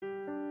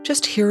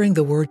Just hearing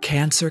the word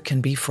cancer can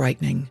be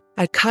frightening.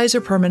 At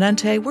Kaiser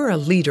Permanente, we're a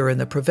leader in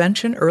the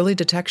prevention, early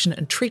detection,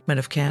 and treatment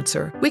of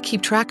cancer. We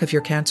keep track of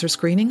your cancer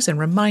screenings and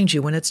remind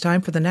you when it's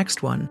time for the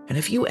next one. And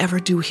if you ever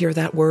do hear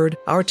that word,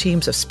 our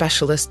teams of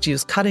specialists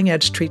use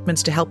cutting-edge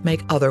treatments to help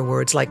make other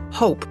words like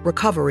hope,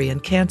 recovery,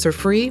 and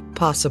cancer-free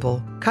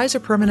possible. Kaiser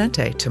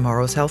Permanente,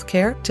 tomorrow's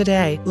healthcare,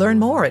 today. Learn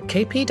more at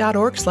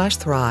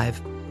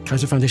kp.org/thrive.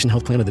 Kaiser Foundation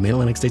Health Plan of the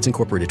Mid-Atlantic States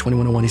Incorporated,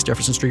 2101 East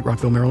Jefferson Street,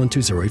 Rockville, Maryland,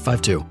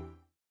 20852.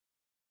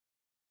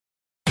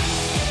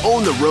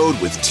 Own the road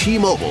with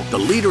T-Mobile, the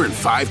leader in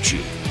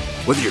 5G.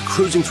 Whether you're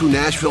cruising through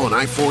Nashville on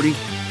I-40,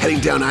 heading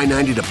down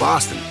I-90 to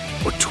Boston,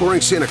 or touring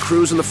Santa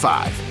Cruz in the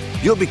 5,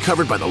 you'll be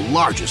covered by the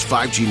largest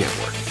 5G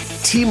network.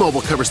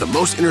 T-Mobile covers the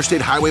most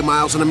interstate highway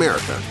miles in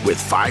America with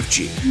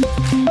 5G.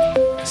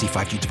 See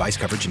 5G device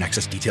coverage and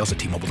access details at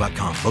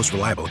T-Mobile.com. Most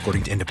reliable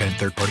according to independent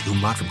third-party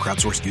Ookla from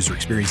crowdsourced user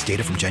experience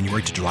data from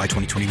January to July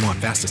 2021.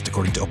 Fastest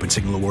according to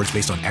OpenSignal Awards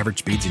based on average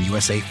speeds in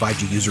USA.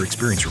 5G user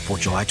experience report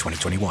July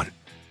 2021.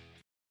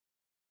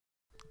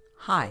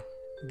 Hi,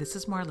 this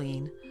is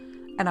Marlene,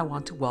 and I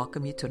want to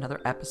welcome you to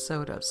another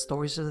episode of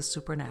Stories of the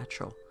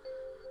Supernatural.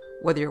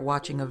 Whether you're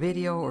watching a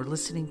video or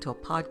listening to a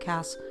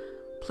podcast,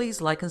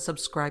 please like and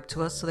subscribe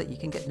to us so that you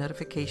can get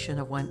notification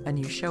of when a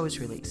new show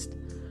is released.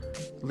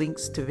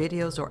 Links to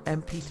videos or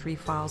MP3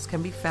 files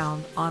can be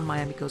found on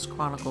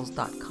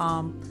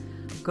MiamiGhostChronicles.com.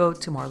 Go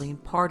to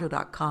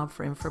MarlenePardo.com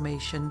for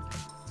information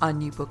on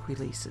new book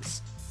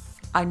releases.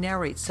 I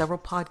narrate several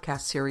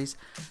podcast series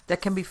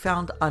that can be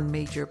found on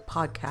major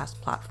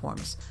podcast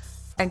platforms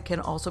and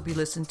can also be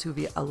listened to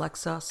via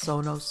Alexa,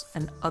 Sonos,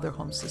 and other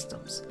home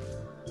systems.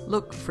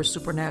 Look for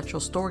Supernatural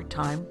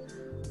Storytime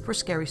for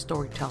scary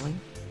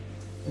storytelling,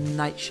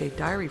 Nightshade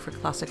Diary for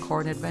classic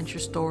horror and adventure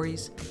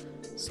stories,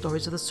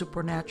 Stories of the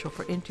Supernatural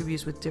for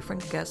interviews with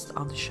different guests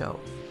on the show.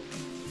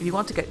 If you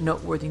want to get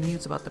noteworthy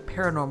news about the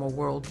paranormal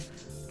world,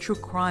 true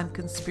crime,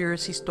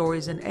 conspiracy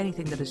stories, and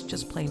anything that is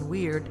just plain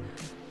weird,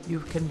 you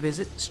can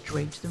visit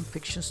Strange Than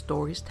Fiction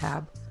Stories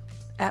tab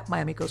at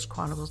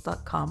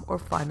MiamiGhostChronicles.com or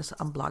find us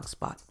on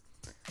Blogspot.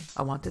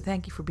 I want to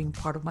thank you for being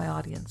part of my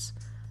audience,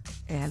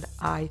 and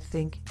I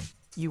think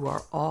you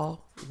are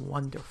all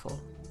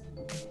wonderful.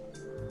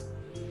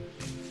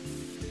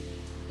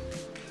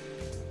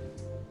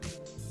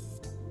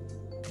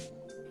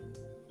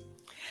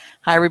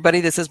 Hi, everybody.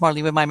 This is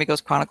Marlene with Miami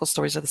Ghost Chronicles,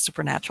 Stories of the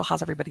Supernatural.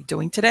 How's everybody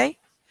doing today?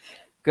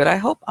 Good, I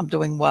hope. I'm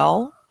doing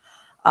well.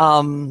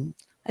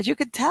 As you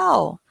could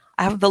tell,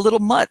 I have the little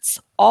mutts,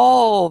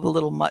 all the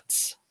little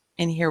mutts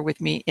in here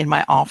with me in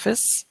my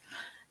office.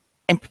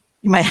 And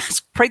you might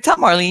ask, pray tell,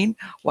 Marlene,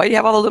 why do you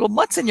have all the little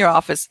mutts in your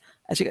office?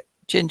 As you get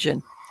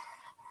Jinjin.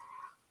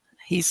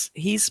 He's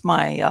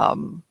my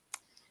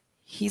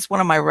he's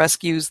one of my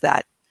rescues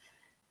that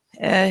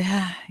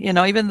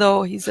even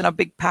though he's in a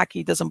big pack,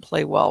 he doesn't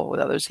play well with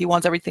others. He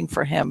wants everything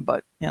for him,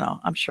 but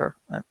I'm sure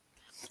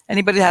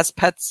anybody that has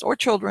pets or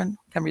children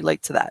can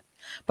relate to that.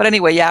 But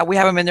anyway, yeah, we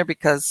have him in there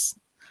because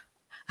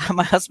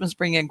my husband's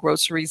bringing in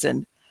groceries,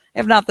 and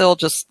if not, they'll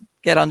just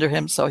get under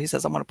him. So he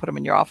says, I'm going to put him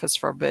in your office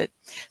for a bit.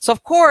 So,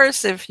 of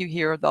course, if you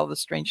hear all the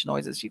strange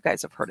noises, you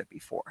guys have heard it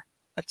before.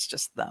 That's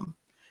just them.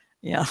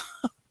 Yeah.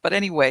 But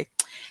anyway,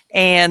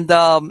 and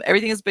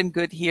everything has been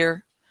good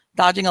here.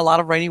 Dodging a lot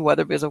of rainy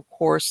weather because, of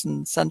course,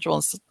 in Central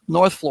and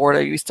North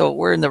Florida,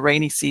 we're in the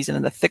rainy season,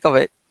 in the thick of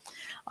it.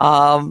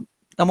 No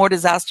more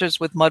disasters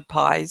with mud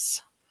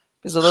pies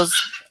because of those.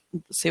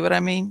 See what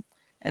I mean?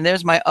 And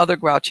there's my other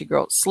grouchy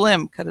girl,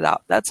 Slim. Cut it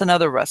out. That's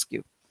another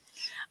rescue.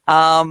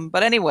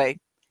 But anyway,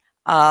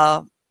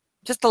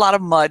 just a lot of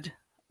mud.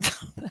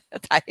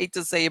 I hate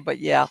to say it, but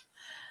yeah.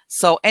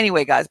 So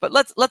anyway, guys, but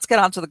let's get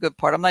on to the good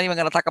part. I'm not even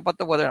going to talk about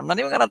the weather. I'm not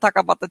even going to talk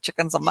about the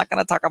chickens. I'm not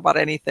going to talk about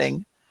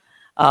anything.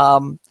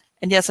 And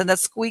yes, and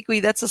that's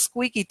a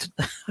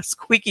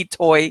squeaky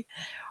toy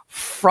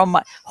from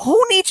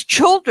who needs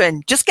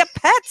children? Just get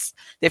pets.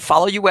 They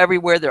follow you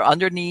everywhere. They're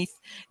underneath.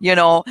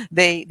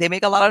 They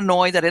make a lot of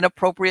noise at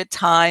inappropriate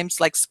times,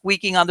 like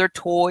squeaking on their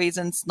toys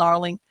and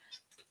snarling.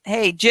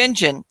 Hey,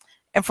 Jinjin.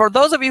 And for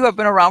those of you who have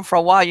been around for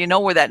a while, you know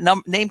where that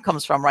name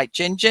comes from, right?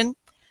 Jinjin.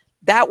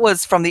 That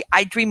was from the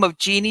I Dream of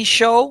Jeannie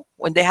show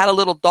when they had a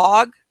little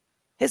dog.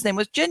 His name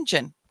was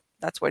Jinjin.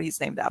 That's what he's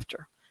named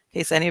after. In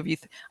case any of you,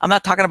 I'm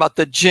not talking about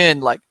the Jinn,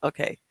 like,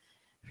 okay.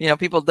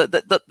 People,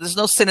 there's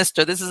no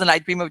sinister. This is an I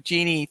Dream of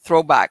Jeannie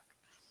throwback.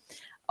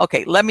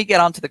 Okay, let me get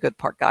on to the good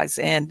part, guys.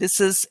 And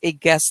this is a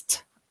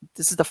guest.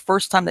 This is the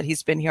first time that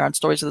he's been here on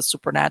Stories of the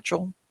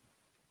Supernatural.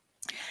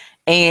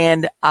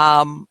 And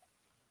I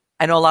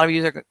know a lot of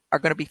you are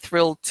going to be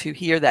thrilled to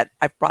hear that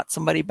I've brought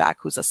somebody back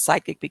who's a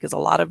psychic, because a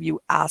lot of you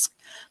ask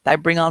that I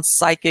bring on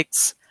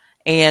psychics.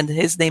 And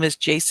his name is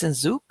Jason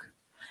Zook.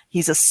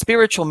 He's a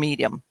spiritual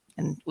medium.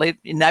 And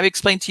I've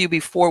explained to you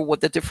before what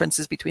the difference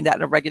is between that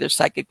and a regular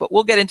psychic, but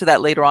we'll get into that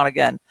later on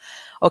again.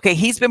 Okay,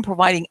 he's been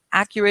providing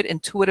accurate,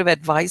 intuitive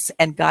advice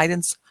and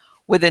guidance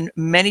within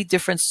many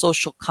different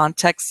social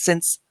contexts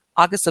since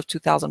August of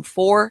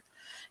 2004.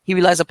 He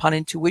relies upon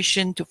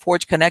intuition to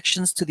forge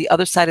connections to the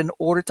other side in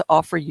order to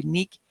offer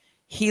unique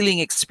healing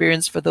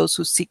experience for those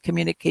who seek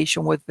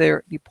communication with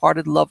their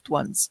departed loved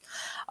ones.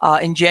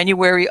 In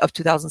January of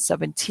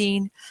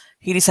 2017,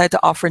 he decided to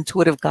offer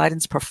intuitive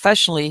guidance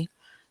professionally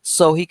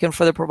so he can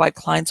further provide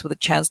clients with a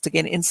chance to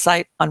gain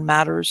insight on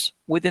matters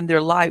within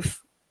their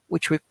life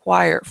which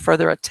require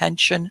further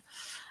attention,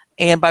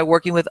 and by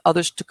working with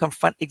others to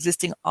confront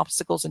existing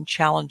obstacles and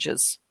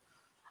challenges.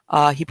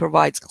 He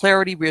provides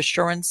clarity,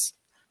 reassurance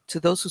to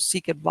those who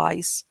seek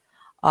advice.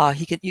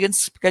 You can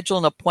schedule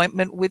an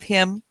appointment with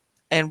him,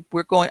 and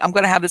I'm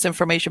going to have this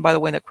information, by the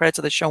way, in the credits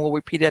of the show. We'll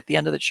repeat it at the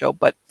end of the show.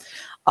 But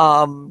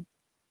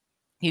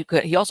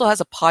he also has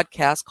a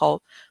podcast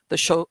called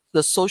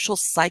the Social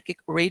Psychic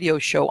Radio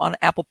Show on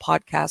Apple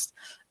Podcasts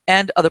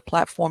and other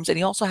platforms. And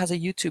he also has a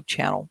YouTube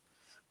channel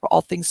for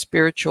all things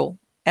spiritual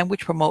and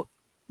which promote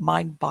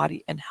mind,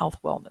 body, and health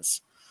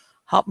wellness.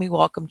 Help me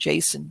welcome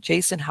Jason.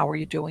 Jason, how are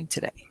you doing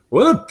today?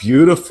 What a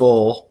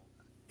beautiful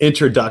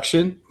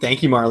introduction.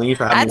 Thank you, Marlene,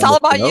 for having me. That's all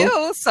about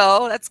you,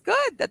 so that's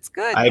good. That's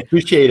good. I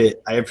appreciate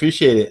it.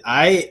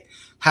 I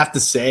have to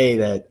say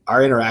that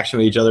our interaction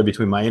with each other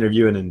between my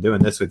interview and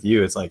doing this with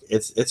you, it's like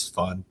it's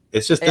fun.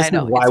 It's just this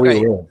is why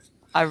we live.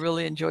 I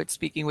really enjoyed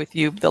speaking with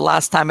you the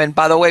last time. And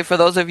by the way, for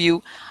those of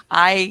you,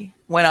 I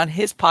went on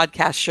his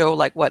podcast show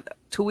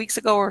 2 weeks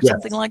ago or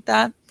something like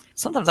that.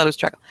 Sometimes I lose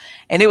track.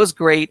 And it was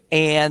great.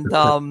 And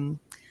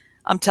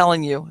I'm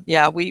telling you,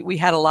 we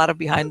had a lot of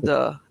behind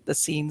the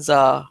scenes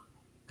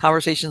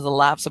conversations and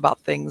laughs about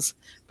things,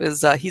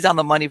 because he's on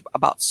the money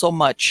about so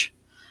much.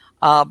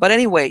 But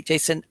anyway,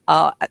 Jason,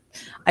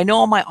 I know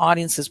all my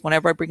audiences,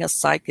 whenever I bring a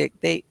psychic,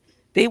 they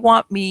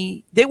want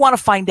to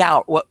find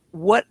out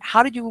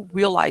how did you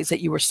realize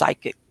that you were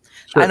psychic?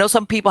 Sure. I know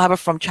some people have it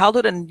from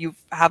childhood, and you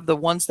have the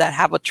ones that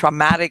have a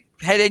traumatic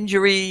head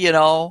injury,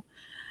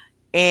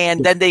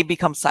 and then they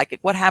become psychic.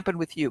 What happened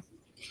with you?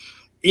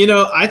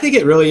 I think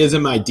it really is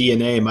in my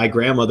DNA. My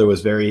grandmother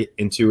was very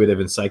intuitive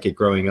and psychic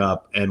growing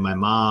up, and my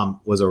mom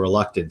was a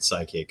reluctant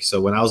psychic. So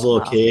when I was a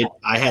little kid,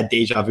 I had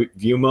deja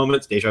vu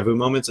moments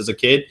as a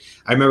kid.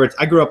 I remember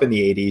I grew up in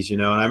the 80s,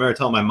 and I remember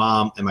telling my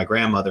mom and my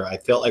grandmother, I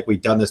felt like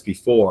we'd done this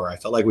before.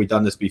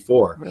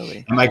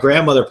 Really? And my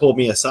grandmother pulled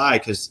me aside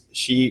because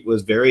she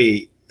was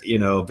very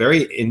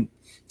in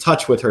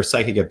touch with her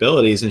psychic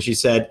abilities. And she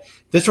said,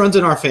 this runs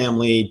in our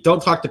family.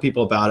 Don't talk to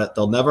people about it.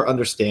 They'll never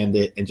understand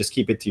it, and just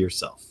keep it to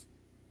yourself.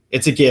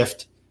 It's a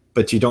gift,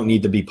 but you don't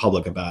need to be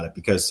public about it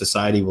because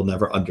society will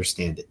never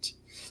understand it.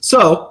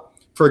 So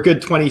for a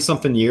good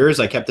 20-something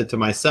years, I kept it to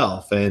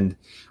myself. And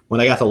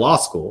when I got to law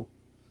school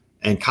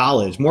and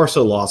college, more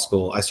so law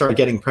school, I started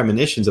getting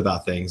premonitions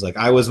about things. Like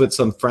I was with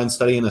some friends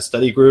studying a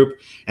study group,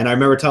 and I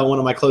remember telling one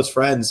of my close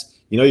friends,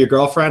 your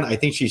girlfriend, I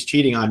think she's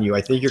cheating on you.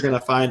 I think you're going to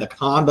find a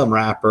condom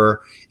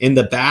wrapper in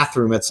the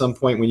bathroom at some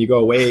point when you go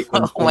away.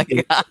 Oh my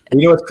God.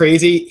 You know what's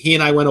crazy? He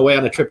and I went away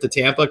on a trip to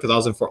Tampa because I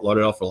was in Fort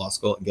Lauderdale for law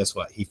school. And guess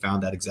what? He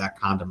found that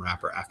exact condom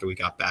wrapper after we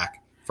got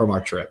back from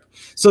our trip.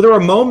 So there were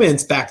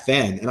moments back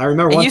then. And I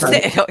remember one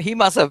time. He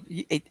must have.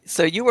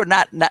 So you were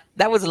not,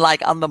 that was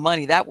like on the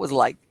money. That was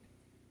like.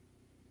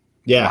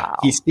 Yeah. Wow.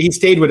 He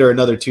stayed with her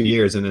another 2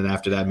 years. And then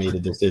after that made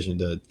a decision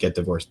to get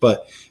divorced.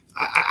 But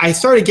I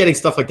started getting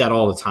stuff like that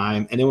all the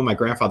time. And then when my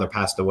grandfather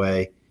passed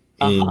away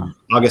in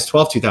August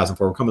 12,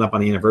 2004, we're coming up on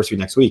the anniversary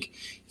next week,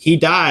 he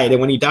died. And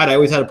when he died, I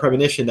always had a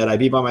premonition that I'd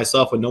be by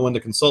myself with no one to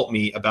consult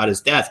me about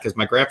his death, because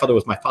my grandfather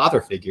was my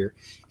father figure.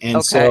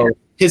 And so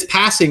his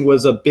passing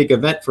was a big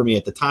event for me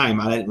at the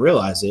time. I didn't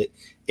realize it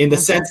in the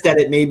sense that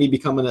it made me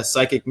becoming a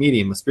psychic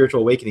medium. A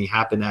spiritual awakening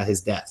happened at his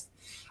death.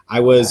 I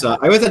always had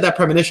that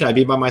premonition. I'd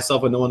be by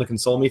myself with no one to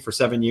console me for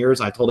 7 years.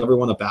 I told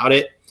everyone about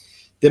it.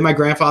 Then my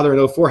grandfather in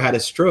 2004 had a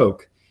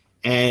stroke,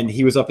 and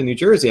he was up in New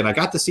Jersey, and I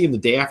got to see him the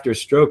day after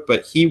his stroke,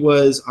 but he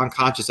was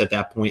unconscious at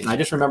that point. And I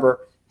just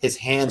remember his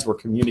hands were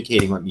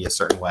communicating with me a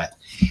certain way.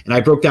 And I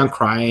broke down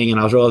crying, and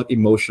I was real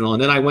emotional.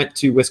 And then I went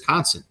to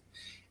Wisconsin.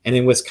 And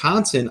in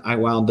Wisconsin, I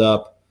wound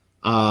up,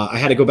 I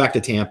had to go back to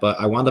Tampa.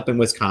 I wound up in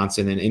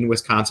Wisconsin, and in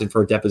Wisconsin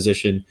for a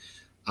deposition,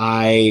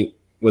 I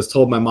was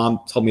told, my mom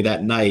told me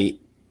that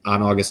night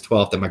on August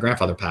 12th that my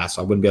grandfather passed,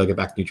 so I wouldn't be able to get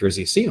back to New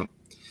Jersey to see him.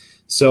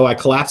 So I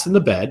collapsed in the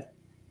bed.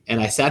 And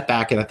I sat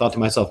back and I thought to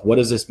myself, what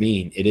does this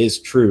mean? It is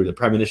true. The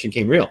premonition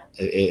came real.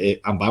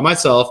 I'm by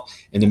myself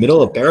in the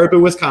middle of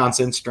Baraboo,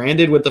 Wisconsin,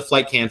 stranded with the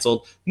flight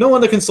canceled. No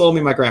one to console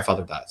me. My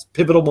grandfather dies.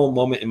 Pivotal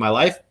moment in my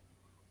life.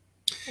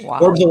 Wow.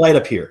 Orbs of light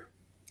appear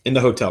in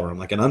the hotel room,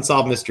 like an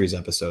Unsolved Mysteries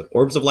episode.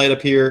 Orbs of light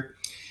appear.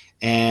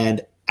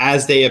 And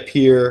as they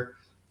appear,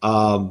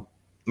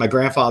 my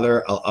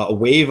grandfather, a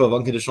wave of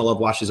unconditional love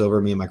washes over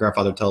me. And my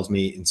grandfather tells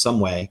me in some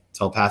way,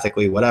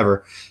 telepathically,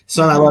 whatever,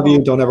 son, I love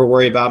you. Don't ever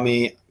worry about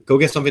me. Go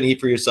get something to eat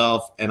for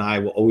yourself, and I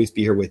will always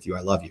be here with you.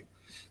 I love you.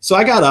 So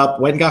I got up,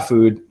 went and got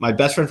food. My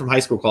best friend from high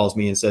school calls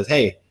me and says,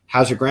 hey,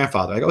 how's your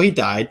grandfather? I go, he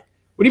died.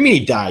 What do you mean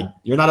he died?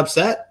 You're not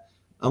upset?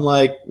 I'm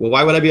like, well,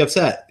 why would I be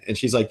upset? And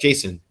she's like,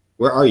 Jason,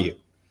 where are you?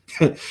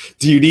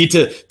 do you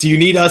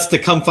need us to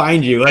come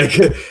find you?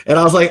 And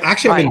I was like,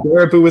 actually, I'm in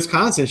Baraboo,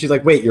 Wisconsin. She's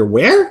like, wait, you're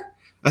where?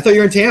 I thought you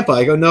were in Tampa.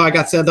 I go, no, I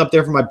got sent up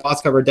there for my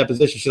boss cover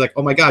deposition. She's like,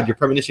 oh my God, your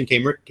premonition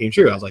came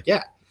true. I was like,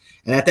 yeah.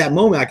 And at that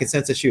moment, I could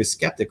sense that she was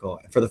skeptical.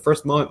 For the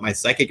first moment, my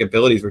psychic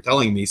abilities were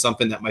telling me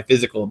something that my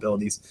physical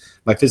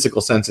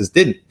senses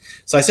didn't.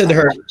 So I said to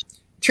her,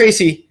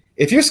 Tracy,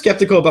 if you're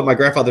skeptical about my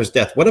grandfather's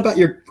death, what about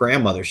your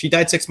grandmother? She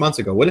died 6 months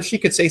ago. What if she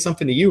could say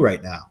something to you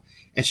right now?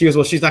 And she goes,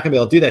 well, she's not going to be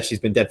able to do that. She's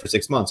been dead for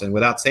 6 months. And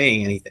without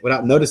saying anything,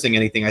 without noticing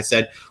anything, I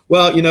said,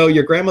 well,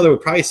 your grandmother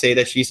would probably say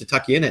that she used to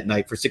tuck you in at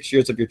night for 6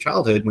 years of your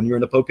childhood when you were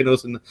in the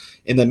Poconos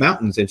in the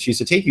mountains. And she used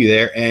to take you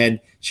there. And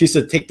she used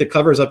to take the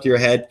covers up to your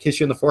head,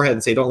 kiss you in the forehead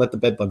and say, don't let the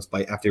bed bugs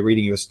bite after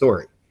reading you a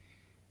story.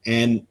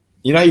 And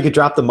you know how you could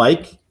drop the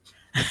mic?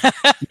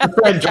 My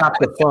friend dropped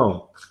the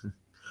phone.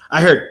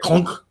 I heard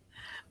clunk.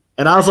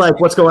 And I was like,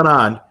 what's going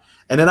on?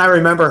 And then I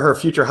remember her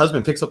future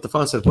husband picks up the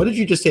phone and says, what did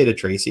you just say to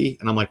Tracy?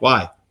 And I'm like,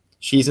 why?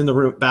 She's in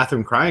the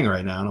bathroom crying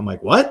right now. And I'm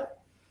like, what?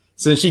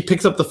 So then she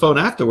picks up the phone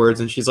afterwards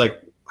and she's like,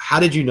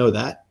 how did you know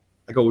that?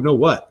 I go, no,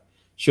 what?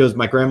 She goes,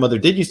 my grandmother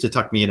did used to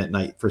tuck me in at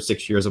night for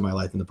 6 years of my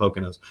life in the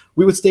Poconos.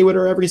 We would stay with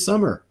her every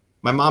summer.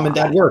 My mom and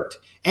dad worked.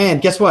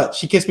 And guess what?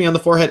 She kissed me on the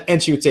forehead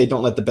and she would say,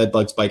 don't let the bed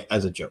bugs bite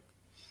as a joke.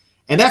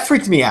 And that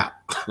freaked me out.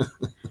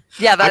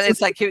 Yeah,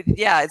 it's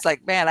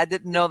like, man, I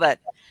didn't know that.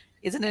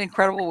 Isn't it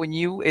incredible when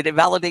it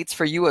validates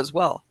for you as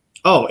well?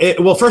 Oh,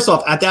 well, first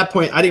off, at that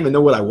point, I didn't even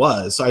know what I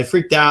was. So I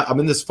freaked out. I'm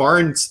in this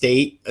foreign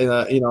state,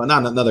 not in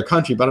another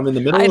country, but I'm in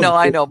the middle.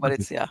 I know, but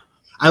it's, yeah.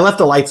 I left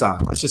the lights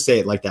on. Let's just say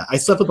it like that. I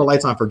slept with the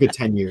lights on for a good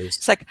 10 years.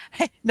 It's like,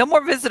 hey, no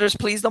more visitors,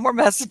 please. No more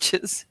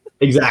messages.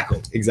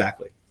 Exactly.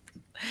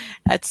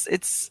 It's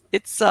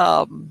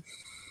let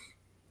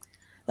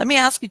me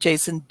ask you,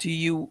 Jason, do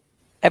you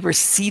ever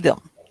see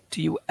them?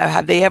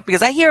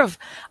 Because I hear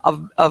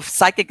of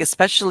psychic,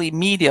 especially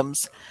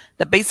mediums,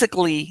 that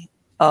basically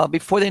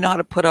before they know how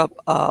to put up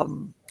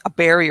a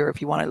barrier,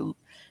 if you want to,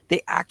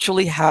 they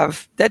actually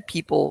have dead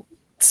people,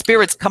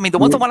 spirits coming. The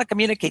ones that want to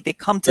communicate, they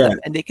come to them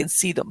and they can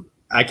see them.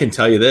 I can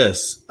tell you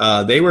this: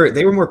 they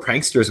were more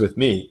pranksters with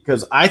me,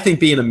 because I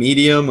think being a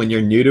medium, when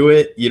you're new to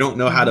it, you don't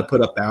know how to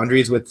put up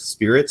boundaries with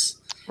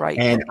spirits. Right.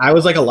 And I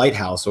was like a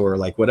lighthouse, or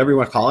like whatever you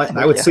want to call it. And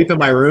I would sleep in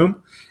my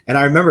room. And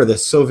I remember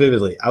this so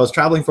vividly. I was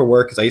traveling for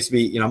work because I used to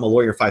be, I'm a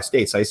lawyer in 5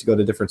 states. So I used to go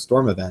to different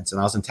storm events.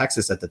 And I was in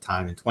Texas at the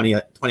time in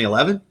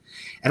 2011.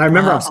 And I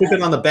remember I'm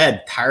sleeping on the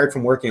bed, tired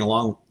from working a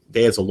long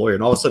day as a lawyer.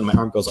 And all of a sudden my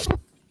arm goes like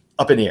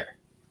up in the air.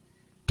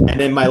 And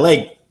then my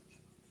leg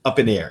up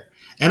in the air.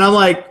 And I'm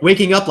like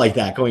waking up like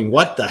that, going,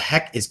 what the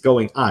heck is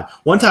going on?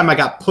 One time I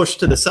got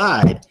pushed to the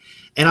side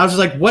and I was just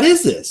like, what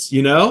is this?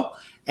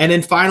 And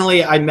then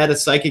finally I met a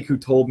psychic who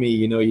told me,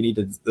 you need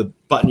to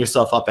button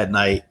yourself up at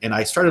night. And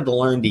I started to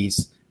learn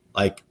these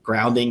like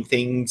grounding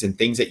things and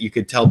things that you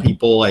could tell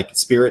people, like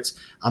spirits,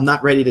 I'm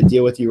not ready to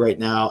deal with you right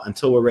now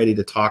until we're ready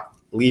to talk.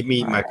 Leave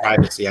me my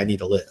privacy. I need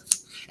to live.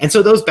 And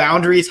so those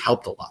boundaries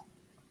helped a lot.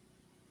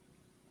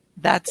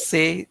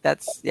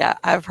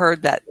 I've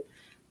heard that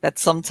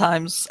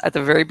sometimes at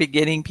the very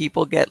beginning,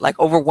 people get like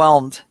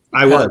overwhelmed.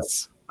 I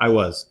was.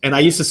 And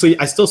I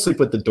still sleep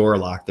with the door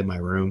locked in my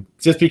room,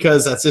 just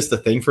because that's just the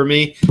thing for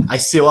me. I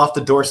seal off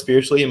the door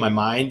spiritually in my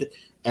mind,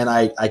 and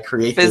I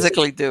create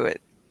physically do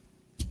it.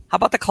 How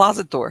about the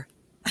closet door?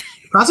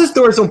 Closet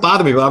doors don't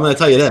bother me, but I'm going to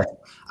tell you this.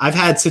 I've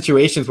had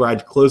situations where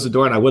I'd close the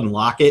door and I wouldn't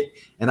lock it,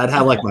 and I'd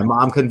have like my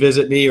mom come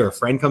visit me or a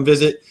friend come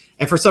visit,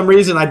 and for some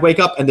reason I'd wake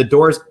up and the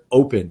door's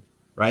open,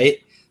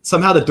 right?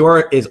 Somehow the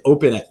door is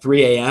open at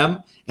 3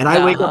 a.m. and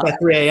I wake up at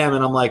 3 a.m.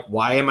 and I'm like,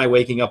 why am I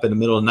waking up in the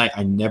middle of the night?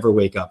 I never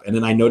wake up. And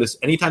then I notice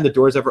anytime the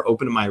door's ever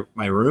open in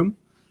my room,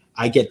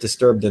 I get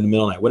disturbed in the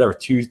middle of the night, whatever,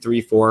 2,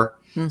 3, 4.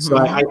 Mm-hmm. So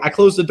I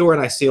close the door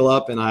and I seal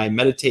up and I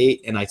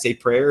meditate and I say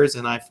prayers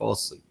and I fall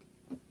asleep.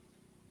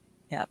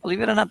 Yeah,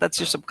 believe it or not, that's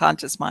your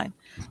subconscious mind.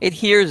 It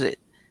hears it.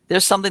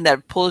 There's something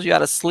that pulls you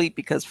out of sleep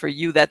because for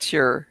you, that's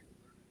your.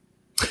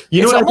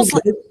 You know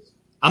what?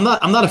 I'm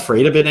not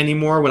afraid of it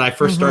anymore. When I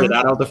first started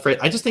out, I was afraid.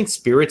 I just think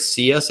spirits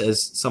see us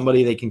as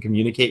somebody they can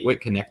communicate with,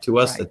 connect to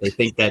us, that they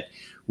think that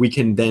we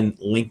can then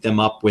link them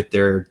up with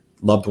their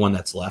loved one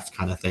that's left,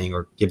 kind of thing,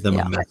 or give them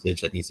a message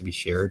that needs to be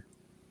shared.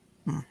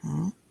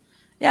 Mm-hmm.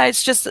 Yeah,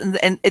 it's just,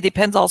 and it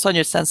depends also on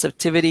your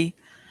sensitivity.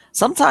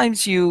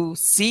 Sometimes you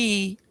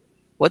see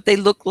what they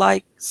look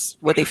like,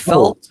 what they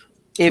felt,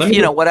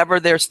 whatever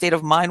their state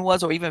of mind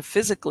was, or even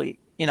physically.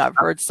 I've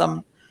heard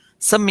some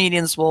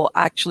mediums will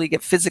actually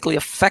get physically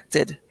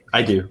affected.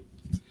 I do.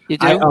 You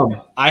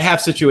do? I have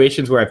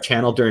situations where I've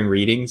channeled during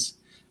readings.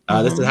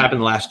 This has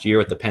happened last year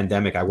with the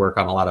pandemic. I work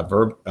on a lot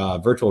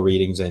of virtual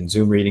readings and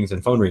Zoom readings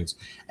and phone readings.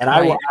 And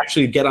I will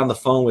actually get on the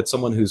phone with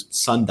someone whose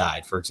son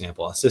died, for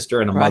example, a sister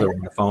and a mother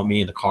on the phone with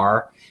me in the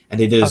car. And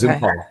they did a Zoom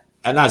call.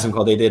 Not a Zoom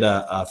call. They did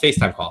a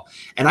FaceTime call.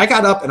 And I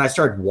got up and I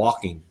started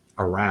walking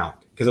around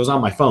because it was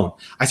on my phone.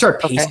 I started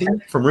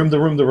pacing from room to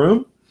room to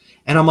room.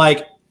 And I'm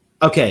like,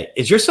 okay,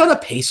 is your son a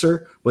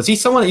pacer? Was he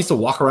someone that used to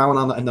walk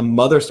around and the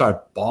mother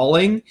started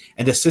bawling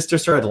and the sister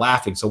started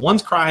laughing? So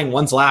one's crying,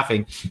 one's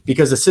laughing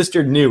because the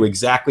sister knew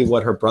exactly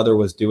what her brother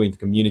was doing to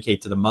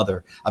communicate to the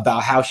mother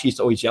about how she used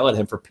to always yell at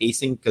him for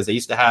pacing because they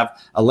used to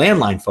have a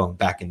landline phone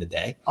back in the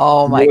day.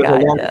 Oh my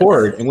God. A long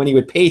cord, and when he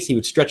would pace, he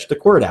would stretch the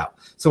cord out.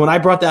 So when I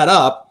brought that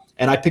up,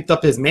 and I picked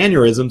up his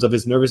mannerisms of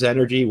his nervous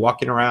energy,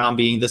 walking around,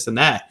 being this and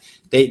that.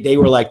 They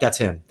were like, that's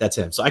him.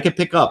 So I could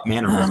pick up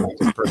mannerisms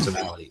and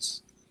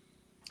personalities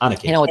on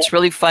occasion. You know, what's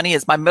really funny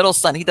is my middle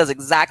son, he does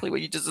exactly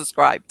what you just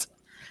described.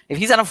 If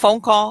he's on a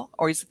phone call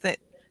or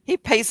he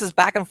paces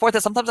back and forth.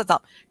 And sometimes I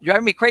thought, you're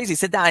driving me crazy.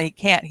 Sit down. He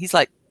can't. He's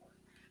like,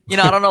 you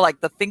know, I don't know,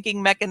 like the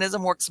thinking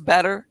mechanism works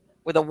better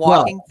with a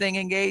walking thing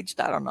engaged.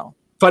 I don't know.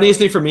 Funniest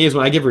thing for me is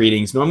when I give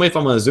readings, normally if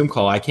I'm on a Zoom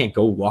call, I can't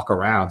go walk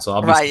around. So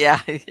I'll be right,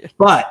 yeah.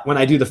 But when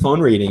I do the phone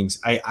readings,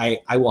 I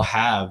will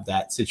have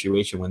that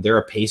situation when they're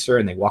a pacer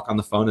and they walk on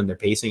the phone and they're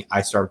pacing.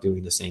 I start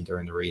doing the same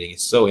during the reading.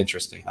 It's so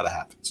interesting how that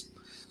happens.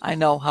 I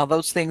know how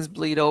those things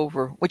bleed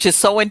over, which is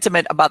so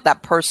intimate about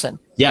that person.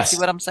 Yes. See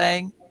what I'm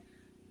saying?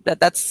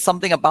 That's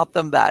something about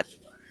them that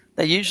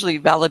usually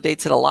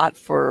validates it a lot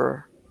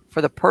for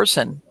the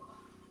person.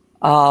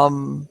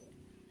 And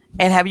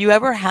have you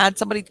ever had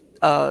somebody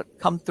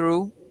come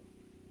through,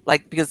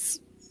 like, because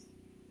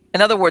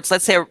in other words,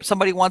 let's say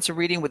somebody wants a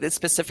reading with this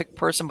specific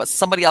person, but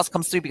somebody else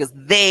comes through because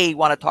they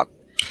want to talk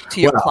to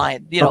your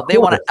client, you know, they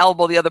want to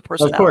elbow the other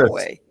person out of the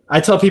way. I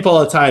tell people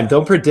all the time,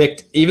 don't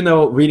predict, even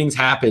though readings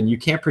happen, you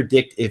can't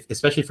predict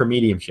especially for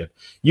mediumship,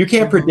 you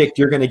can't predict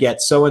you're going to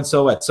get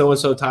so-and-so at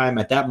so-and-so time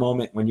at that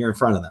moment when you're in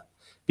front of them,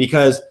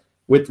 because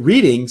with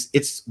readings,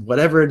 it's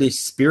whatever the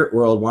spirit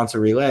world wants to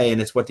relay, and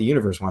it's what the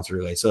universe wants to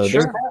relay. So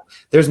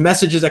there's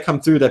messages that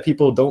come through that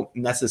people don't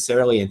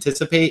necessarily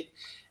anticipate.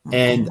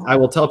 And I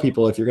will tell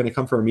people, if you're going to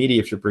come for a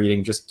mediumship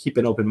reading, just keep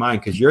an open mind,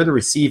 because you're the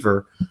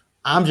receiver.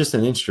 I'm just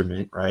an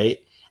instrument,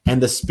 right?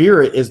 And the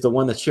spirit is the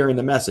one that's sharing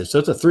the message. So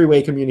it's a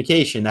three-way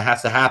communication that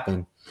has to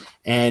happen.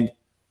 And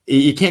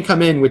you can't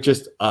come in with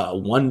just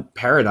one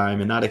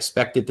paradigm and not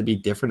expect it to be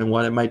different than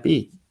what it might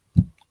be.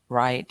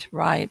 Right.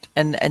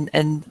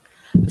 And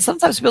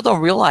sometimes people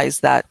don't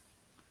realize that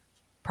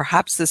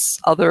perhaps this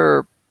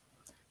other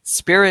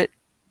spirit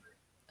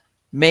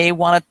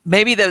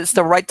maybe that's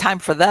the right time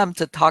for them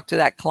to talk to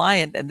that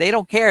client, and they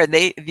don't care.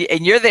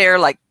 And you're there,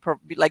 like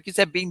you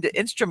said, being the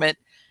instrument,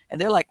 and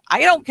they're like,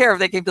 I don't care if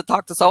they came to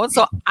talk to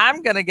so-and-so.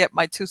 I'm going to get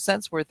my 2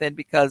 cents worth in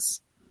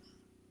because,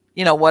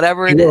 you know,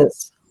 whatever it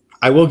is.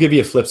 I will give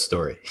you a flip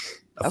story,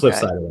 flip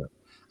side of it.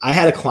 I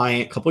had a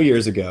client a couple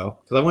years ago,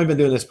 because I've only been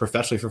doing this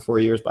professionally for 4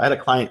 years, but I had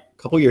a client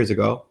a couple years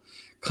ago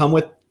come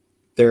with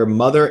their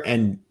mother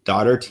and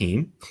daughter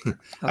team.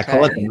 I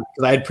call it,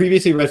 because I had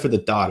previously read for the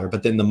daughter,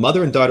 but then the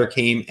mother and daughter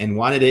came and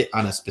wanted it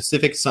on a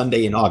specific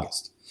Sunday in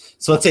August.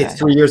 So let's say it's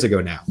 3 years ago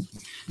now.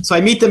 So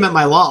I meet them at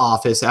my law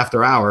office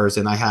after hours,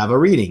 and I have a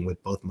reading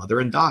with both mother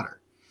and daughter.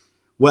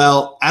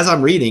 Well, as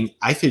I'm reading,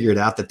 I figured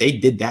out that they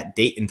did that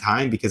date and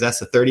time because that's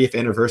the 30th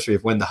anniversary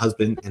of when the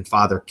husband and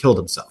father killed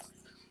himself.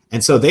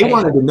 And so they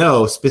wanted to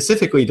know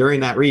specifically during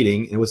that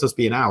reading, and it was supposed to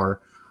be an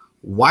hour,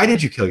 why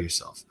did you kill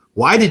yourself?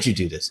 Why did you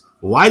do this?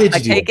 Why did you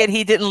do that? I take it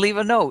he didn't leave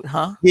a note,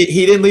 huh?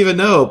 He didn't leave a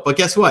note, but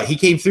guess what? He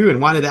came through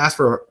and wanted to ask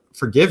for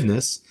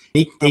forgiveness.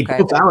 They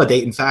both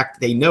validate. In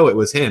fact, they know it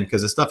was him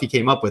because the stuff he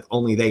came up with,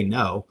 only they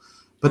know.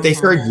 But they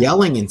started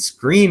yelling and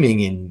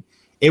screaming, and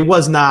it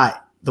was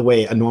not the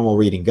way a normal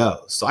reading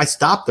goes. So I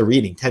stopped the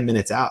reading 10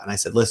 minutes out, and I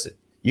said, listen,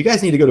 you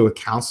guys need to go to a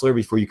counselor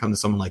before you come to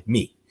someone like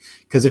me.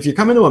 Because if you're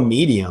coming to a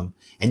medium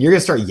and you're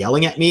going to start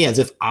yelling at me as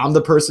if I'm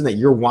the person that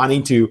you're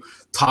wanting to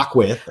talk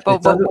with.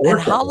 And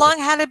how long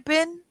had it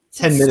been?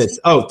 10 minutes.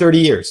 Oh, 30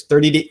 years.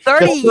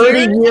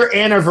 30-year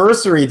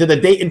anniversary to the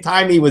date and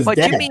time he was dead.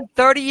 But you mean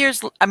 30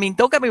 years? I mean,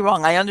 don't get me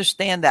wrong. I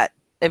understand that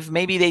if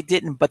maybe they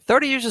didn't, but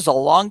 30 years is a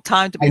long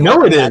time to be. I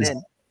know it is.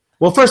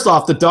 Well, first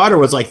off, the daughter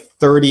was like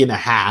 30 and a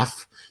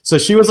half. So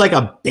she was like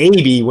a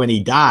baby when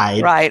he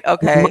died. Right.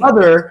 Okay.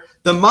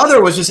 The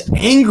mother was just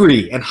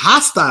angry and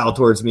hostile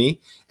towards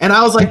me. And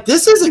I was like,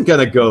 this isn't going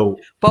to go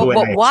away.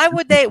 But why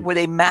were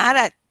they mad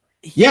at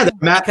him? Yeah,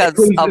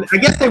 I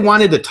guess they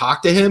wanted to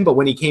talk to him, but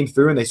when he came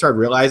through and they started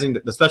realizing,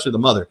 that, especially the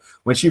mother,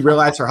 when she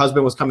realized her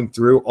husband was coming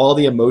through, all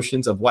the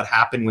emotions of what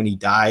happened when he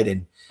died,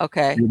 and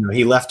you know,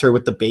 he left her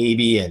with the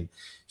baby, and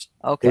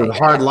it was a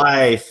hard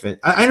life. And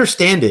I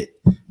understand it,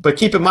 but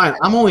keep in mind,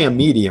 I'm only a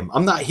medium.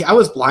 I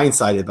was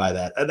blindsided by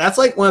that. And that's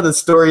like one of the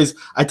stories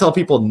I tell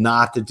people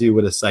not to do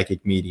with a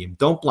psychic medium.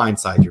 Don't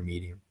blindside your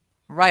medium.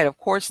 Right, of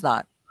course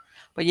not.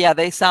 But yeah,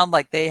 they sound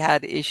like they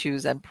had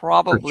issues, and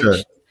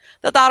probably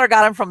the daughter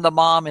got him from the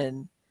mom,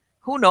 and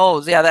who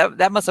knows? Yeah,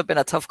 that must have been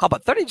a tough call.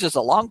 But 30 is just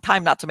a long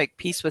time not to make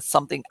peace with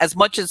something as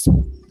much as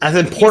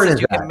important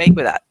as you can make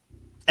with that.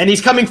 And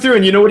he's coming through,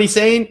 and you know what he's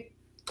saying?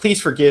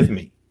 Please forgive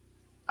me.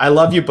 I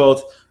love you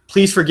both.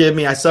 Please forgive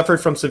me. I suffered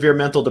from severe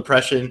mental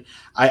depression.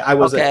 I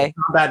was a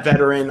combat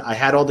veteran. I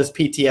had all this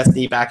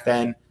PTSD back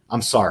then.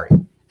 I'm sorry.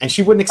 And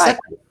she wouldn't accept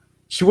it.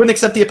 She wouldn't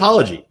accept the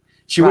apology.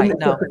 She wouldn't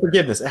accept the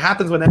forgiveness. It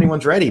happens when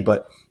anyone's ready,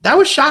 but that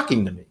was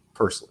shocking to me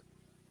personally.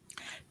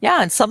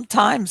 Yeah, and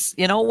sometimes,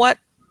 you know what?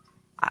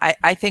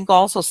 I think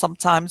also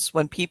sometimes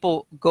when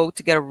people go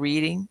to get a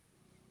reading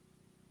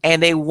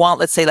and they want,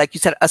 let's say, like you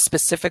said, a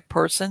specific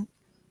person,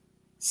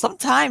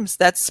 sometimes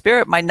that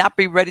spirit might not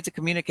be ready to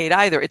communicate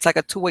either. It's like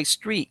a two-way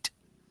street.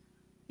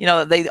 You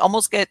know, they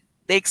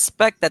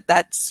expect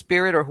that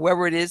spirit or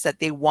whoever it is that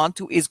they want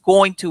to is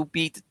going to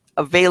be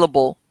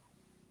available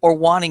or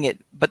wanting it,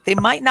 but they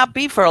might not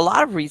be for a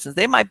lot of reasons.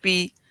 They might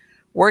be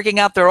working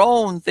out their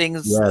own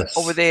things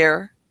over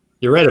there.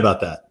 You're right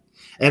about that.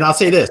 And I'll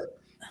say this.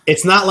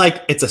 It's not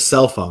like it's a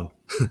cell phone.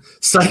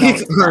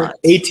 Psychics are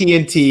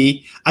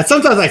AT&T.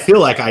 Sometimes I feel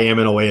like I am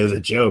in a way as a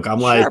joke. I'm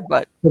like,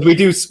 but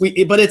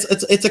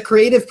it's a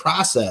creative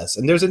process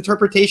and there's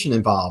interpretation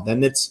involved.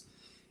 And it's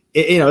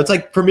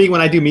like for me,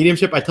 when I do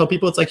mediumship, I tell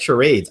people it's like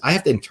charades. I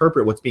have to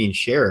interpret what's being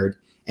shared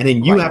and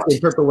then you have to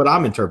interpret what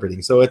I'm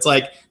interpreting. So it's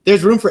like,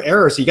 there's room for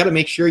error. So you got to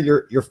make sure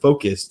you're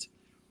focused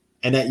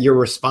and that you're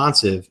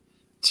responsive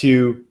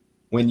to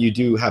when you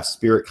do have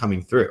spirit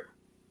coming through.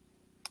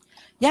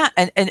 Yeah.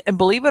 And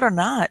believe it or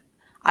not,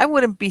 I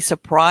wouldn't be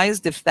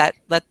surprised if that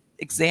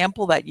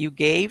example that you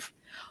gave,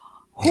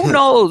 who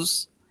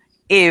knows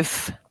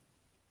if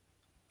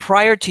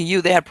prior to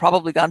you, they had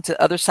probably gone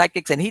to other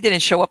psychics and he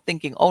didn't show up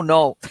thinking, oh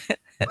no,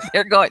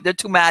 they're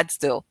too mad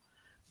still.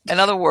 In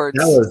other words,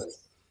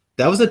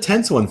 that was a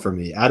tense one for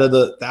me. Out of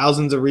the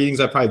thousands of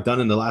readings I've probably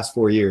done in the last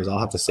 4 years, I'll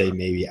have to say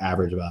maybe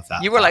average about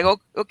that. You were like, oh,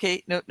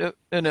 okay, no. I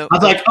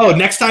was like, oh,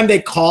 next time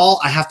they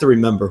call, I have to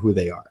remember who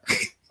they are.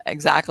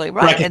 Exactly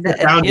right. And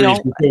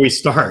before we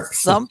start.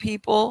 Some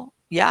people,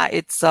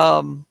 it's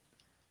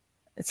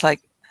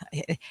like,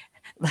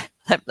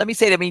 let me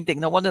say the mean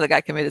thing. No wonder the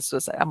guy committed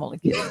suicide. I'm only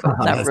kidding, but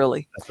not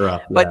really. That's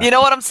rough, but you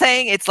know what I'm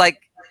saying? It's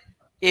like,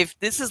 if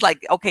this is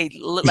like, okay,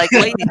 like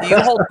lady, do you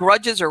hold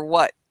grudges or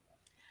what?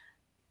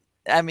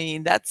 I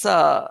mean, but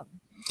yeah.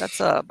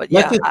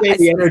 Let's just say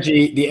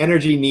the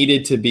energy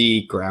needed to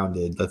be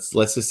grounded.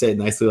 Let's just say it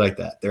nicely like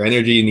that. Their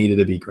energy needed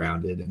to be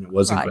grounded, and it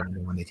wasn't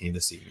grounded when they came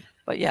to see me.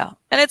 But yeah,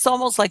 and it's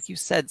almost like you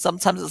said,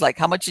 sometimes it's like,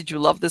 how much did you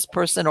love this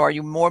person? Or are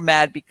you more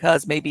mad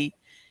because maybe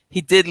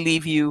he did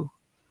leave you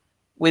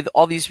with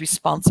all these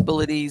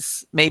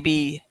responsibilities,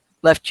 maybe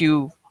left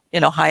you,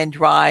 high and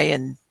dry,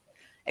 and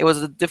it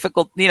was a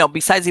difficult,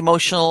 besides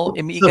emotional,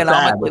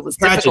 economic, it was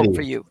difficult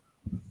for you.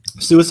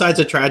 Suicide's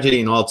a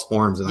tragedy in all its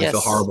forms, and I feel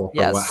horrible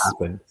for what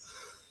happened.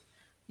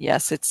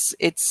 Yes,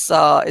 it's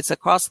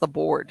across the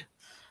board.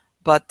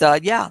 But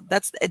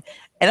and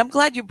I'm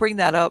glad you bring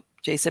that up,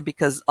 Jason,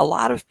 because a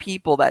lot of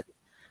people that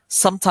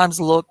sometimes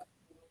look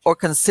or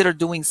consider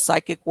doing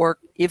psychic work,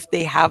 if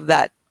they have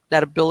that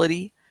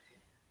ability,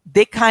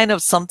 they kind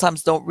of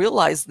sometimes don't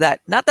realize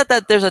that, not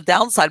that there's a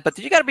downside, but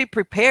you got to be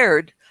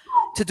prepared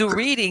to do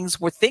readings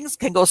where things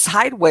can go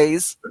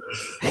sideways.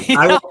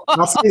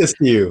 I'll say this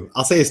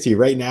to you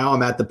right now.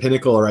 I'm at the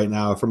pinnacle right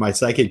now for my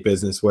psychic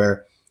business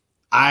where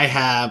I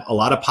have a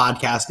lot of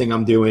podcasting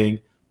I'm doing,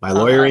 my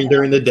lawyering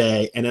during the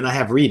day, and then I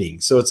have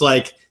readings. So it's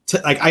like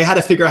I had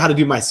to figure out how to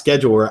do my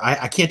schedule where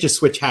I can't just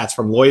switch hats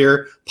from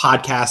lawyer,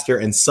 podcaster,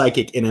 and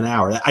psychic in an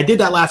hour. I did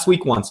that last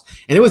week once,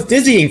 and it was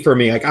dizzying for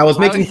me. Like I was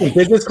making some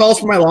business calls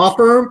for my law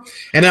firm,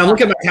 and then I'm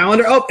looking at my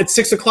calendar. Oh, it's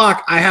 6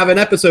 o'clock. I have an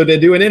episode to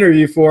do an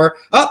interview for.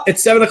 Oh,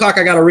 it's 7 o'clock.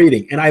 I got a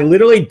reading. And I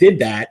literally did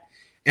that,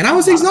 and I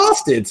was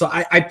exhausted. So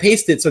I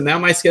paced it. So now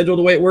my schedule,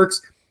 the way it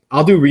works,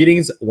 I'll do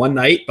readings one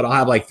night, but I'll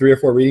have like 3 or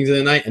 4 readings in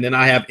the night, and then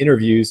I have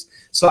interviews.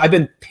 So I've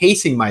been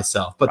pacing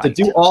myself. But to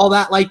do all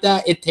that like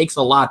that, it takes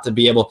a lot to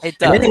be able. It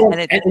does.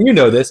 And you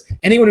know this.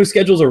 Anyone who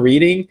schedules a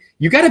reading,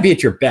 you got to be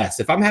at your best.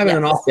 If I'm having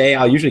an off day,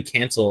 I'll usually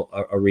cancel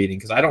a reading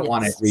because I don't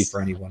want to read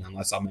for anyone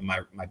unless I'm in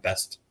my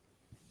best.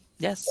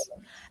 Yes.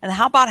 And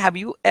how about, have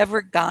you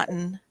ever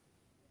gotten,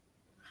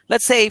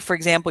 let's say, for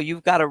example,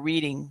 you've got a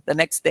reading the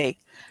next day.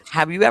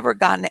 Have you ever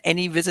gotten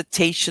any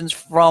visitations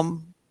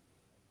from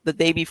the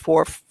day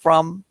before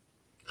I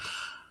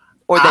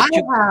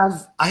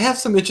have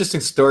some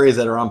interesting stories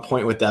that are on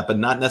point with that, but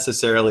not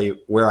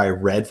necessarily where I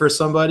read for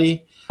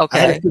somebody. Okay.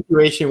 I had a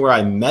situation where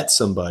I met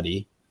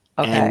somebody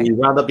and we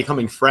wound up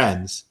becoming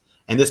friends,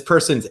 and this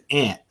person's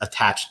aunt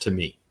attached to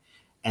me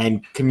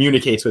and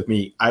communicates with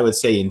me, I would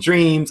say in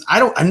dreams.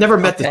 I've never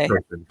met this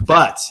person,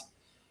 but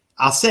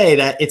I'll say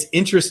that it's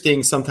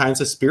interesting. Sometimes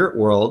the spirit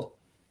world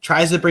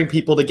tries to bring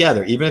people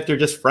together, even if they're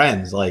just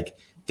friends. Like,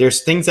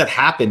 there's things that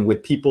happen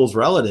with people's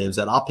relatives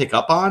that I'll pick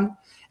up on,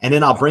 and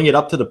then I'll bring it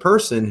up to the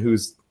person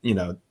who's,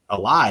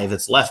 alive,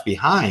 that's left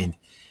behind.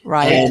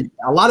 Right. And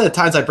a lot of the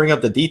times I bring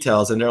up the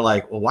details and they're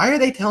like, well, why are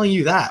they telling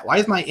you that? Why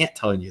is my aunt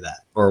telling you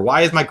that? Or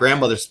why is my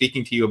grandmother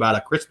speaking to you about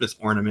a Christmas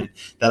ornament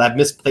that I've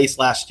misplaced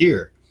last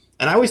year?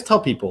 And I always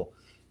tell people,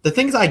 the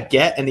things I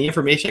get and the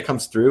information that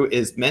comes through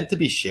is meant to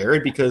be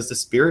shared because the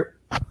spirit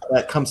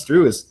that comes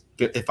through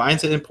it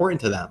finds it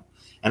important to them.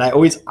 And I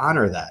always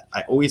honor that.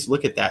 I always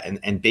look at that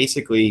and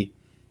basically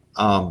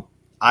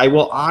I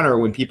will honor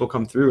when people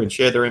come through and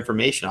share their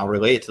information. I'll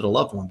relay it to the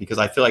loved one because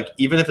I feel like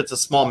even if it's a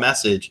small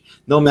message,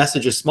 no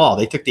message is small.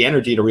 They took the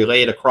energy to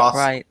relay it across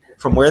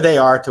from where they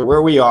are to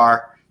where we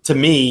are, to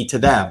me, to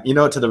them,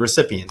 to the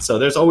recipient. So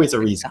there's always a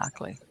reason.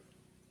 Exactly.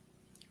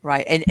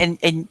 Right.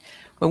 And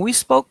when we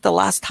spoke the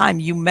last time,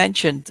 you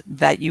mentioned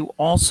that you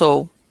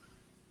also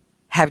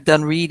have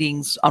done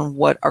readings on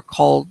what are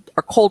called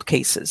cold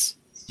cases.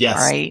 Yes.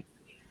 Right.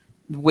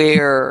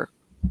 Where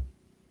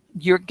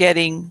you're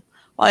getting,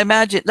 well,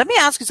 imagine, let me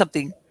ask you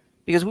something,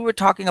 because we were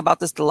talking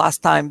about this the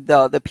last time,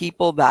 the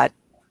people that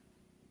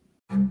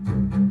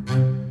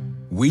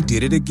We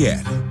did it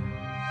again.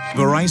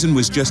 Verizon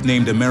was just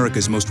named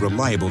America's most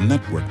reliable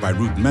network by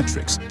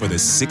RootMetrics for the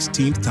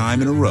 16th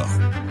time in a row,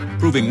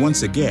 proving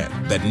once again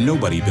that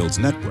nobody builds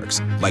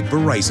networks like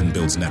Verizon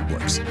builds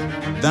networks.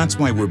 That's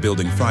why we're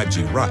building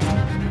 5G right.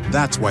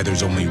 That's why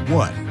there's only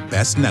one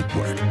best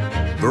network,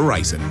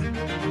 Verizon.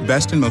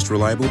 Best and most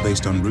reliable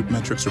based on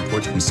RootMetrics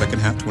reports from second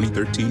half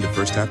 2013 to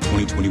first half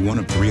 2021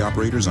 of 3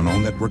 operators on all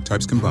network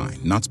types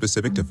combined, not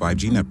specific to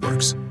 5G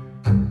networks.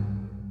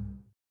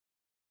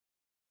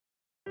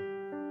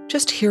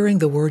 Just hearing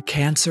the word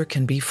cancer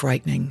can be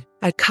frightening.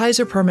 At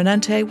Kaiser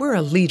Permanente, we're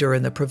a leader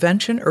in the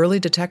prevention, early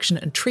detection,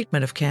 and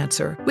treatment of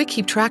cancer. We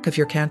keep track of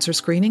your cancer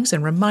screenings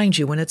and remind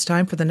you when it's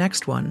time for the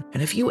next one.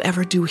 And if you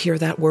ever do hear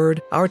that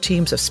word, our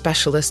teams of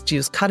specialists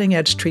use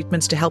cutting-edge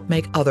treatments to help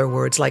make other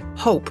words like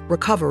hope,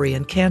 recovery,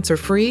 and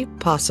cancer-free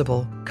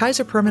possible.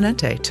 Kaiser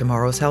Permanente,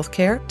 tomorrow's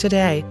healthcare,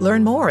 today.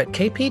 Learn more at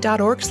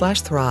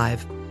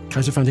kp.org/thrive.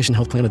 Kaiser Foundation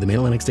Health Plan of the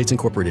Mid-Atlantic States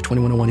Incorporated,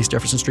 2101 East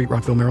Jefferson Street,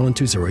 Rockville, Maryland,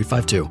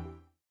 20852.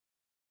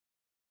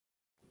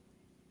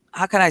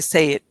 How can I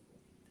say it?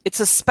 It's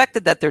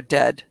suspected that they're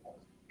dead.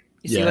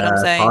 You see what I'm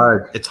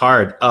saying? It's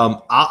hard.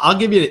 I'll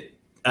give you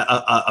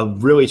a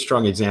really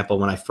strong example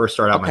when I first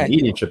started out my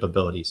mediumship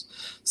abilities.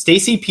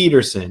 Stacy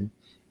Peterson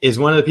is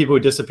one of the people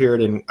who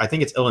disappeared in, I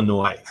think it's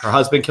Illinois. Her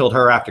husband killed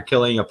her after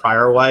killing a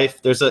prior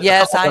wife. There's a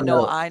yes, I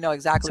know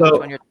exactly which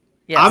one you're.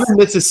 Yes. I'm in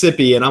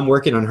Mississippi and I'm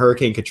working on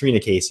Hurricane Katrina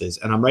cases,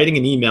 and I'm writing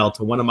an email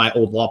to one of my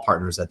old law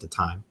partners at the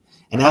time.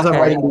 And as I'm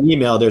writing the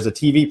email, there's a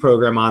TV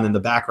program on in the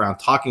background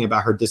talking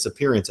about her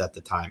disappearance at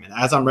the time. And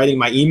as I'm writing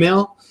my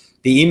email,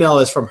 the email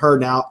is from her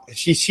now.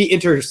 She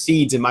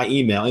intercedes in my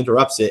email,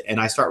 interrupts it,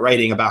 and I start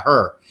writing about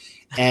her.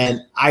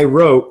 And I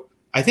wrote,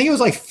 I think it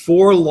was like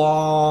 4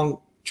 long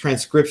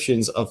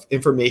transcriptions of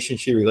information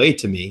she relayed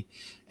to me.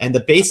 And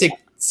the basic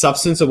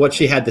substance of what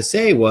she had to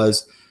say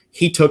was,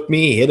 he took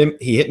me,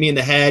 he hit me in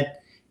the head.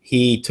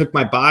 He took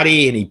my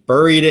body and he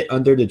buried it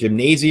under the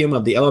gymnasium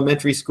of the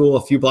elementary school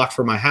a few blocks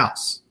from my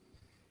house.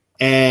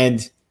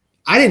 And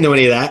I didn't know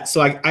any of that.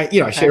 So I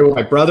shared it with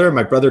my brother.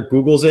 My brother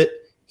Googles it.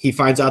 He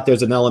finds out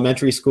there's an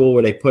elementary school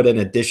where they put an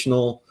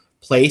additional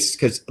place,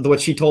 because what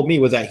she told me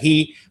was that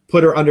he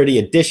put her under the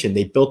addition.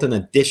 They built an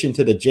addition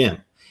to the gym,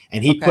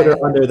 and he put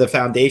her under the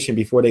foundation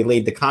before they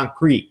laid the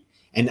concrete.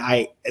 And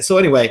so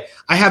anyway,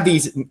 I have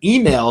these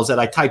emails that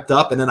I typed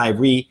up, and then I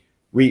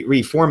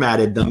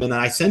reformatted them, and then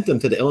I sent them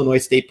to the Illinois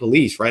State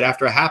Police right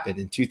after it happened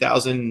in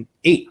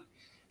 2008.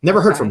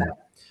 Never heard from them.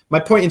 My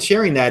point in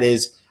sharing that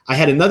is, I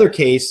had another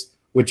case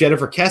with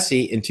Jennifer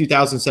Kessie in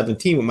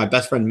 2017 with my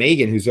best friend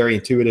Megan, who's very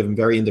intuitive and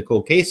very into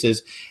cold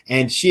cases.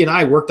 And she and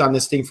I worked on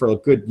this thing for a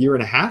good year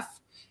and a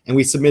half. And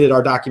we submitted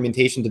our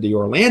documentation to the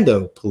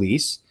Orlando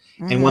police.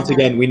 And once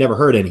again, we never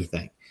heard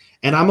anything.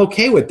 And I'm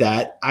okay with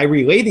that. I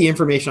relay the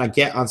information I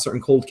get on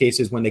certain cold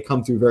cases when they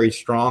come through very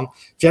strong.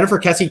 Jennifer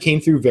Kessie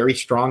came through very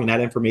strong, and that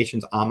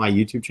information's on my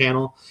YouTube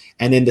channel.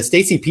 And then the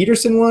Stacy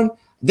Peterson one,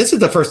 this is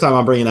the first time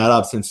I'm bringing that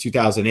up since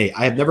 2008.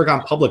 I have never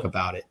gone public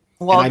about it.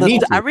 Well,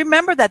 I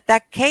remember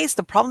that case,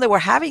 the problem they were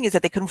having is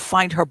that they couldn't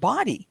find her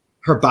body.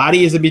 Her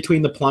body is in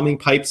between the plumbing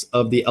pipes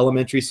of the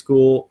elementary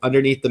school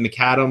underneath the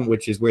macadam,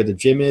 which is where the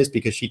gym is,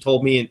 because she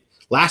told me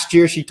last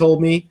year, she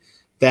told me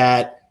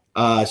that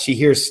she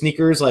hears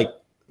sneakers, like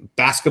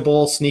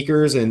basketball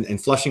sneakers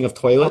and flushing of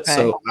toilets.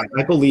 So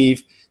I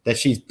believe that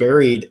she's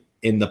buried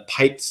in the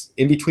pipes,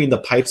 in between the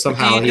pipes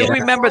somehow. Do you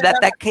remember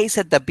that case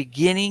at the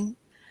beginning?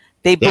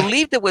 They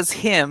believed it was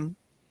him.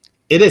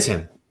 It is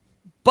him.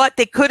 But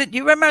they couldn't.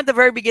 You remember at the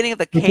very beginning of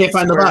the case? You can't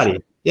find the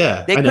body.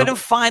 Yeah, they couldn't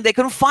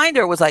find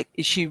her. It was like,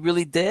 is she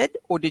really dead,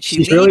 or did she?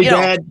 She's really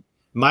dead.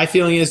 My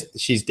feeling is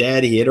she's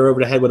dead. He hit her over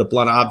the head with a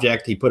blunt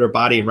object. He put her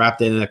body and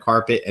wrapped it in a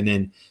carpet, and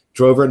then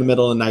drove her in the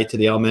middle of the night to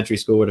the elementary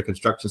school where the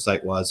construction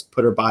site was.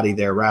 Put her body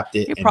there, wrapped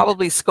it. He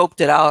probably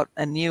scoped it out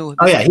and knew.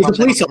 Oh yeah, he's a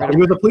police officer.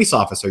 He was a police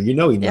officer. You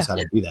know, he knows how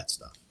to do that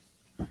stuff.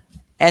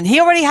 And he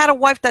already had a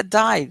wife that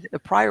died, a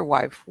prior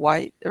wife,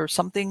 white or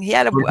something. He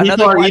had another.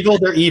 People are evil.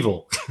 They're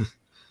evil.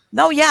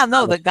 No,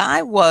 the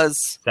guy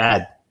was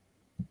sad.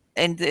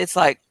 And it's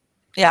like,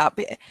 yeah.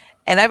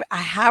 And I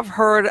have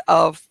heard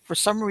of, for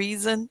some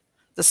reason,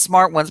 the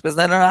smart ones, because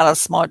they're not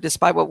as smart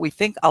despite what we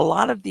think. A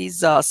lot of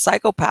these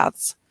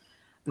psychopaths,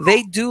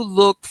 they do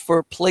look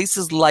for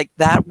places like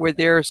that where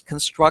there's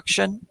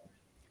construction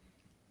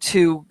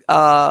to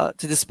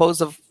dispose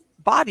of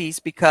bodies,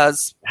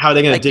 because how are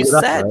they going to dig it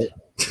up, right?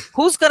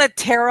 Who's going to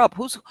tear up?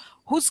 Who's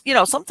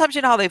sometimes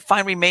how they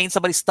find remains,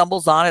 somebody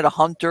stumbles on it, a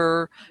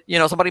hunter,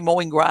 somebody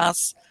mowing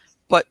grass.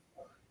 But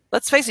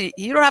let's face it,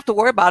 you don't have to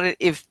worry about it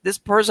if this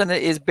person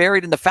is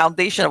buried in the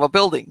foundation of a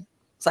building.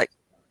 It's like,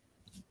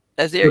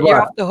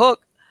 you're off the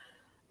hook.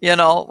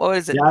 What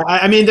is it? Yeah,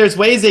 I mean, there's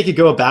ways they could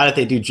go about it.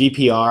 They do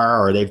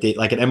GPR, or they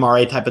like an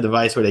MRA type of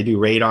device where they do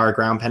radar,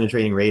 ground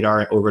penetrating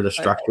radar over the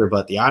structure.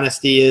 But the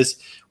honesty is,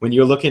 when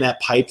you're looking at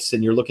pipes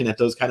and you're looking at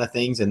those kind of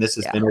things, and this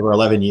has been over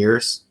 11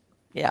 years.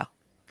 Yeah.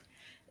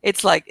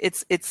 It's like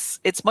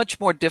it's much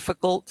more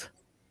difficult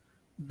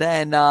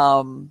than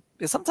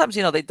because sometimes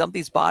they dump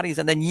these bodies,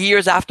 and then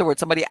years afterwards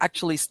somebody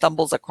actually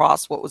stumbles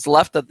across what was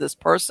left of this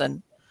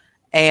person.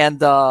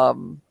 And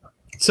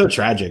so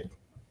tragic.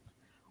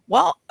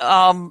 Well,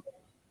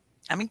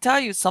 I mean, tell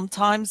you,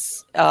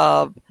 sometimes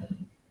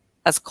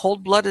as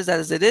cold-blooded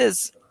as it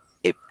is,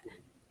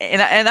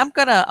 and I'm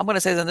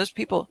gonna say that there's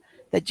people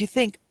that you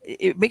think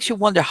it makes you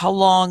wonder how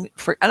long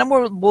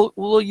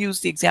we'll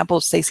use the example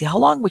of Stacey. How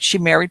long was she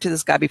married to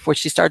this guy before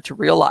she started to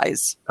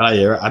realize?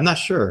 Yeah, I'm not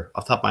sure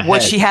off the top of my head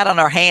what she had on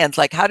her hands.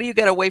 Like, how do you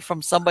get away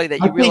from somebody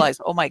that you realize,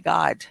 oh my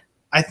God?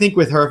 I think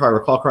with her, if I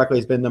recall correctly,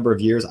 it's been a number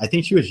of years. I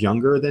think she was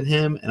younger than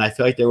him, and I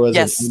feel like there was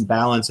an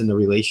imbalance in the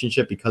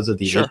relationship because of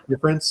the age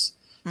difference.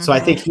 Mm-hmm. So I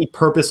think he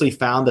purposely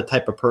found the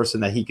type of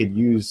person that he could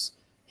use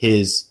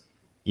his,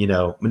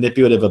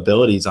 manipulative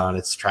abilities on.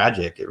 It's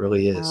tragic. It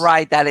really is.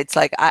 Right. That it's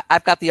like,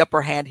 I've got the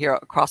upper hand here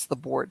across the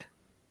board.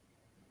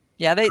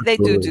 Yeah, they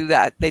do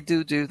that. They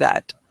do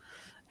that.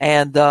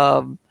 And,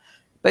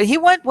 but he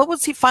went, what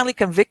was he finally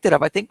convicted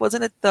of? I think,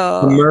 wasn't it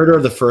the murder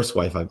of the first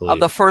wife, I believe.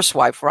 Of the first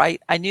wife,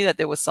 right? I knew that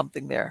there was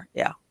something there.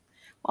 Yeah.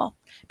 Well,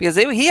 because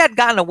he had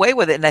gotten away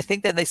with it. And I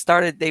think that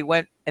they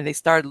went and they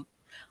started,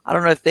 I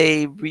don't know if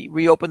they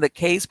reopened the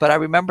case, but I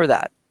remember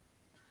that.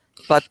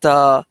 But,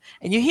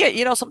 and you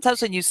hear,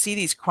 sometimes when you see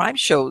these crime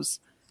shows,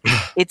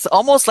 it's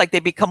almost like they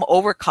become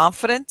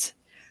overconfident,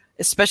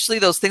 especially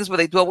those things where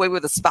they do away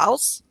with a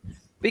spouse,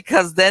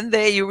 because then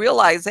you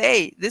realize,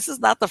 hey, this is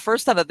not the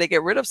first time that they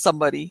get rid of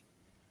somebody,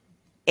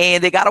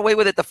 and they got away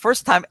with it the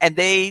first time, and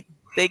they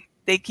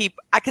keep,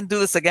 I can do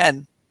this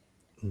again.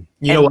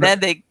 Then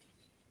they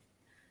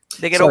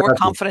get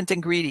overconfident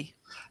and greedy.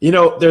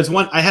 There's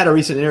one, I had a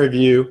recent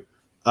interview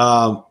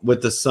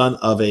with the son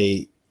of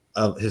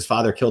his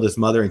father killed his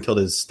mother and killed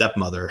his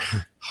stepmother.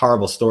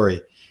 Horrible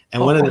story.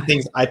 And one of the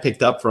things I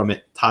picked up from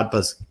it, Todd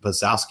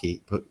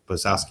Bozkowski,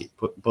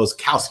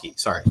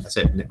 sorry, I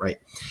said it right.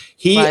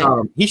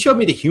 He showed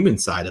me the human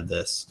side of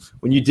this.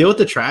 When you deal with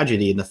the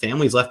tragedy and the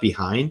family's left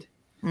behind,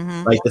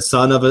 like the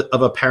son of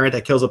a parent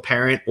that kills a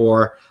parent,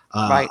 or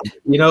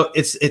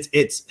it's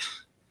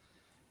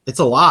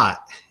a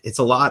lot. It's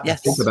a lot to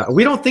think about.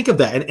 We don't think of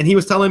that. And he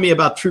was telling me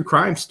about true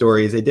crime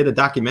stories. They did a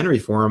documentary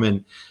for him,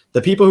 and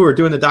the people who were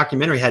doing the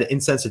documentary had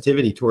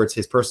insensitivity towards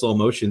his personal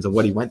emotions of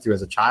what he went through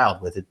as a child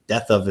with the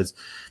death of his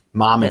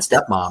mom and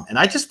stepmom. And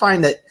I just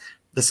find that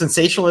the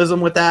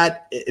sensationalism with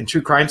that in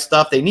true crime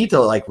stuff, they need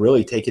to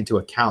really take into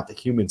account the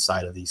human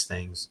side of these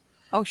things.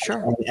 Oh,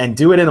 sure. And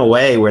do it in a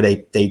way where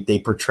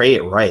they portray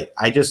it right.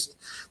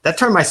 That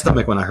turned my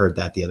stomach when I heard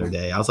that the other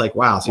day. I was like,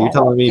 wow. So you're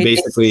telling me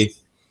basically.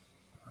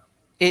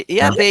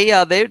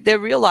 They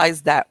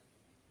realized that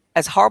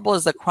as horrible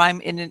as the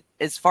crime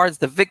as far as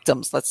the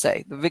victims, let's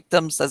say the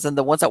victims, as in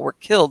the ones that were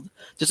killed,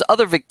 there's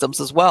other victims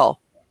as well,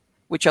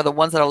 which are the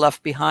ones that are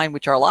left behind,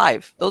 which are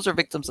alive. Those are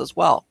victims as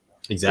well.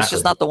 Exactly. It's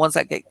just not the ones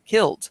that get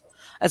killed.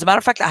 As a matter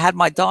of fact, I had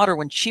my daughter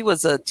when she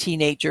was a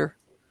teenager.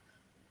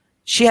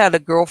 She had a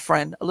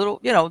girlfriend,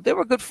 they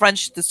were good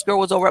friends. This girl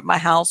was over at my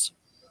house.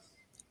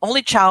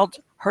 Only child.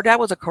 Her dad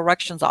was a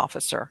corrections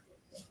officer.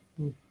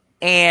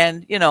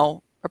 And,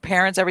 her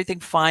parents,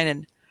 everything fine.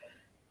 And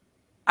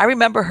I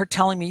remember her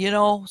telling me,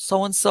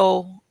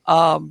 so-and-so,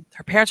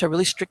 her parents are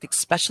really strict,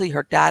 especially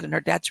her dad. And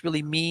her dad's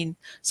really mean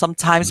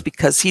sometimes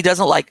because he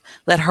doesn't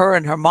let her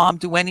and her mom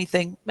do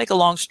anything. Make a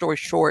long story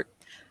short,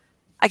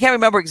 I can't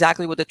remember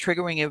exactly what the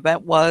triggering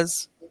event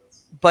was,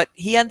 but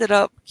he ended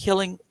up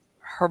killing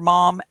her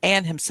mom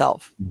and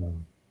himself.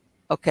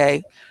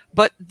 Okay.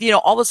 But,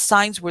 all the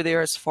signs were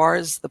there as far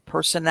as the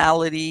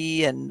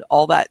personality and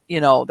all that,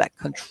 that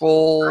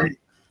control.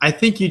 I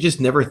think you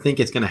just never think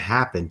it's going to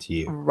happen to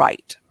you.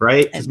 Right.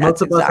 Right? Because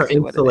most of us are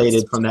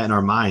insulated from that in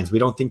our minds. We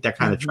don't think that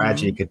kind of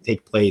tragedy could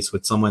take place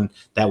with someone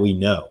that we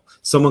know,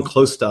 someone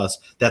close to us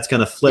that's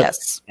going to flip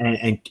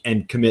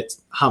and commit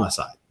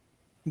homicide.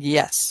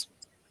 Yes,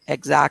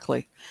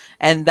 exactly.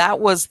 And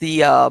that was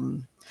the,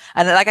 and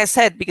like I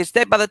said, because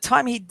by the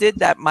time he did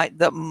that,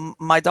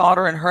 my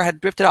daughter and her had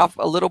drifted off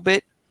a little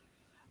bit.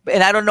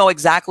 And I don't know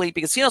exactly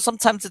because,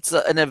 sometimes it's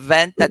an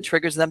event that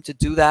triggers them to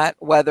do that,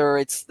 whether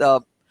it's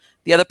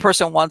the other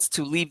person wants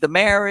to leave the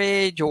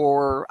marriage,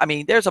 or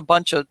there's a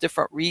bunch of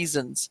different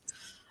reasons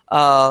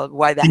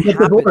why that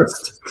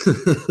happens.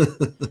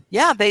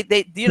 Yeah, they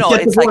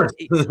it's like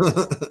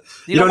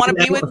you don't want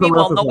to be with me.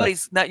 Well,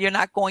 you're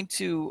not going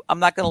to. I'm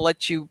not going to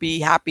let you be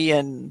happy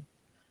and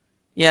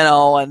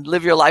and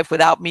live your life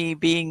without me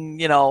being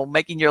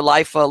making your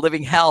life a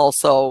living hell.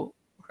 So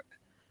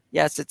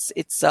yes,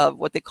 it's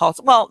what they call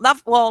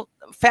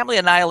family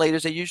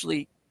annihilators. They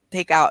usually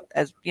take out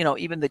as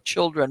even the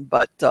children,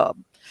 but.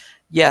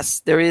 Yes,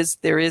 there is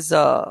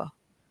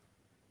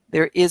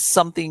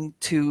something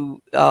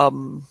to,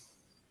 and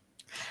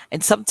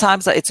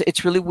sometimes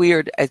it's really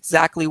weird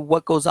exactly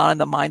what goes on in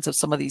the minds of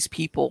some of these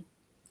people.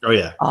 Oh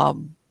yeah.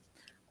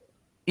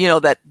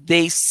 That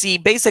they see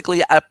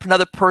basically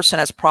another person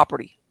as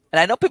property, and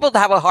I know people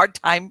have a hard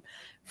time,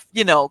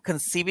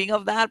 conceiving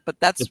of that, but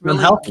that's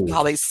really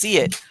how they see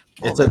it.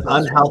 It's an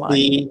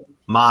unhealthy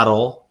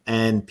model,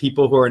 and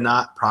people who are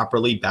not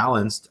properly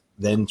balanced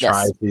then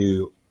try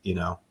to,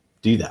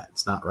 do that.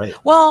 It's not right.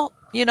 Well,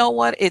 you know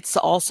what? It's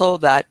also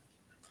that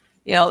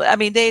I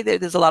mean,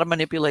 there's a lot of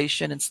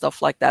manipulation and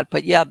stuff like that.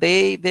 But yeah,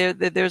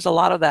 there's a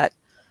lot of that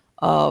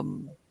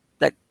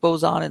that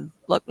goes on. And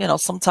look,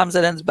 sometimes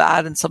it ends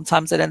bad and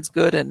sometimes it ends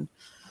good. And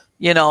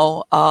a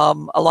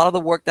lot of the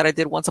work that I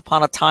did once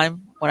upon a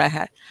time when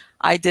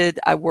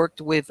I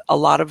worked with a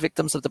lot of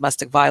victims of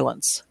domestic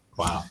violence.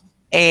 Wow.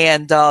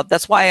 And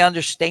that's why I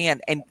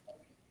understand. And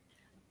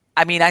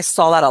I mean, I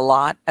saw that a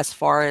lot as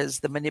far as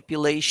the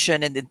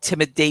manipulation and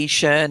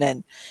intimidation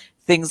and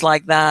things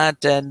like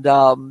that, and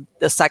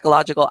the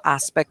psychological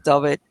aspect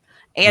of it.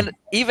 And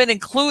even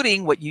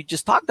including what you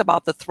just talked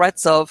about, the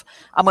threats of,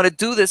 I'm going to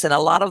do this. And a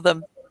lot of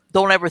them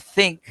don't ever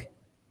think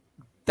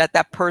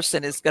that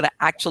person is going to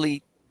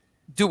actually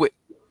do it.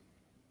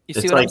 You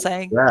see what I'm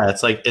saying? Yeah,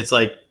 it's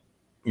like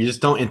you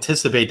just don't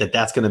anticipate that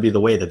that's going to be the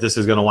way that this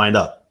is going to wind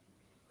up.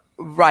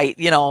 Right.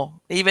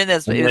 Even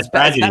as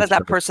bad as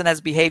that person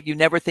has behaved, you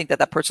never think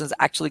that person is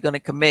actually going to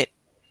commit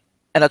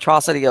an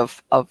atrocity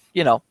of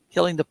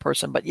killing the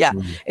person. But yeah,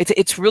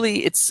 it's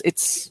really,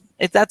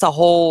 that's a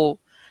whole,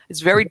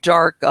 it's very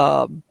dark.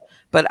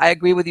 But I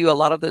agree with you. A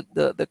lot of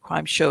the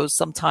crime shows,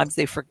 sometimes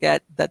they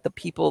forget that the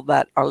people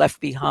that are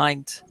left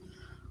behind,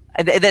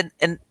 and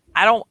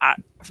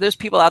there's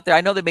people out there,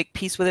 I know they make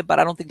peace with it, but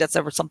I don't think that's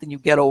ever something you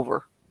get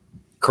over.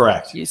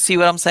 Correct. You see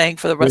what I'm saying?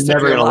 For the rest You're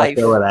of your life.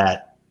 Never let go of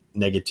that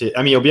negative.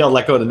 I mean, you'll be able to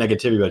let go of the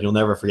negativity, but you'll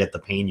never forget the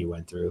pain you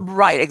went through.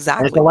 Right.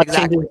 Exactly. And it's a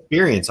life-changing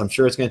experience. I'm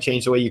sure it's going to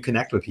change the way you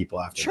connect with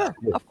people after. Sure.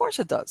 That. Of course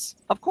it does.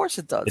 Of course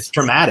it does. It's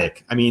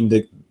traumatic. I mean,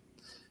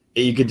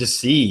 you could just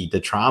see the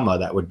trauma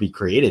that would be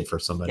created for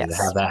somebody to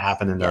have that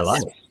happen in their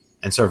life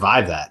and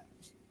survive that.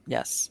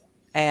 Yes.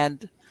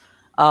 And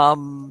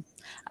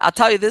I'll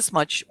tell you this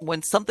much,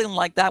 when something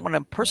like that, when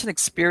a person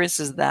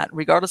experiences that,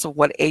 regardless of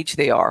what age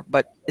they are,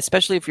 but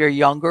especially if you're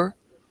younger,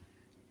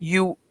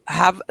 you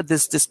have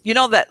this,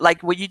 that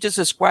like what you just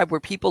described, where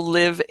people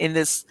live in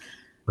this,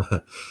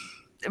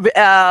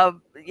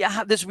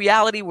 this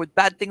reality where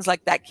bad things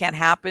like that can't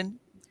happen.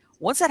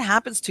 Once that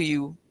happens to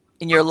you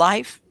in your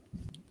life,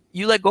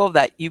 you let go of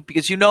that,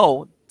 because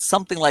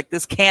something like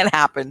this can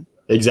happen.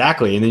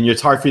 Exactly. And then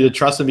it's hard for you to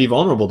trust and be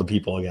vulnerable to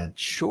people again.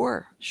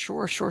 Sure.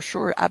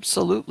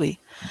 Absolutely.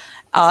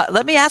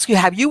 Let me ask you,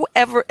 have you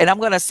ever, and I'm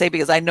going to say,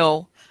 because I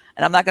know,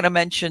 and I'm not going to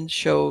mention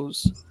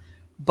shows,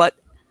 but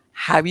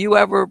have you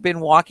ever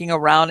been walking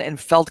around and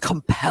felt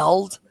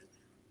compelled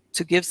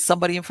to give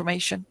somebody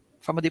information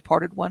from a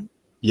departed one?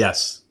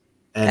 Yes.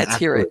 And let's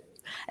hear it.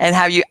 And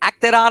have you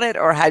acted on it,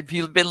 or have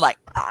you been like,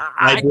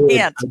 I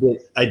can't?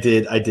 I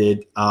did.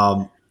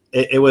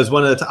 It was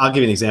one of the, I'll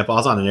give you an example. I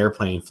was on an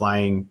airplane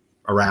flying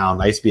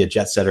around. I used to be a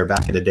jet setter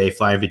back in the day,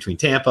 flying between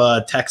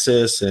Tampa,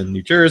 Texas, and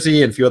New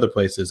Jersey, and a few other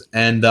places.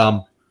 And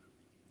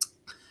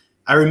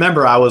I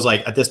remember I was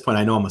like, at this point,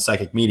 I know I'm a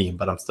psychic medium,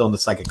 but I'm still in the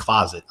psychic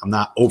closet. I'm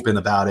not open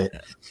about it.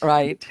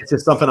 Right. It's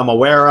just something I'm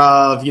aware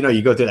of.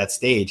 You go through that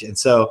stage. And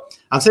so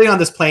I'm sitting on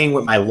this plane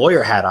with my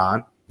lawyer hat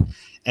on,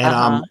 and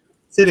I'm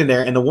sitting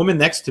there, and the woman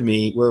next to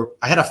me,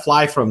 I had to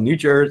fly from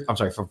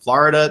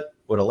Florida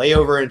with a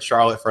layover in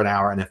Charlotte for an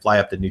hour, and then fly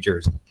up to New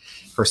Jersey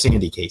for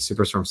Sandy case,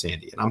 Superstorm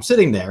Sandy. And I'm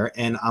sitting there,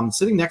 and I'm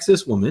sitting next to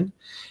this woman,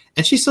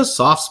 and she's so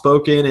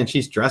soft-spoken, and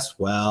she's dressed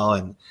well,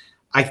 and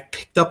I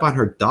picked up on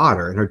her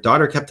daughter, and her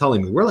daughter kept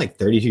telling me, we're like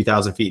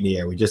 32,000 feet in the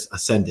air. We just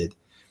ascended.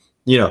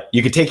 You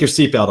could take your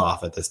seatbelt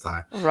off at this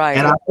time. Right.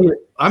 And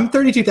I'm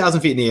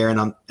 32,000 feet in the air,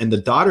 and the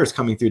daughter's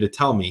coming through to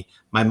tell me,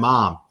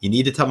 you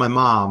need to tell my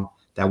mom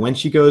that when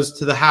she goes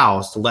to the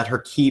house, to let her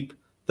keep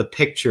the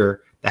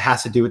picture that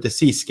has to do with the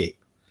seascape.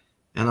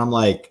 And I'm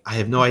like, I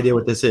have no idea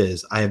what this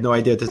is. I have no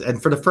idea what this is.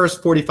 And for the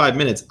first 45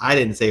 minutes, I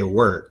didn't say a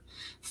word.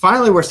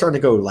 Finally, we're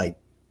starting to go like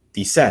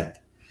descend.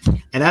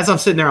 And as I'm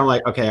sitting there, I'm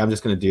like, okay, I'm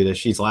just going to do this.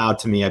 She's loud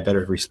to me. I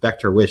better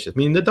respect her wishes.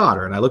 Meaning the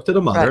daughter. And I looked at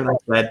the mother, and I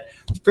said,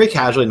 very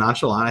casually,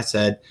 nonchalant, I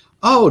said,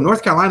 oh,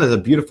 North Carolina is a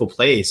beautiful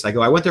place. I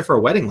went there for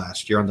a wedding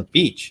last year on the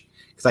beach.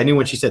 Because I knew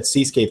when she said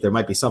seascape, there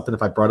might be something.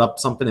 If I brought up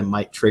something, it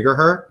might trigger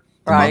her.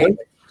 Right. Mother.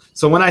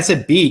 So when I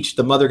said beach,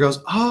 the mother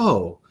goes,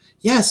 oh,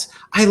 yes,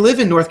 I live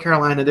in North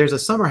Carolina. There's a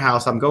summer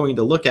house I'm going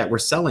to look at. We're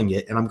selling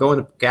it, and I'm going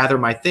to gather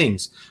my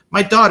things.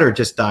 My daughter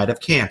just died of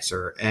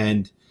cancer.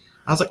 And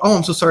I was like, oh,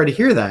 I'm so sorry to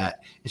hear that.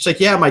 And she's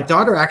like, yeah, my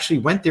daughter actually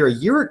went there a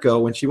year ago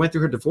when she went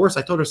through her divorce.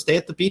 I told her to stay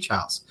at the beach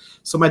house.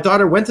 So my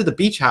daughter went to the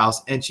beach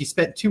house, and she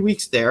spent 2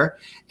 weeks there.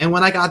 And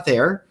when I got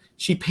there,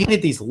 she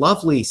painted these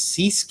lovely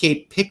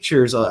seascape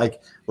pictures,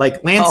 like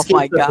landscape. Oh,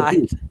 my God.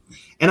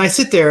 And I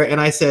sit there,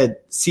 and I said,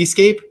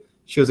 seascape?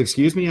 She goes,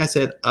 excuse me? I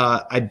said,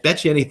 I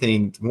bet you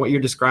anything, from what you're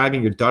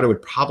describing, your daughter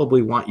would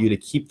probably want you to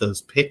keep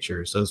those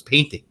pictures, those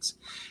paintings.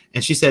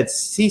 And she said,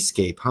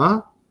 seascape,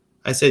 huh?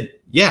 I said,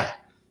 yeah.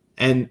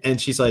 And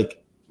she's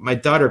like, my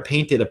daughter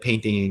painted a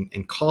painting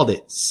and called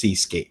it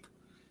seascape.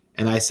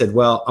 And I said,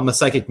 well, I'm a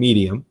psychic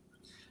medium.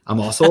 I'm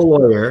also a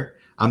lawyer.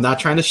 I'm not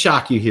trying to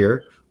shock you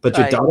here, but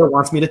your daughter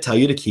wants me to tell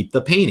you to keep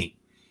the painting.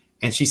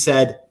 And she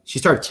said, she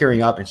started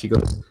tearing up, and she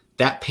goes,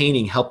 that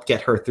painting helped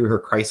get her through her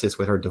crisis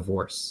with her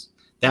divorce.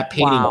 That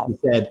painting,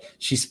 she said,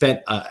 she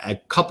spent a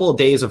couple of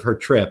days of her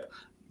trip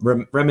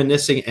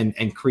reminiscing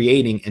and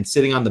creating and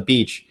sitting on the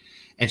beach.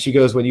 And she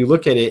goes, when you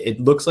look at it, it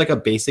looks like a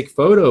basic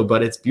photo,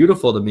 but it's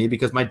beautiful to me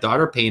because my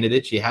daughter painted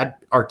it. She had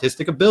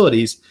artistic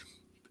abilities.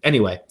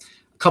 Anyway,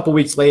 a couple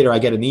weeks later, I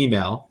get an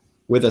email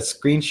with a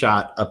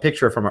screenshot, a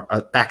picture from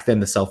back then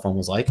the cell phone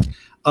was like,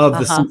 of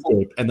the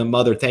seascape, and the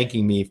mother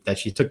thanking me that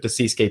she took the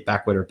seascape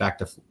back with her back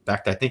to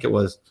I think it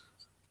was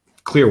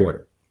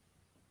Clearwater.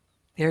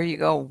 There you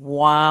go.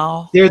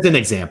 Wow. There's an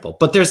example,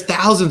 but there's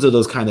thousands of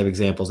those kind of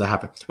examples that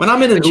happen. When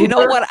I'm in an Uber, you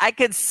know what? I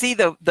could see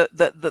the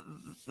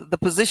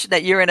position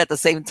that you're in at the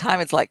same time.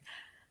 It's like,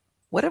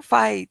 what if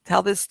I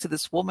tell this to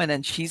this woman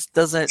and she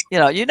doesn't,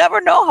 you never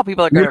know how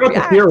people are going to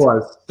react.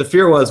 The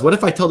fear was, what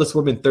if I tell this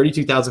woman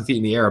 32,000 feet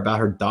in the air about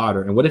her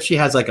daughter? And what if she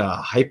has like a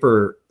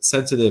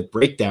hypersensitive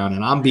breakdown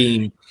and I'm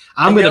going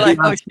to be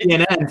on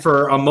CNN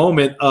for a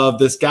moment of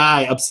this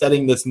guy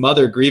upsetting this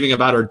mother grieving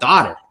about her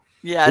daughter.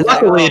 Yeah.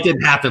 Luckily, it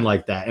didn't happen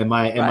like that. And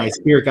my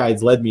spirit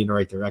guides led me in the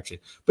right direction.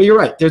 But you're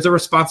right. There's a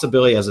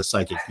responsibility as a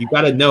psychic. You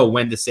got to know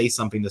when to say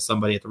something to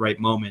somebody at the right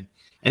moment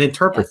and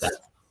interpret that.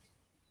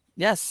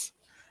 Yes.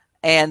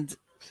 And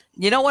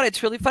you know what?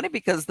 It's really funny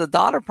because the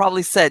daughter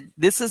probably said,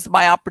 this is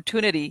my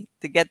opportunity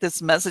to get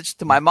this message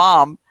to my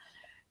mom.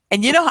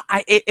 And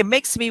it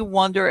makes me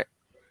wonder,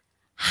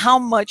 how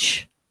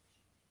much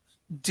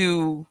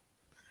do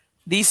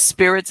these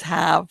spirits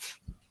have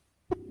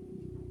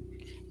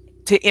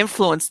to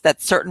influence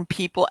that certain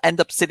people end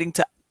up sitting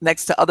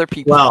next to other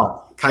people?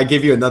 Well, can I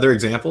give you another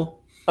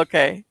example?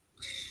 Okay.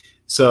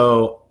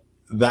 So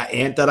that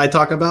aunt that I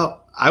talk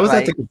about, I was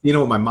at the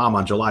casino with my mom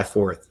on July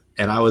 4th.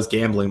 And I was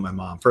gambling with my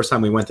mom. First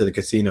time we went to the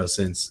casino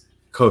since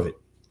COVID.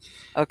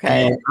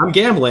 Okay. And I'm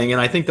gambling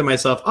and I think to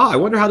myself, I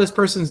wonder how this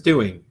person's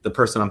doing, the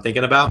person I'm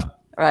thinking about.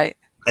 Right.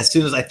 As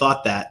soon as I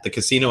thought that, the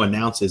casino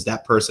announces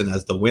that person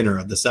as the winner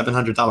of the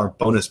 $700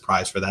 bonus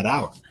prize for that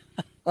hour.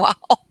 Wow.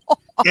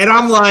 And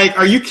I'm like,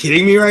 are you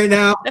kidding me right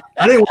now?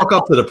 I didn't walk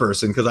up to the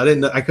person because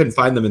I couldn't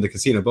find them in the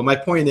casino. But my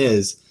point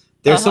is,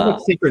 there's so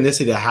much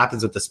synchronicity that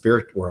happens with the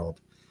spirit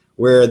world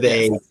where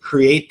they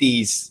create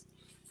these,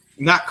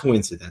 not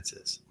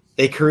coincidences.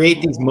 They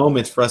create these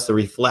moments for us to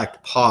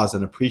reflect, pause,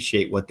 and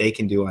appreciate what they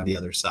can do on the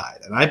other side.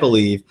 And I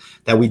believe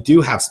that we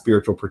do have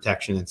spiritual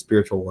protection and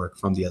spiritual work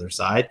from the other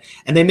side,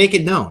 and they make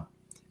it known.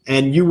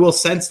 And you will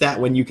sense that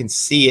when you can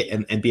see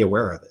it and be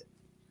aware of it.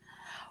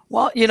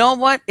 Well, you know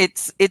what?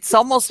 It's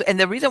almost, and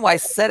the reason why I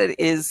said it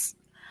is,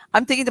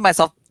 I'm thinking to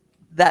myself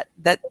that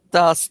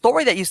the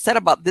story that you said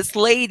about this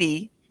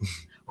lady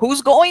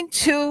who's going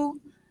to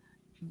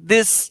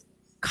this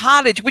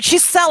cottage, which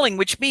she's selling,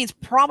 which means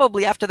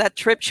probably after that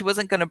trip she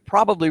wasn't going to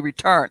probably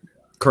return.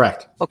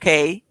 Correct.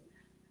 Okay.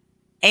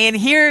 And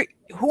here,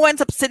 who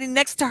ends up sitting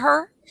next to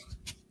her?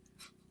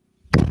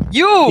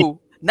 You,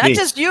 not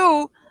just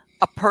you,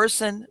 a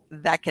person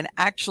that can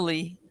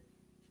actually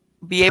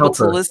be able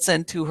to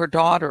listen to her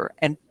daughter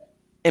and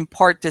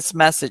impart this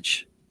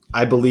message.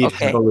 I believe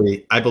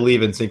heavily. I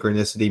believe in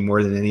synchronicity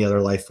more than any other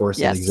life force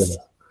that exists.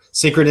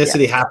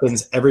 Synchronicity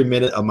happens every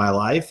minute of my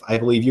life. I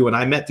believe you and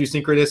I met through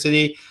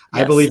synchronicity.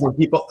 I believe in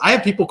people. I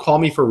have people call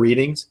me for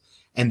readings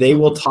and they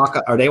will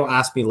talk or they will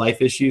ask me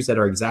life issues that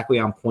are exactly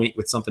on point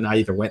with something I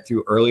either went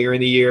through earlier in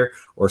the year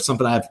or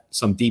something I have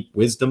some deep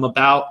wisdom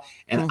about.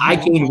 And I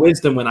gain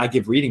wisdom when I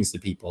give readings to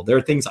people. There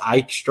are things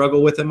I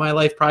struggle with in my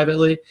life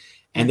privately.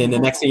 And then the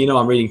next thing you know,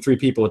 I'm reading 3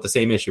 people with the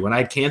same issue. When I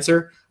had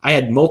cancer, I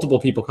had multiple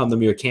people come to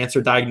me with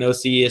cancer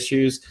diagnosis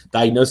issues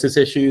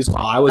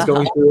while I was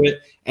going through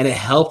it. And it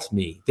helped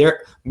me.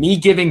 Me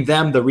giving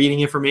them the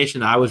reading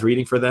information I was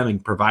reading for them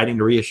and providing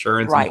the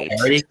reassurance and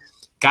clarity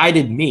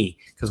guided me.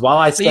 Because while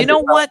I said,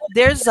 what?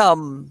 There's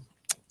God,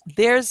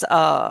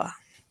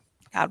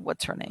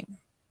 what's her name?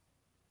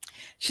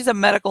 She's a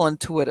medical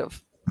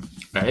intuitive.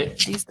 Right.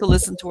 She used to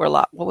listen to her a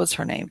lot. What was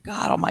her name?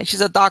 God almighty.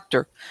 She's a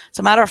doctor. As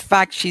a matter of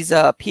fact, she's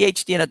a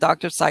PhD and a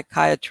doctor of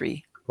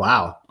psychiatry.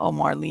 Wow. Oh,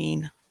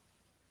 Marlene.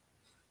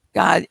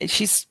 God,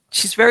 she's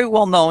very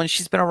well known.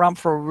 She's been around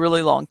for a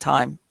really long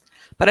time.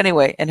 But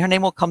anyway, and her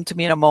name will come to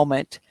me in a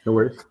moment. No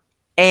worries.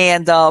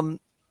 And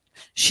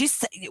she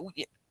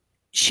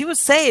would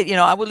say,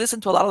 I would listen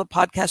to a lot of the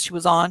podcasts she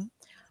was on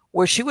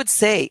where she would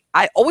say,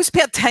 I always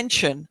pay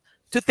attention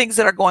to things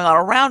that are going on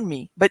around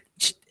me. But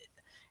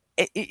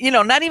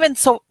not even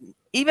so,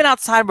 even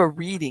outside of a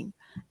reading,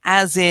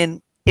 as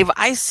in if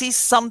I see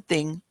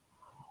something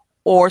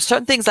or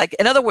certain things, like,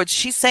 in other words,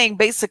 she's saying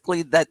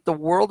basically that the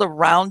world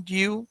around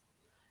you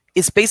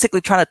is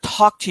basically trying to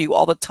talk to you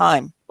all the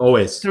time.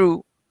 Always.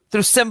 Through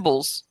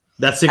symbols.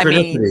 That's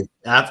synchronicity.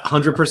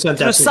 100%.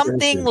 That's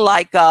something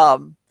like,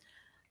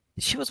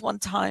 she was one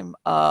time,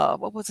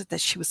 what was it that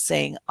she was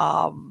saying?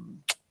 Like,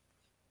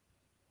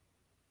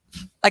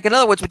 in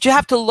other words, but you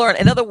have to learn.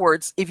 In other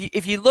words,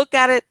 if you look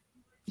at it,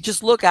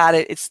 just look at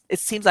it. It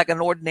seems like an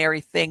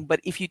ordinary thing,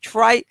 but if you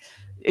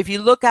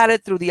look at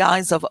it through the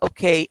eyes of,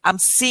 okay, I'm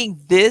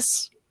seeing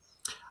this,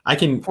 I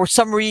can, for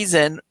some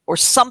reason, or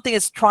something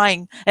is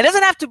trying. It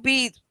doesn't have to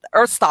be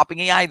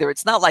earth-stopping either.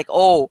 It's not like,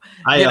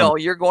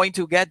 you're going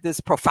to get this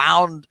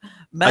profound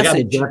message. I got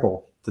an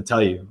example to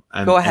tell you.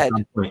 Go ahead.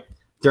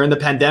 during the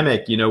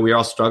pandemic, we were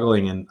all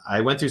struggling, and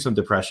I went through some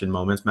depression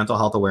moments, mental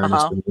health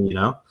awareness,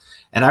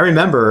 and I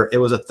remember it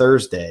was a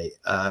Thursday,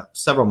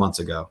 several months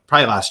ago,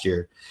 probably last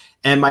year.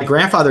 And my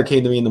grandfather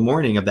came to me in the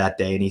morning of that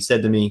day, and he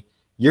said to me,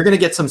 "You're going to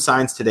get some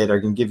signs today that are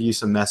going to give you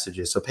some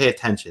messages. So pay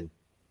attention.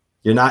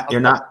 You're not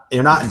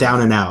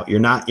down and out. You're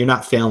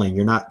not failing.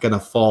 You're not going to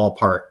fall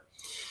apart."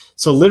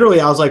 So literally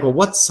I was like, well,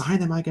 what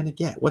sign am I going to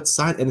get? What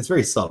sign? And it's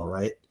very subtle,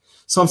 right?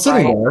 So I'm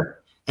sitting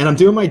there and I'm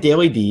doing my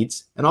daily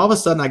deeds. And all of a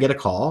sudden I get a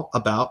call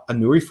about a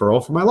new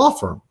referral for my law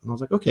firm. And I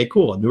was like, okay,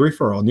 cool. A new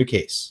referral, a new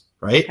case,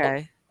 right?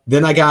 Okay.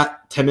 Then I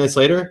got 10 minutes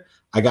later,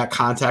 I got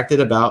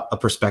contacted about a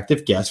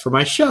prospective guest for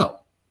my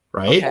show,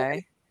 right?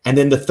 Okay. And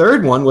then the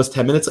third one was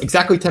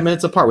exactly 10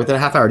 minutes apart. Within a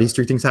half hour, these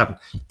three things happened.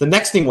 The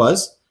next thing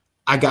was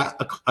I got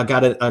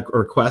a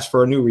request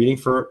for a new reading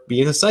for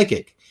being a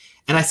psychic.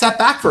 And I sat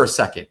back for a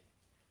second.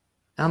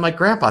 And I'm like,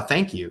 Grandpa,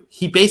 thank you.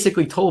 He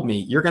basically told me,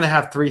 you're going to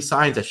have 3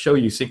 signs that show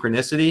you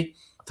synchronicity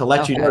to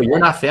let you know you're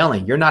not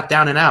failing. You're not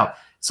down and out.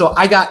 So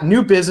I got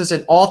new business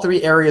in all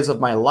 3 areas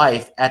of my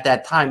life at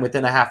that time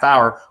within a half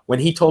hour, when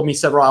he told me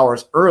several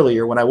hours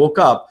earlier when I woke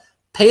up,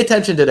 pay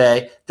attention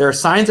today. There are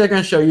signs that are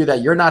going to show you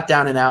that you're not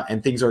down and out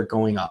and things are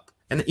going up.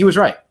 And he was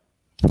right.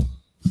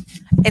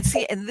 And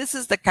see, and this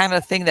is the kind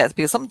of thing that's,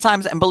 because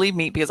sometimes, and believe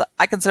me, because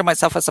I consider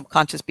myself a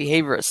subconscious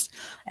behaviorist,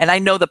 and I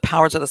know the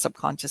powers of the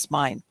subconscious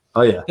mind.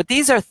 Oh, yeah. But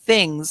these are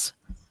things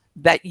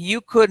that you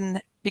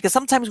couldn't, because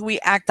sometimes we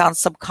act on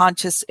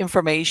subconscious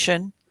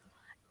information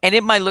and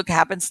it might look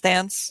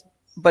happenstance,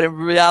 but in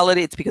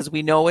reality, it's because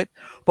we know it.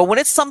 But when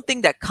it's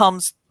something that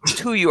comes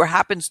to you or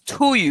happens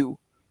to you,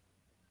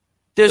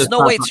 there's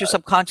no way it's your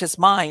subconscious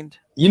mind.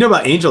 You know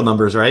about angel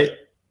numbers, right?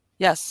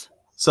 Yes.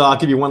 So I'll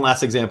give you one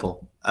last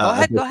example. Go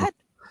ahead.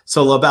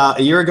 So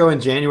about a year ago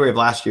in January of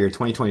last year,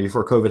 2020,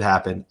 before COVID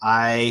happened,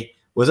 I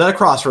was at a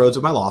crossroads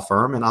with my law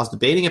firm, and I was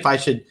debating if I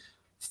should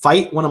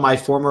fight one of my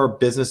former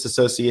business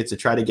associates to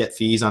try to get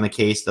fees on a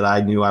case that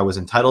I knew I was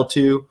entitled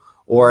to,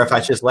 or if I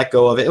should just let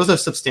go of it. It was a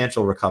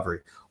substantial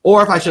recovery.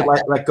 Or if I should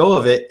let go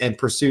of it and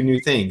pursue new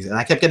things. And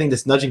I kept getting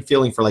this nudging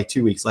feeling for like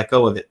 2 weeks, let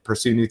go of it,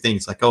 pursue new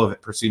things, let go of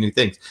it, pursue new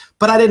things.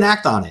 But I didn't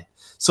act on it.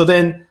 So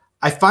then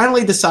I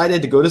finally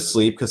decided to go to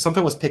sleep because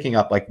something was picking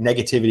up, like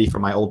negativity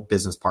from my old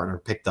business partner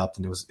picked up,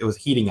 and it was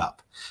heating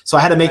up. So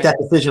I had to make that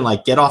decision,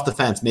 like get off the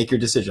fence, make your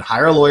decision,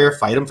 hire a lawyer,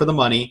 fight him for the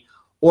money,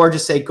 or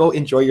just say, go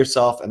enjoy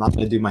yourself and I'm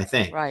going to do my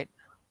thing. Right.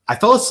 I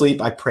fell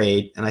asleep. I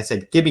prayed and I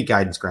said, give me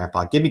guidance,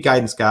 Grandpa. Give me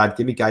guidance, God.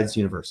 Give me guidance,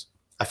 universe.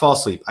 I fall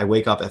asleep. I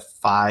wake up at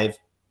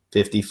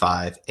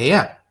 5:55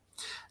 a.m.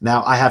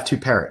 Now I have 2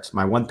 parrots.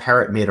 My one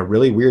parrot made a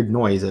really weird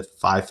noise at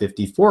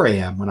 5:54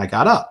 a.m. when I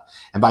got up.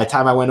 And by the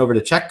time I went over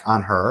to check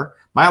on her,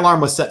 my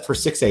alarm was set for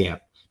 6 a.m.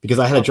 because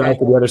I had to drive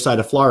to the other side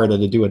of Florida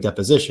to do a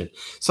deposition.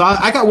 So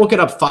I got woken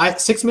up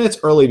 6 minutes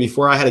early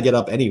before I had to get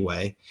up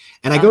anyway.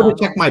 And I go to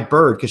check my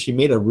bird because she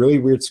made a really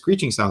weird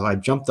screeching sound. So I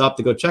jumped up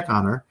to go check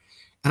on her.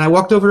 And I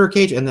walked over to her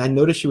cage and I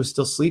noticed she was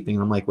still sleeping.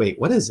 And I'm like, wait,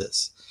 what is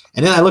this?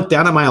 And then I looked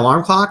down at my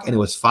alarm clock and it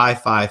was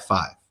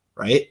 5:55,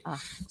 right?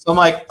 So I'm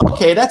like,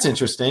 okay, that's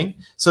interesting.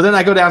 So then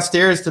I go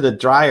downstairs to the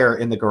dryer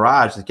in the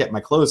garage to get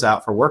my clothes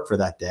out for work for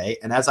that day.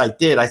 And as I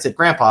did, I said,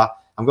 Grandpa,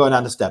 I'm going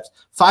down the steps.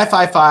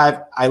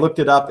 5:55. I looked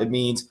it up. It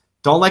means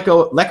don't let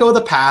go of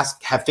the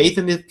past. Have faith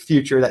in the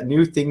future that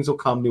new things will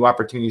come, new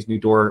opportunities, new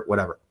door,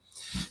 whatever.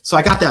 So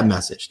I got that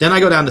message. Then I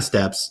go down the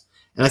steps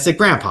and I said,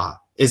 Grandpa,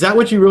 is that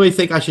what you really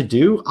think I should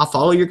do? I'll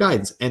follow your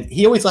guidance. And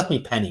he always left me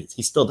pennies.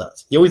 He still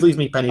does. He always leaves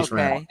me pennies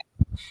around.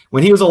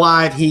 When he was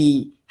alive,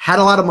 he had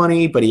a lot of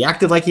money, but he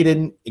acted like he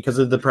didn't because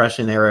of the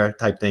Depression era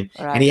type thing.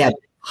 Right. And he had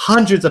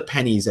hundreds of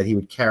pennies that he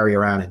would carry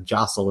around and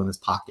jostle in his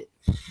pocket.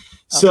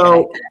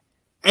 So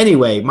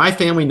anyway, my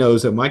family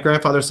knows that when my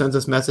grandfather sends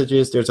us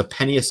messages, there's a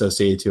penny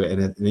associated to it.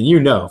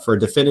 And for a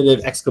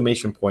definitive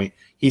exclamation point,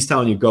 he's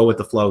telling you, go with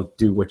the flow,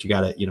 do what you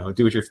got to,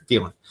 do what you're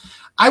feeling.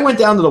 I went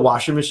down to the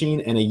washing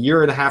machine, and a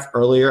year and a half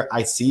earlier,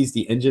 I seized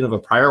the engine of a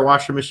prior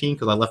washing machine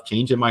because I left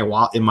change in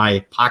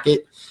my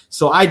pocket.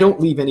 So I don't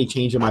leave any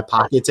change in my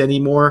pockets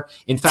anymore.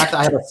 In fact,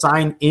 I have a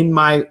sign in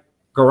my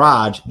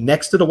garage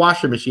next to the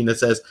washing machine that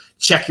says,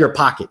 check your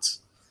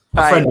pockets.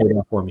 A friend made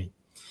that for me.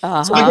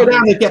 So I go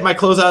down to get my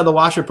clothes out of the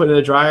washer, put it in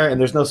a dryer, and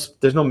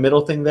there's no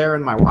middle thing there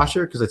in my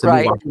washer because it's a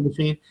new washing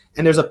machine.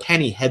 And there's a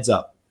penny heads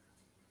up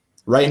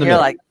right in the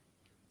middle.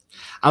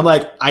 I'm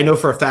like, I know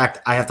for a fact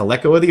I have to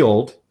let go of the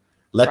old,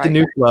 let the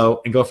new flow,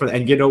 and go for it.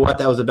 And you know what?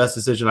 That was the best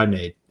decision I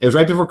made. It was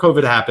right before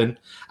COVID happened.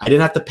 I didn't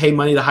have to pay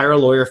money to hire a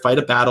lawyer, fight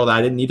a battle that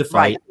I didn't need to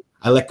fight.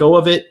 I let go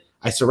of it.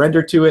 I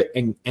surrendered to it.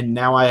 And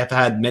now I have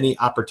had many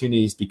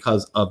opportunities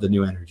because of the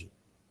new energy.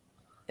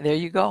 There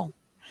you go.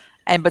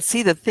 But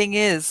see, the thing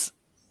is,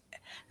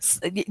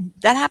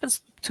 that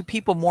happens to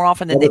people more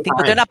often than they think,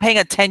 but they're not paying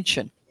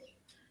attention.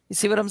 You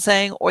see what I'm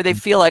saying? Or they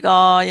feel like,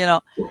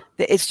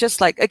 it's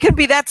just like, it can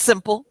be that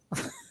simple.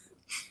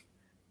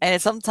 And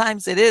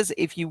sometimes it is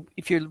if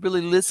you're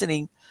really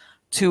listening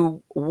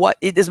to what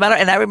it doesn't matter.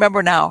 And I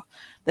remember now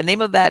the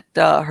name of that,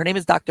 her name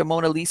is Dr.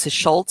 Mona Lisa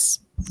Schultz.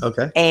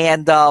 Okay.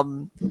 And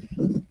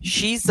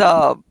she's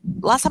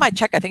last time I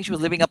checked, I think she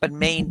was living up in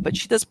Maine, but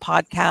she does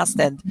podcasts,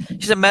 and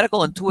she's a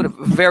medical intuitive,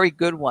 very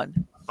good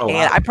one. Oh, wow.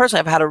 And I personally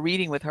have had a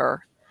reading with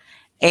her,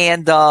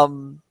 and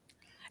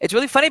it's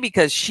really funny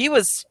because she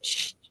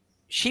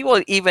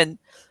will even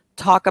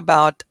talk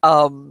about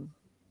when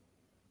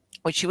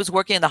she was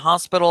working in the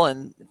hospital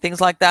and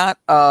things like that,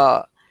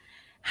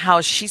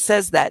 how she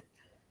says that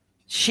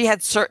she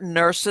had certain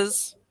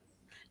nurses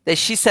that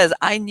she says,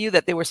 I knew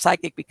that they were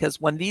psychic because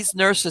when these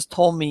nurses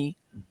told me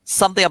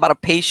something about a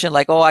patient,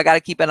 like, oh, I got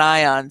to keep an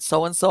eye on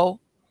so-and-so.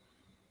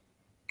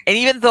 And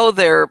even though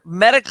their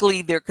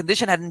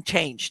condition hadn't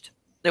changed,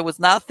 there was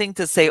nothing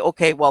to say,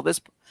 okay, well,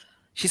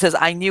 she says,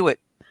 I knew it.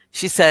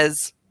 She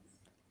says,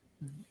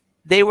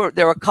 there were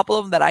a couple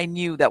of them that I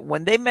knew that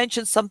when they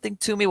mentioned something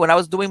to me, when I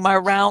was doing my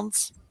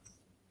rounds,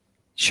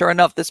 sure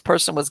enough, this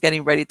person was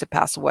getting ready to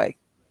pass away.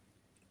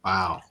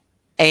 Wow.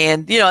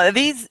 And,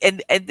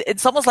 and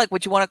it's almost like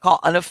what you want to call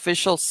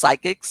unofficial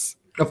psychics.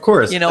 Of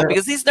course.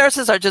 Because these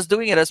nurses are just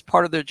doing it as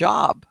part of their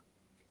job.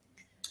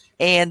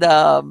 And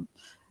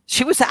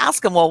she was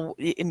asking, well,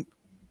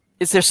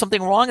 is there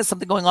something wrong? Is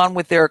something going on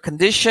with their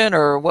condition?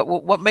 Or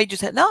what made you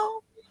say,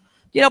 no,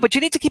 but you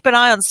need to keep an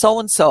eye on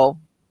so-and-so.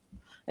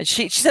 And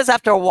she says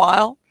after a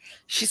while,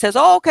 she says,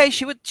 oh, okay,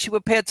 she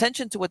would pay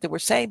attention to what they were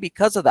saying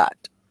because of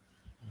that.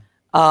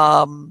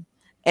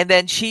 And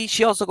then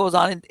she also goes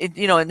on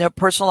in her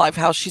personal life,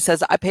 how she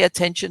says, I pay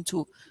attention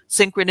to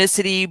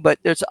synchronicity, but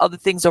there's other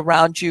things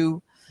around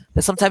you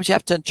that sometimes you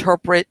have to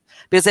interpret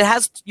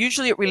because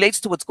usually it relates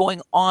to what's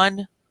going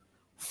on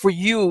for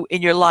you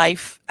in your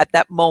life at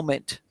that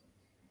moment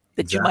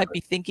that you might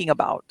be thinking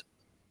about.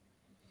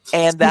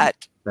 And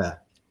that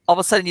all of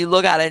a sudden you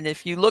look at it, and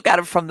if you look at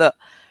it from the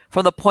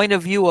point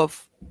of view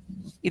of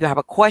either have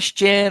a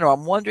question or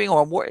I'm wondering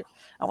or I'm worried,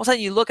 all of a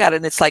sudden you look at it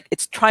and it's like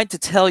it's trying to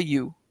tell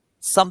you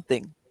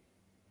something.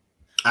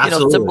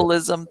 Absolutely.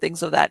 Symbolism,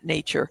 things of that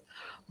nature.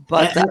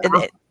 But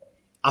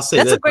I'll say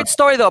that's a great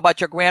story though about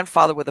your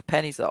grandfather with the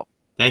pennies though.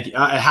 Thank you. It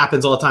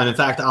happens all the time. In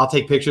fact, I'll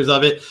take pictures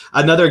of it.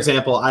 Another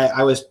example,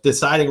 I was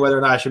deciding whether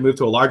or not I should move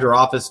to a larger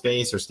office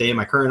space or stay in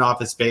my current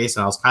office space,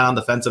 and I was kind of on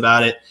the fence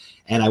about it.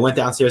 And I went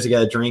downstairs to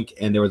get a drink,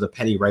 and there was a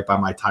penny right by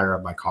my tire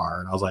of my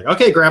car. And I was like,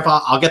 okay,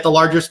 Grandpa, I'll get the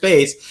larger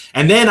space.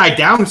 And then I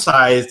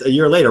downsized a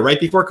year later, right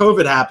before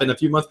COVID happened, a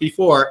few months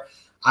before.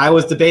 I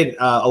was debating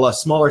a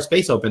smaller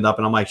space opened up,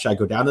 and I'm like, should I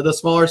go down to the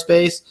smaller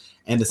space?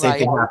 And the same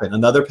thing happened.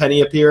 Another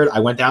penny appeared. I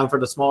went down for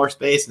the smaller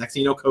space. Next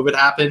thing you know, COVID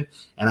happened,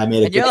 and I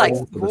made a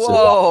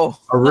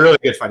really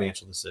good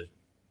financial decision.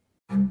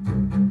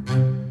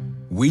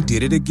 We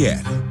did it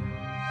again.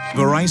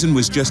 Verizon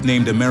was just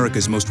named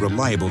America's most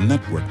reliable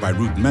network by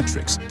Root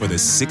Metrics for the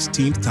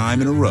 16th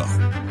time in a row,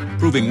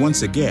 proving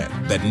once again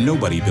that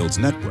nobody builds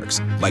networks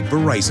like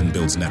Verizon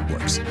builds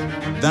networks.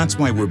 That's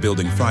why we're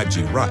building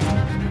 5G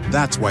right.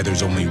 That's why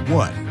there's only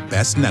one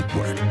best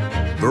network,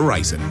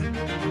 Verizon.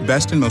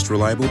 Best and most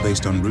reliable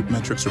based on Root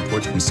Metrics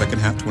reports from second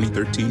half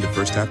 2013 to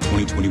first half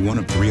 2021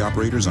 of 3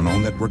 operators on all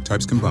network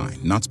types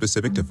combined, not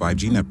specific to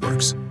 5G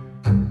networks.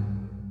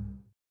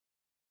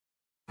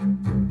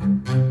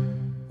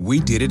 We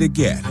did it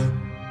again.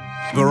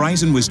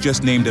 Verizon was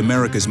just named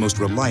America's most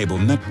reliable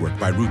network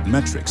by Root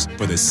Metrics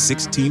for the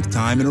 16th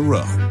time in a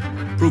row,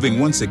 proving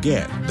once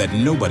again that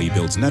nobody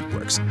builds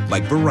networks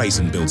like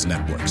Verizon builds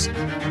networks.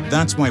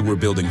 That's why we're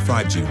building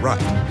 5G right.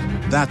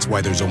 That's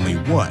why there's only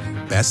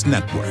one best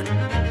network,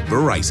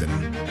 Verizon.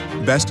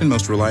 Best and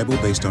most reliable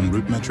based on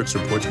Root Metrics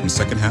reports from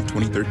second half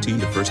 2013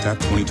 to first half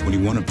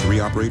 2021 of 3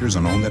 operators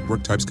on all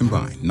network types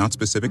combined, not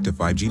specific to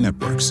 5G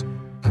networks.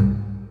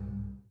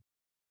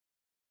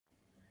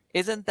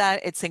 Isn't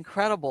that, it's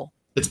incredible.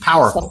 It's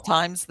powerful.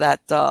 Sometimes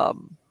that,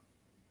 people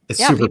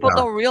powerful.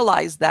 don't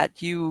realize that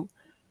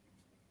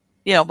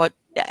but,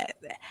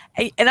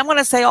 and I'm going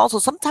to say also,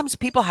 sometimes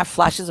people have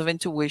flashes of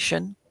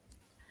intuition,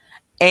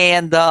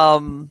 and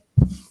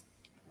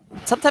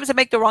sometimes they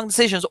make the wrong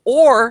decisions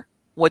or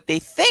what they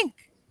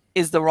think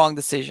is the wrong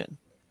decision.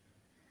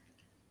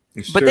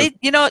 But they,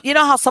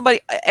 how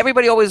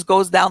everybody always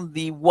goes down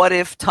the what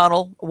if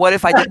tunnel. What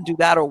if I didn't do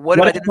that, or what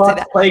if I didn't say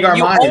that? Plague our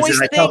minds,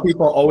 and I tell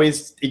people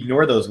always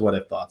ignore those what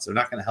if thoughts. They're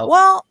not going to help.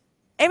 Well,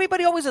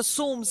 everybody always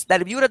assumes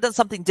that if you would have done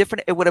something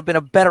different, it would have been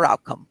a better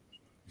outcome,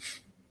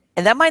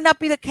 and that might not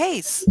be the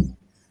case.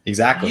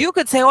 Exactly. You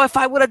could say, "Oh, if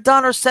I would have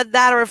done or said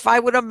that, or if I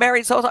would have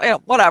married so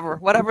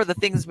whatever the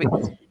things be,"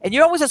 and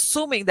you're always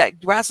assuming that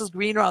grass is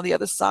greener on the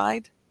other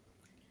side,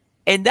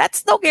 and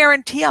that's no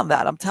guarantee on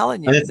that. I'm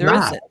telling you, there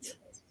isn't.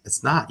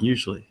 It's not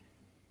usually.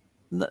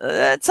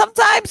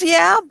 Sometimes,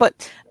 yeah,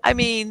 but I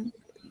mean,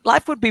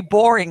 life would be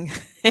boring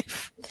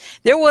if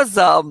there was.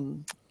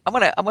 I'm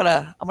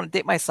gonna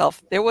date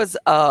myself. There was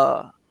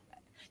how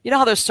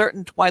there's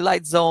certain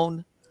Twilight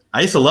Zone.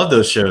 I used to love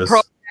those shows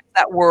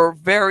that were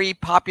very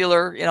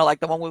popular. Like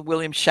the one with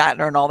William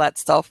Shatner and all that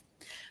stuff.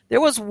 There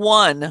was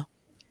one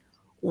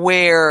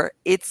where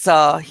it's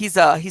he's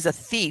a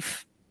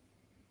thief,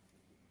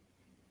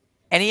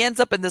 and he ends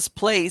up in this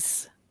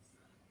place.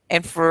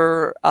 And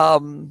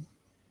and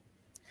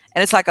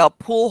it's like a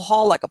pool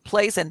hall, like a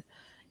place. And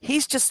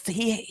he's just,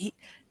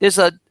 there's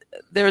a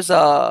there's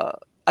a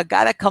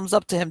guy that comes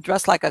up to him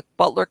dressed like a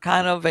butler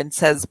kind of and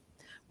says,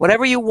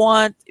 whatever you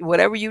want,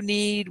 whatever you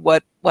need,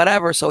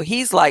 whatever. So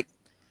he's like,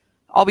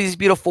 all these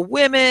beautiful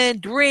women,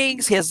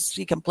 drinks,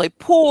 he can play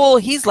pool.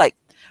 He's like,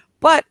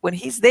 but when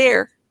he's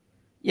there,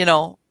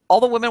 all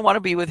the women want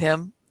to be with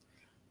him.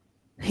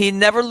 He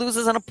never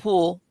loses in a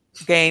pool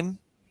game.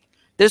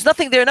 There's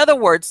nothing there. In other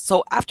words,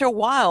 so after a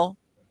while,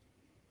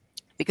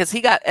 because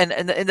he got, and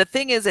the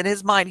thing is, in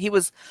his mind, he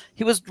was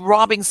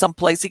robbing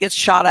someplace. He gets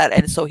shot at,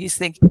 and so he's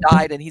thinking he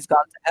died, and he's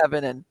gone to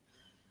heaven. And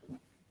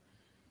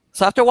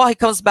so after a while, he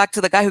comes back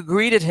to the guy who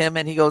greeted him,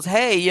 and he goes,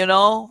 "Hey,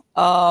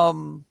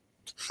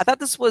 I thought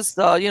this was,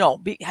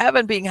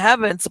 heaven being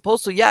heaven.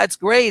 Supposed to, yeah, it's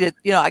great.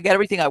 I get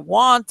everything I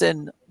want,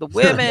 and the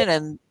women,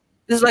 and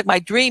this is like my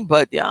dream.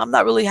 But yeah, I'm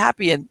not really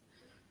happy." And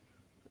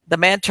the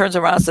man turns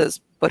around and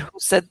says, "But who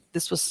said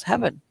this was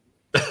heaven?"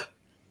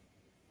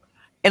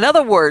 In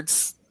other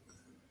words,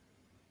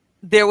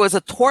 there was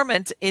a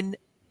torment in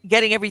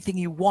getting everything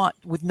you want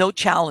with no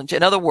challenge.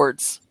 In other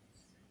words,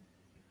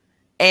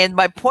 and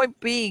my point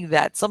being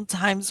that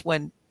sometimes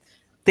when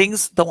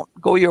things don't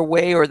go your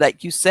way, or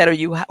that you said,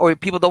 or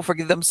people don't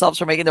forgive themselves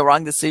for making the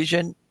wrong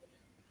decision,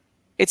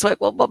 it's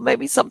like, well,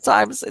 maybe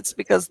sometimes it's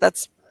because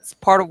that's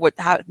part of what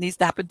needs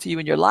to happen to you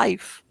in your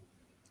life.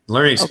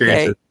 Learning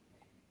experiences. Okay?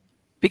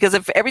 Because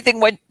if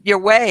everything went your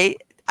way,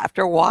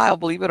 after a while,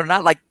 believe it or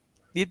not, like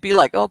you'd be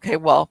like, okay,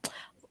 well,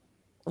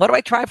 what do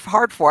I try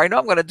hard for? I know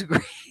I'm going to do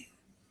great.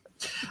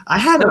 I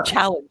had no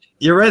challenge.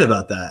 You're right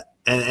about that.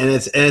 And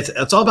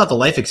it's all about the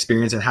life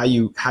experience and how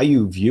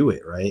you view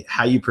it, right?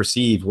 How you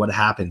perceive what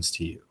happens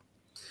to you.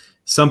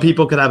 Some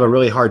people could have a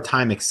really hard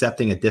time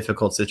accepting a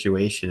difficult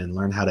situation and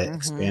learn how to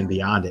expand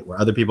beyond it,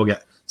 where other people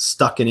get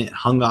stuck in it,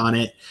 hung on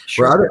it.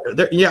 Sure.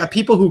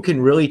 People who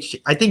can really,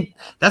 I think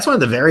that's one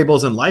of the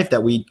variables in life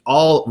that we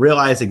all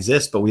realize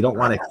exists, but we don't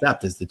want to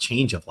accept, is the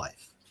change of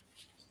life.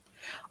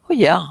 Oh,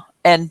 yeah.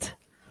 And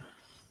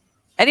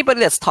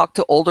anybody that's talked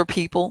to older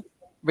people,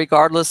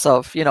 regardless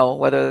of,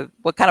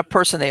 what kind of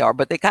person they are,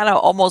 but they kind of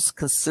almost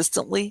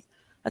consistently,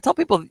 I tell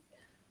people,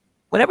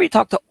 whenever you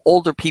talk to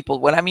older people,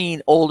 when I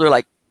mean older,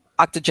 like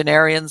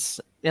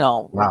octogenarians,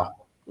 wow,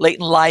 late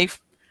in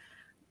life,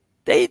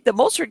 the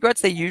most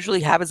regrets they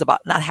usually have is about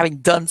not having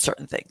done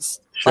certain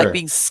things, sure, like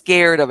being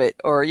scared of it,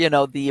 or,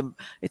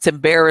 it's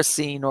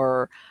embarrassing,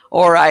 but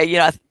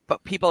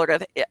people are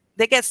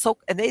they get so,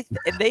 and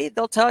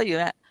they'll tell you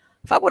that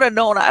if I would have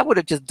known, I would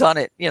have just done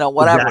it,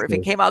 whatever. Exactly.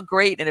 If it came out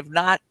great, and if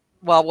not,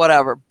 well,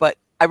 whatever. But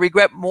I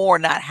regret more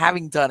not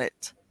having done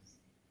it.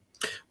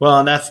 Well,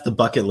 and that's the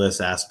bucket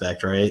list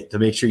aspect, right? To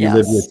make sure you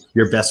live with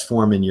your best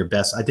form and your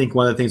best. I think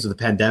one of the things with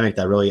the pandemic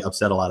that really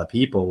upset a lot of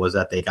people was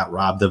that they got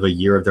robbed of a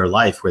year of their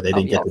life where they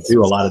didn't get to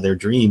do a lot of their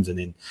dreams. And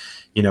then,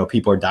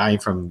 people are dying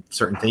from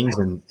certain things.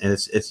 And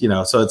it's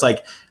so it's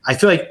like, I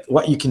feel like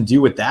what you can do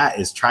with that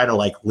is try to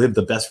like live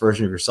the best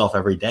version of yourself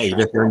every day.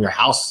 Even if you're in your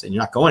house and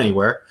you're not going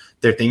anywhere,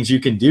 there are things you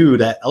can do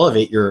that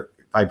elevate your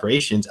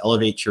vibrations,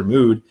 elevate your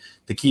mood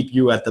to keep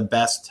you at the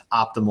best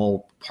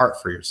optimal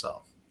part for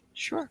yourself.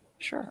 Sure.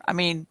 I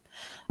mean,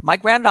 my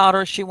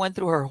granddaughter, she went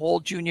through her whole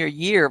junior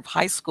year of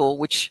high school,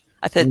 which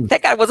I said,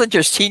 thank God it wasn't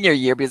your senior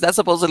year, because that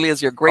supposedly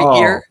is your great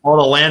year. All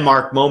the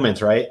landmark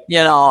moments, right?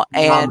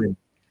 And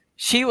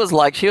she was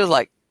like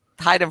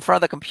tied in front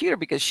of the computer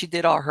because she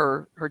did all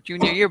her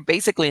junior year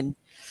basically. And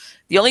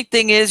the only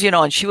thing is,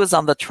 and she was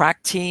on the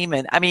track team.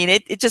 And I mean,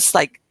 it just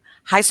like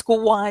high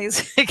school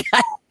wise,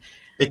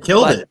 it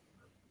killed it.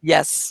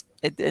 Yes.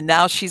 And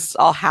now she's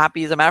all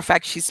happy. As a matter of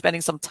fact, she's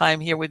spending some time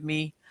here with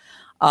me.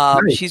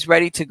 Nice. She's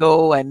ready to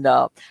go, and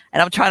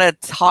I'm trying to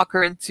talk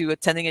her into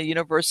attending a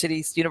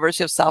University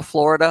of South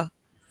Florida,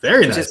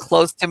 which is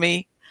close to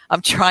me.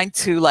 I'm trying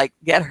to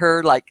get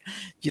her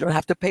you don't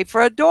have to pay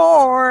for a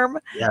dorm,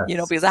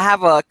 because I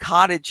have a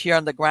cottage here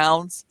on the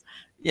grounds.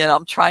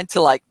 I'm trying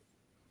to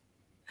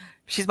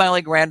she's my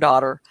only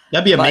granddaughter.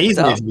 That'd be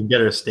amazing if you can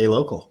get her to stay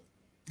local.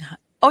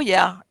 Oh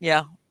yeah.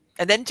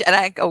 And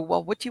I go,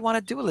 well, what do you want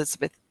to do,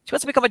 Elizabeth? She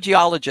wants to become a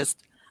geologist.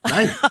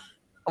 Nice.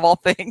 Of all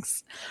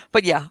things.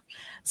 But yeah.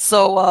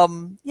 So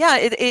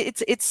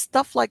it's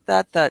stuff like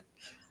that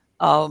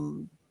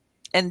and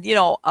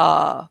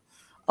a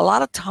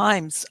lot of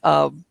times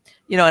and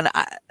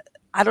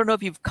I don't know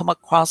if you've come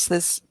across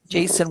this,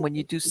 Jason, when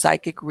you do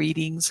psychic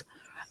readings,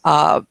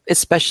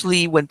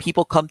 especially when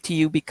people come to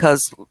you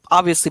because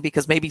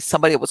maybe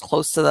somebody that was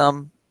close to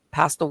them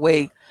passed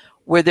away,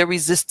 where they're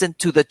resistant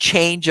to the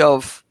change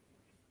of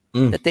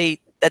that they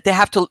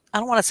have to, I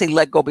don't want to say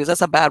let go because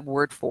that's a bad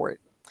word for it,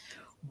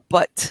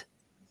 but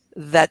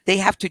that they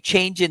have to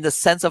change in the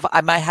sense of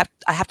I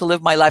have to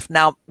live my life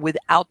now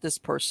without this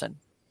person.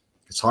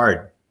 It's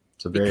hard.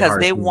 It's a very because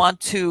hard they thing. Want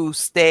to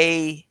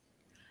stay.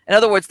 In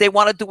other words, they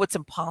want to do what's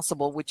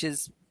impossible, which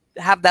is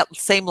have that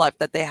same life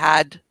that they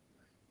had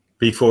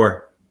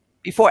before.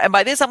 And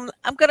by this, I'm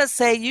gonna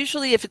say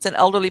usually if it's an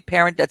elderly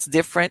parent, that's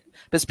different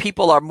because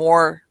people are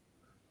more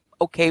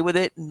okay with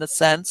it in the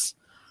sense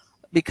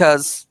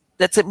because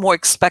that's more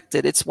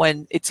expected. It's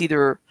when it's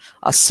either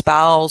a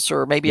spouse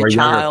or maybe a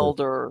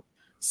child or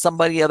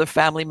somebody, other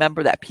family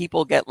member, that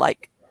people get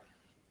like,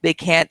 they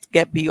can't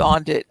get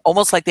beyond it.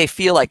 Almost like they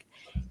feel like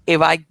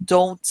if I'm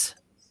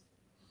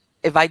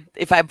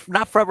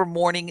not forever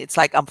mourning, it's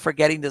like I'm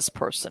forgetting this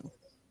person.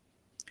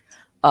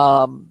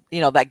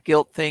 That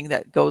guilt thing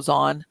that goes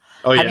on.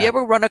 Oh, Have you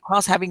ever run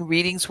across having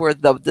readings where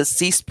the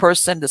deceased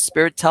person, the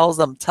spirit tells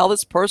them, tell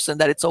this person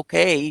that it's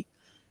okay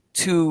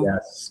to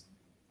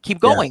keep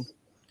going? Yes.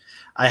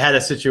 I had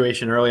a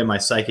situation early in my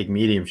psychic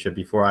mediumship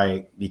before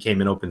I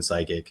became an open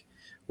psychic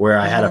where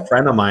I had a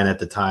friend of mine at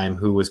the time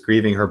who was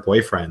grieving her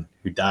boyfriend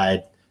who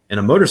died in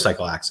a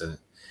motorcycle accident.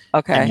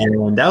 Okay.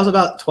 And that was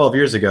about 12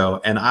 years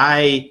ago. And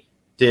I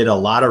did a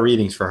lot of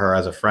readings for her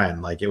as a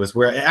friend. Like, it was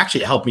where it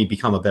actually helped me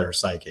become a better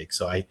psychic.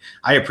 So I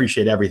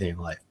appreciate everything in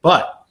life.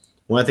 But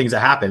one of the things that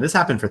happened, this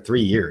happened for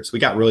 3 years. We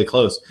got really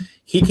close.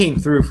 He came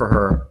through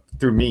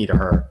me to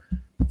her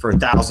for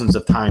thousands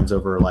of times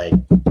over like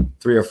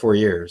 3 or 4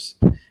 years.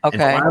 Okay.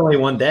 And finally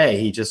one day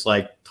he just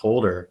like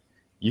told her,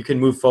 you can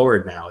move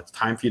forward now. It's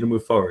time for you to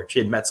move forward. She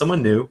had met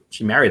someone new.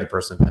 She married the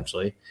person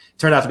eventually. It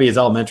turned out to be his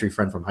elementary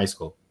friend from high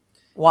school.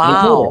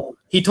 Wow.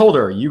 He told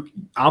her,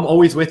 I'm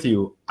always with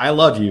you. I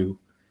love you.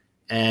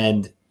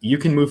 And you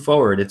can move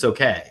forward. It's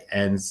okay.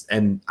 And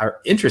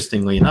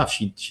interestingly enough,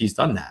 she's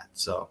done that.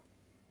 So.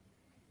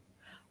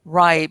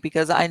 Right.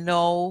 Because I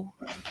know,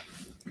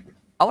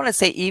 I want to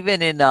say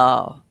even in,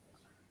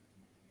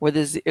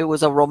 whether it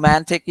was a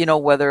romantic,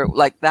 whether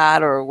like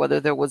that or whether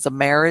there was a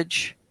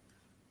marriage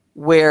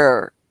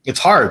where it's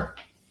hard.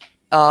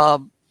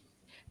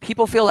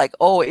 People feel like,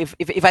 oh,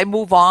 if I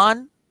move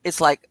on, it's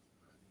like,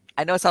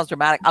 I know it sounds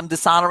dramatic, I'm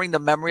dishonoring the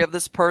memory of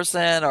this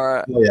person,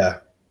 or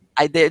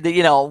they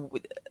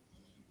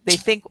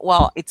think,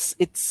 well, it's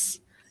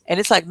and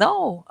it's like,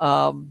 no,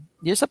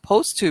 you're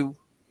supposed to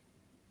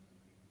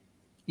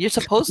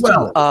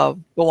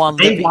go on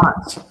living.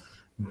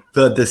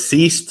 The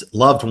deceased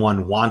loved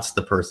one wants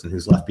the person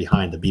who's left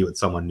behind to be with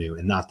someone new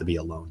and not to be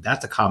alone.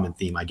 That's a common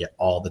theme I get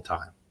all the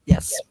time.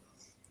 Yes.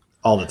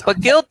 All the time. But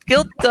guilt,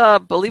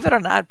 believe it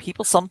or not,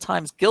 people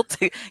sometimes guilt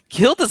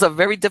is a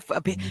very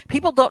different.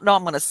 People don't know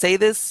I'm going to say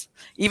this,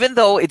 even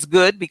though it's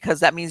good because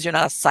that means you're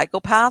not a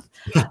psychopath.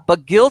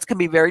 But guilt can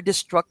be very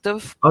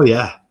destructive. Oh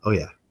yeah.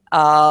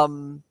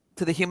 To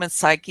the human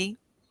psyche,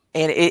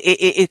 and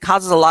it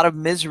causes a lot of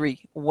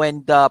misery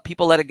when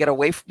people let it get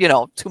away.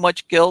 Too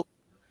much guilt,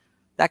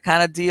 that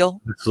kind of deal.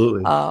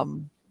 Absolutely.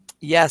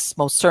 Yes,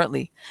 most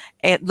certainly.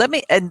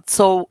 And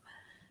so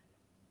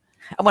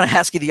I want to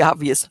ask you the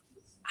obvious.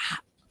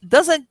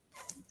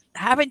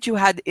 Haven't you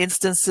had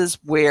instances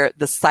where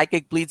the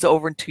psychic bleeds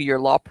over into your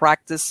law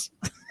practice?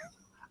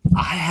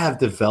 I have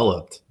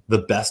developed the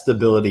best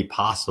ability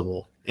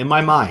possible in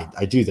my mind.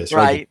 I do this,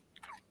 right?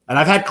 And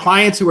I've had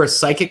clients who are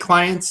psychic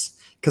clients,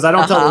 because I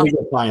don't tell the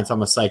legal clients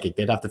I'm a psychic.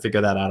 They'd have to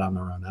figure that out on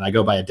their own. And I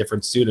go by a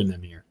different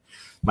pseudonym here.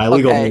 My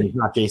legal name is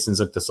not Jason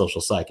Zook, the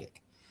social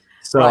psychic.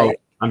 So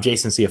I'm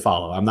Jason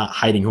Ciafalo. I'm not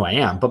hiding who I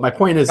am. But my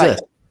point is this.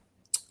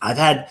 I've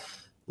had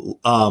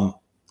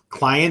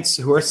clients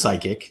who are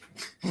psychic.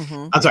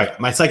 I'm sorry,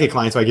 my psychic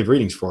clients who I give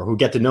readings for, who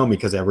get to know me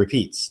because they're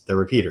repeats. They're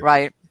repeaters.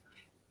 Right.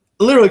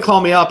 Literally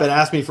call me up and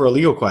ask me for a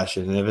legal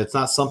question. And if it's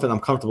not something I'm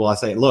comfortable, I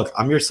say, look,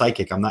 I'm your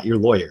psychic. I'm not your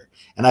lawyer.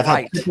 And I've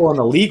had people on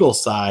the legal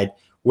side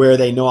where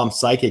they know I'm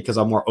psychic because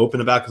I'm more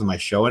open about it because of my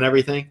show and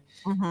everything.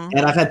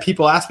 And I've had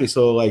people ask me,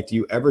 so like, do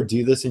you ever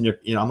do this in your,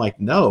 I'm like,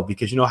 no,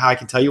 because you know how I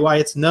can tell you why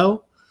it's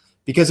no?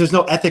 Because there's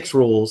no ethics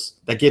rules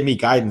that give me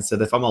guidance that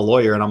if I'm a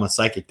lawyer and I'm a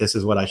psychic, this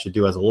is what I should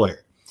do as a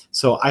lawyer.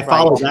 So I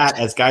follow that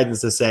as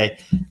guidance to say,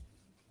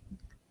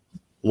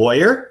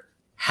 lawyer,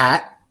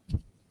 hat,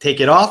 take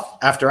it off,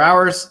 after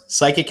hours,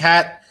 psychic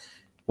hat.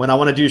 When I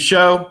want to do a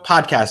show,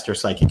 podcaster,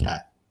 psychic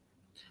hat.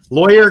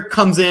 Lawyer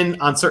comes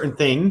in on certain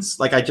things.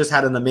 Like I just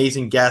had an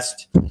amazing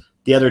guest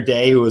the other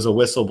day who was a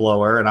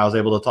whistleblower, and I was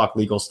able to talk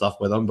legal stuff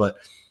with him. But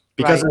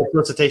because of the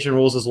solicitation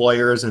rules as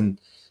lawyers, and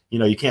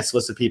you can't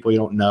solicit people you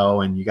don't know,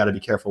 and you got to be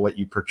careful what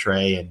you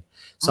portray. And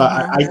so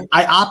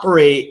I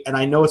operate, and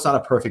I know it's not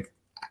a perfect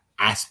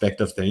aspect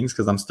of things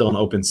because I'm still an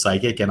open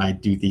psychic and I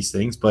do these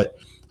things, but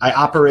I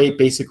operate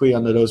basically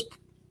under those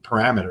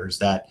parameters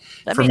that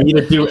for me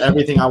to do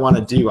everything I want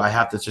to do, I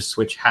have to just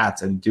switch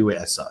hats and do it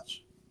as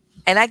such.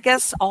 And I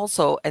guess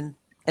also, and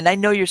I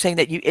know you're saying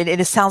that and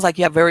it sounds like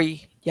you have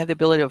the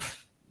ability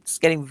of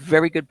getting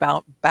very good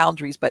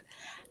boundaries, but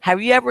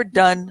have you ever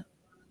done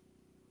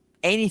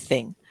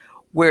anything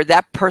where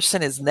that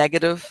person is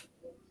negative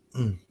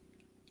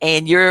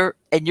and you're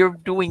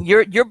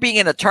being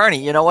an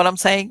attorney, you know what I'm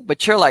saying?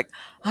 But you're like,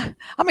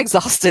 I'm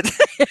exhausted.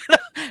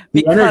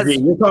 The energy,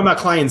 you're talking about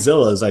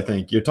clientzillas, I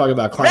think. You're talking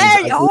about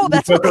clients.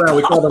 That's what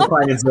we call them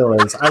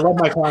clientzillas. I love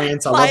my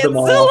clients. I love them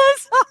all.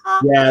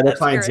 Yeah, they're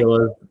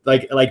clientzillas.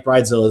 Like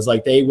bridezillas.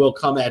 Like they will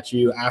come at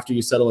you after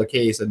you settle a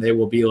case and they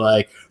will be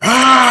like,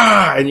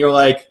 and you're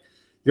like,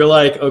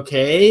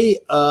 okay.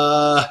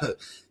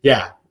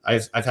 Yeah,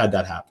 I've had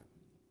that happen.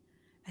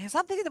 Because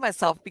I'm thinking to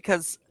myself,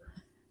 because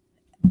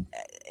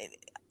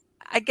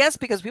I guess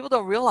because people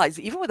don't realize,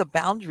 even with a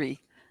boundary,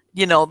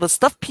 the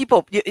stuff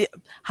people,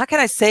 how can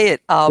I say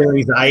it? Their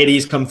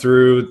anxieties come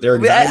through.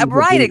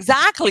 Right,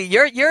 exactly.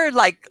 You're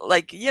like,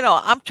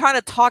 I'm trying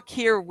to talk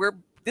here.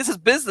 This is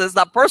business,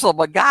 not personal,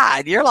 but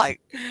God, you're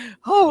like,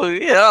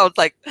 it's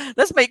like,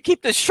 let's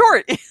keep this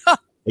short.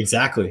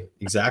 Exactly.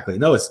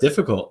 No, it's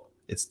difficult.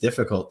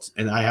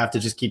 And I have to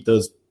just keep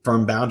those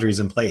firm boundaries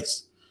in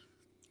place.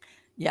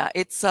 Yeah,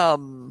 it's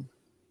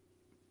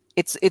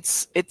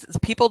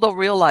people don't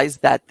realize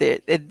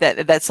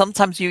that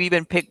sometimes you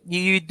even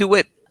you do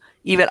it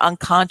even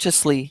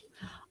unconsciously,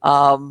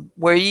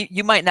 where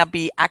you might not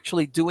be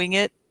actually doing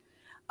it,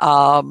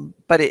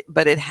 but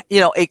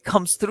it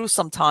comes through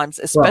sometimes,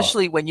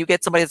 especially when you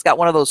get somebody that's got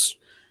one of those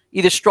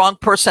either strong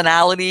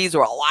personalities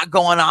or a lot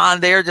going on.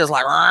 They're just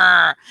like,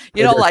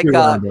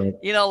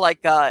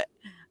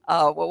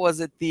 what was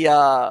it?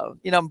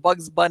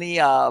 Bugs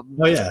Bunny. Oh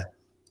yeah,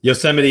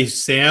 Yosemite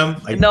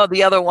Sam. No,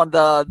 the other one,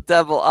 the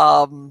devil.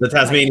 The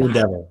Tasmanian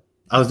devil.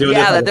 I was doing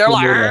that. They're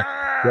like,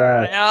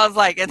 yeah. And I was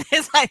like,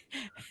 it's like.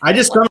 I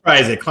just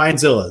summarize it.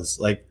 Clientzilla's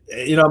like,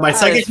 my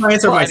psychic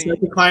clients are my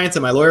psychic clients,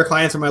 and my lawyer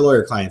clients are my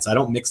lawyer clients. I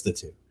don't mix the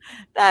two.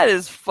 That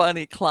is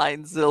funny,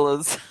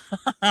 Clientzilla's.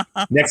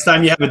 Next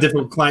time you have a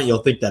different client,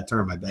 you'll think that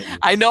term. I bet you.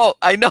 I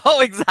know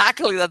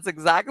exactly. That's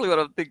exactly what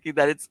I'm thinking.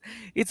 That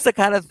it's the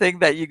kind of thing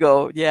that you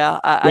go,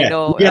 I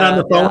know. You get on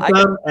the phone with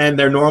them, and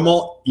they're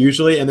normal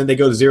usually, and then they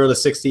go 0 to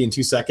 60 in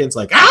 2 seconds.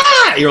 Like,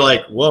 you're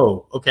like,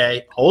 whoa,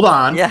 okay, hold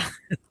on. Yeah.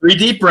 3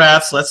 deep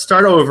breaths. Let's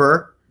start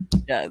over.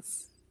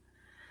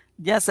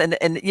 Yes, and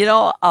and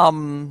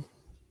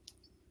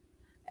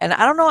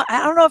I don't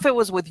know if it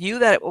was with you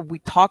that we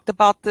talked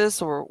about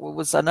this, or it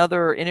was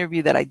another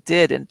interview that I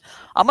did. And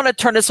I'm going to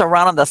turn this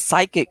around on the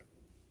psychic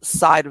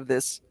side of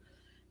this,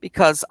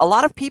 because a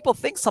lot of people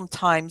think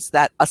sometimes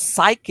that a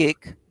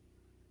psychic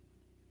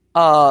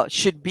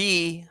should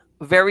be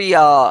very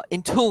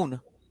in tune,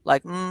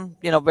 like,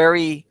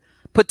 very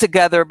put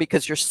together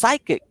because you're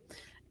psychic.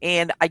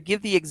 And I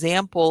give the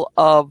example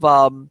of,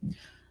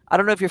 I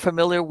don't know if you're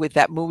familiar with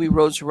that movie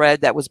Rose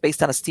Red that was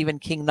based on a Stephen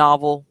King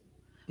novel,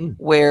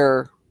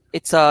 where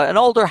it's an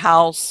older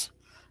house,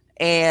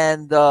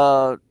 and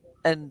a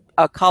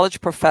college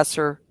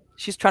professor,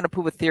 she's trying to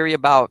prove a theory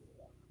about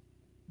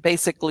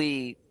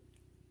basically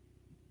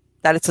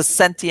that it's a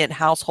sentient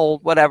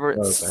household, whatever.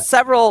 Okay.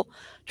 Several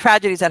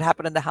tragedies that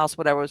happened in the house,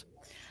 whatever.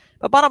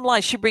 But bottom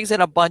line, she brings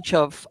in a bunch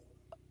of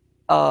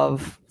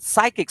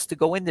psychics to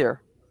go in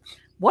there.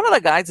 One of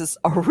the guys is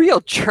a real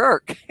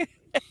jerk,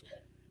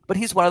 but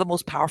he's one of the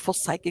most powerful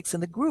psychics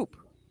in the group.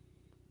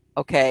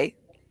 Okay.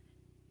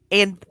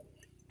 And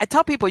I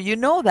tell people,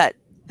 that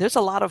there's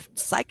a lot of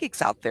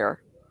psychics out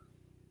there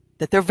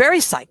that they're very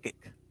psychic.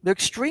 They're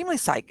extremely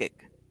psychic.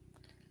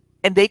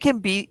 And they can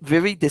be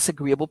very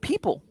disagreeable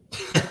people.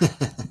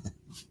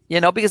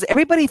 Because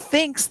everybody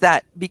thinks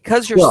that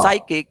because you're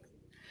psychic,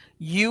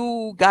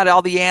 you got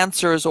all the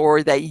answers,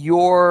 or that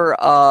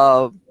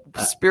your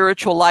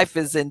spiritual life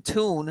is in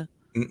tune.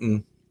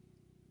 Mm-mm.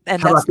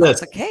 And that's not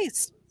the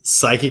case.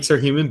 Psychics are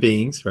human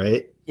beings,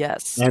 right?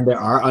 Yes. And there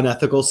are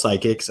unethical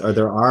psychics, or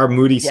there are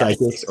moody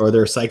psychics, or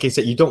there are psychics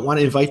that you don't want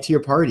to invite to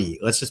your party.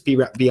 Let's just be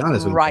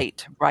honest with you.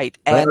 Right.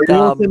 And you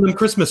don't send them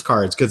Christmas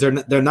cards because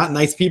they're not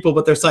nice people,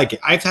 but they're psychic.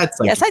 I've had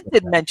psychics. Yes, I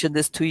did mention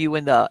this to you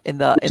in the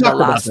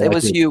last. It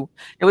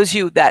was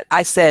you that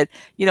I said,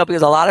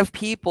 because a lot of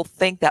people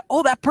think that,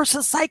 that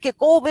person's psychic.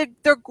 Oh,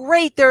 they're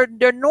great. They're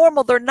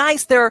normal. They're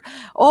nice. And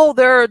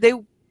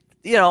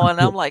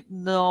I'm like,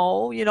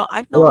 no,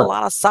 I've known a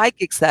lot of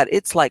psychics that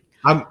it's like.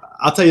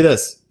 I'll tell you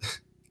this,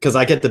 because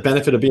I get the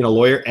benefit of being a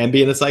lawyer and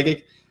being a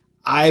psychic.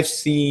 I've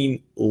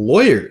seen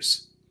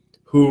lawyers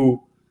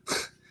who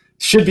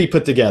should be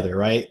put together,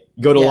 right?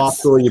 You go to law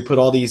school, you put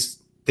all these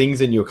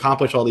things and you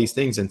accomplish all these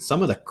things. And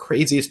some of the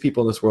craziest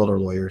people in this world are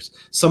lawyers.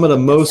 Some of the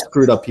most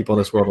screwed up people in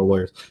this world are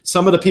lawyers.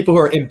 Some of the people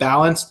who are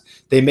imbalanced,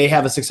 they may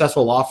have a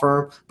successful law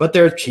firm, but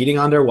they're cheating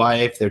on their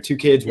wife, their 2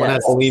 kids, one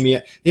has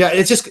bulimia. Yeah,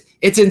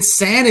 it's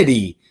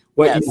insanity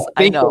what you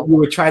think that you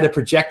would try to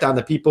project on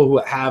the people who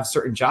have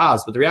certain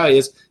jobs. But the reality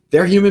is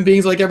they're human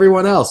beings like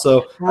everyone else.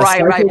 So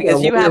right,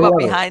 because you have a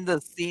behind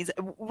the scenes.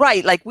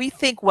 Right, like we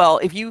think, well,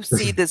 if you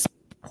see this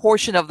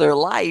portion of their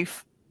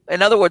life,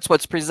 in other words,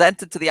 what's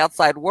presented to the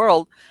outside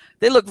world,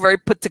 they look very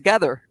put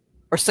together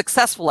or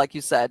successful, like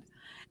you said.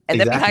 And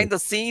then behind the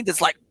scenes,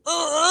 it's like,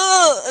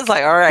 it's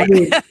like, all right. I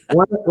mean,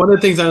 one of the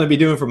things I'm going to be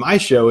doing for my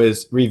show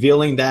is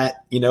revealing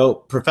that,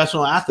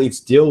 professional athletes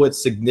deal with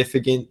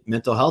significant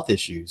mental health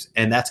issues.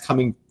 And that's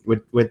coming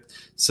with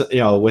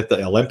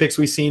the Olympics,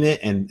 we've seen it,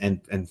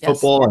 and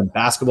football and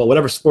basketball,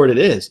 whatever sport it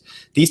is.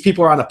 These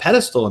people are on a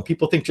pedestal, and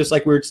people think, just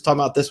like we were just talking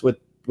about this with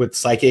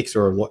psychics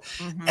or what,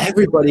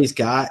 everybody's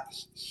got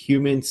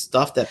human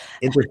stuff that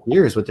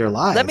interferes with their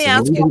lives. Let me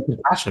ask you,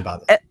 compassionate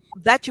about it.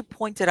 That you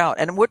pointed out,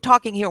 and we're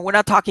talking here, we're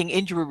not talking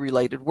injury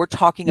related, we're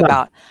talking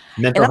about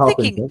mental health.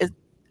 I'm thinking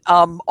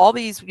all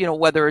these,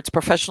 whether it's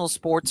professional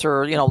sports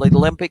or, like the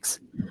Olympics,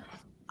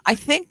 I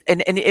think,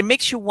 and it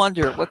makes you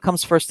wonder what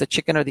comes first, the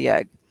chicken or the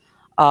egg.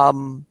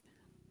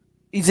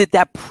 Is it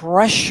that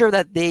pressure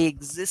that they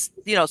exist?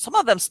 Some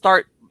of them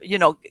start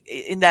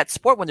in that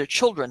sport when they're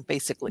children,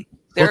 basically.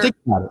 Well, think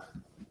about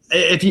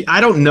it.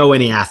 I don't know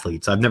any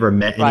athletes. I've never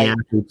met any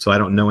athletes, so I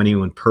don't know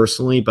anyone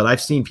personally, but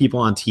I've seen people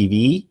on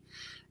TV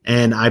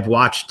and I've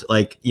watched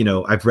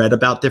I've read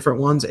about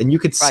different ones, and you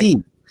could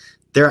see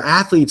there are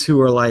athletes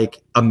who are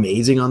like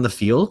amazing on the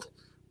field,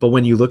 but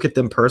when you look at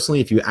them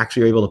personally, if you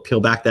actually are able to peel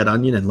back that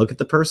onion and look at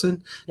the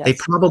person, they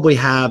probably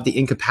have the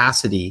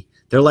incapacity.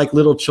 They're like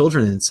little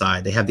children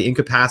inside. They have the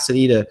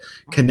incapacity to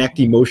connect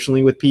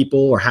emotionally with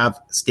people or have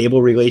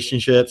stable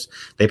relationships.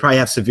 They probably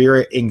have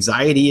severe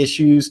anxiety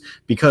issues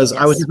because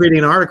I was just reading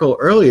an article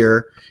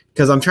earlier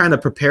because I'm trying to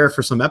prepare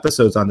for some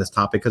episodes on this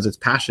topic because it's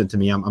passionate to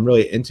me. I'm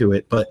really into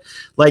it. But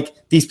like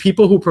these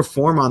people who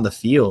perform on the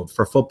field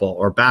for football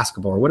or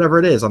basketball or whatever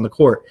it is on the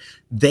court,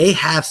 they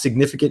have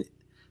significant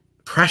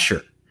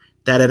pressure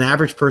that an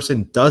average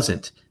person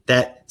doesn't,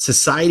 that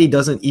society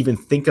doesn't even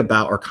think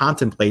about or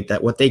contemplate,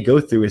 that what they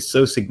go through is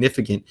so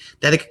significant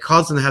that it could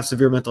cause them to have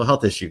severe mental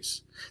health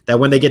issues. That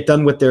when they get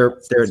done with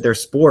their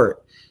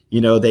sport,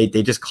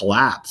 they just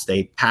collapse,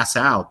 they pass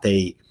out,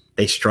 they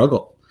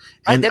struggle.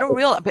 And they don't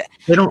realize.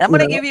 I'm going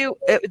to give you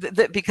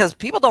because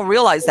people don't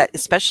realize that,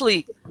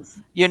 especially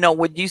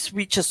when you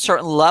reach a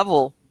certain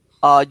level,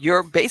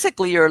 your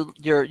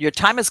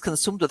time is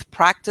consumed with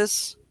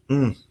practice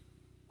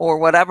or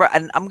whatever.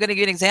 And I'm going to give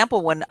you an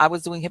example. When I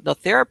was doing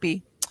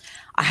hypnotherapy,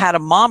 I had a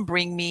mom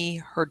bring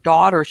me her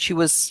daughter.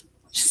 She's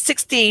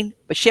 16,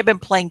 but she had been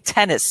playing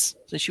tennis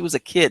since she was a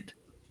kid.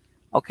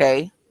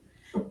 Okay.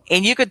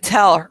 And you could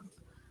tell her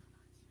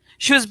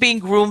she was being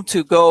groomed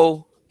to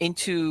go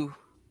into,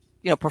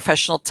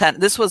 professional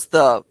tennis.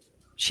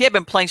 She had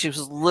been playing. She was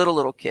a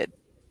little kid.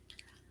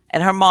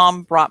 And her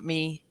mom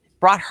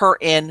brought her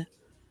in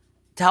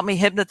to help me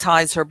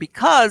hypnotize her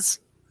because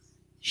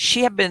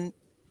she had been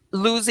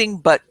losing,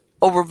 but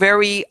over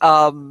very,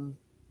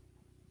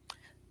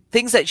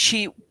 things that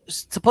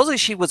supposedly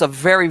she was a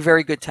very,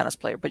 very good tennis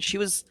player, but she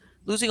was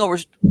losing over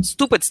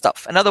stupid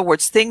stuff. In other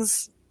words,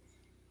 things,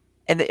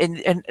 and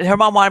her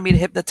mom wanted me to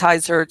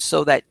hypnotize her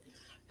to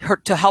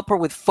help her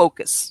with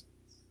focus.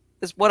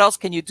 Because what else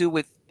can you do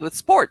with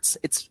sports?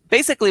 It's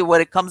basically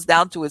what it comes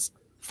down to is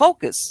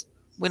focus.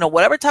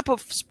 Whatever type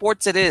of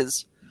sports it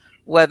is,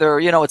 whether,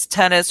 it's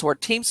tennis or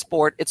team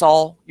sport, it's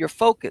all your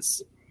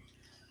focus.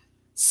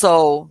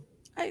 So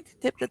I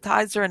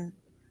hypnotize her, and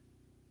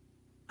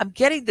I'm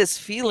getting this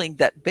feeling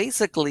that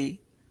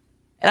basically,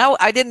 and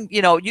I didn't,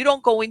 you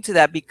don't go into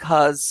that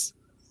because,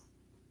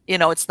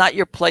 it's not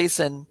your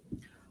place.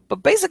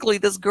 But basically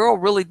this girl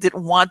really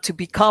didn't want to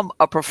become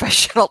a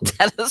professional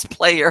tennis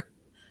player.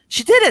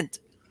 She didn't.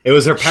 It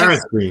was her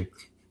parents' dream.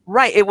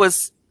 Right. It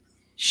was,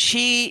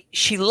 she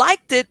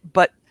liked it,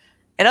 but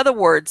in other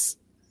words,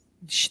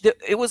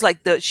 it was like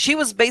she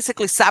was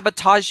basically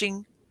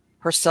sabotaging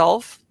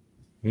herself.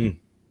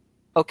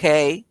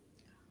 Okay.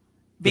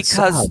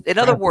 Because in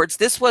other words,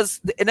 this was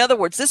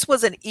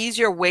an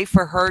easier way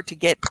for her to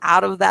get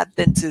out of that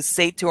than to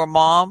say to her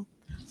mom,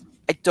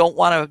 I don't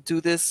want to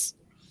do this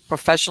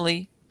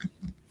professionally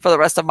for the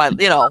rest of my,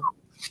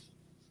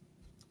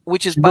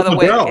 which is, by the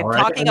way, we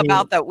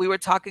were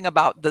talking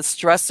about the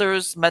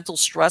stressors, mental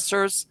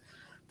stressors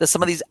that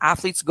some of these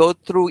athletes go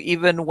through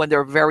even when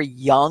they're very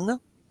young.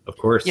 Of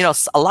course. A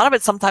lot of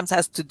it sometimes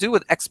has to do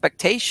with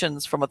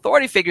expectations from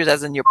authority figures,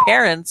 as in your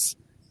parents,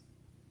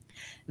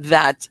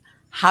 that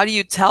how do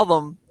you tell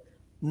them,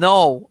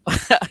 no,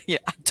 I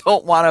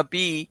don't want to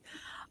be,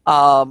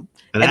 and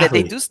that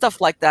they do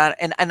stuff like that.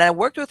 And I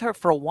worked with her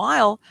for a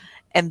while,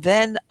 and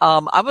then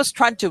I was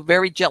trying to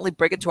very gently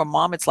break it to her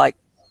mom. It's like,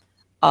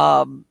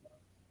 I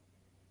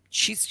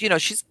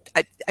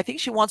think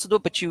she wants to do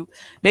it, but you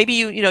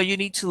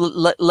need to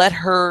let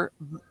her,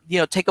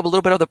 take up a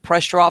little bit of the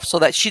pressure off so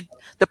that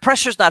the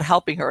pressure's not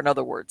helping her. In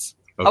other words,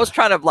 okay. I was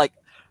trying to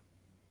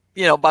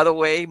by the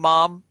way,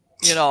 Mom,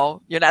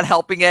 you're not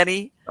helping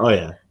any. Oh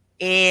yeah.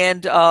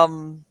 And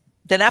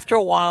then after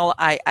a while,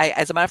 I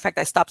as a matter of fact,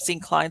 I stopped seeing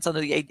clients under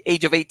the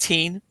age of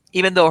 18,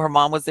 even though her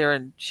mom was there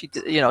and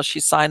she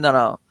signed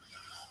on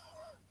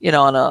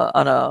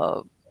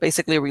a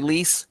basically a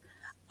release.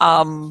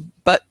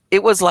 But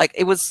it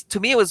was to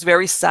me, it was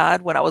very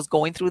sad when I was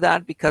going through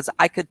that, because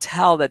I could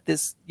tell that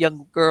this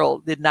young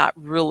girl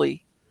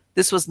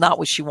this was not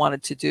what she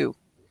wanted to do.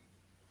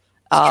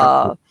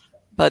 Things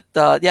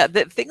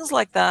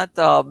like that,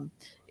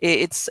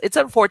 it's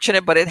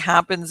unfortunate, but it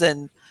happens.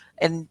 And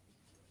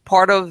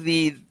part of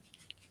the,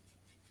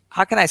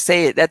 how can I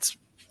say it? That's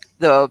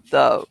I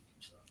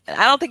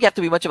don't think you have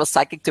to be much of a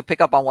psychic to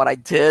pick up on what I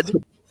did,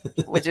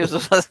 which is,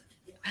 At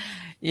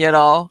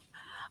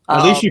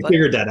least you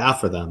figured that out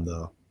for them,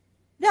 though.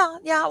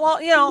 Yeah.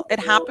 Well, it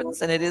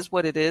happens, and it is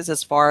what it is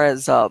as far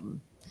as,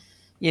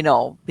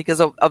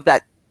 because of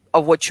that,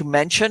 of what you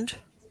mentioned.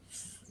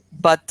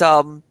 But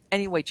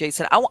anyway,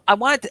 Jason, I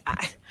wanted to,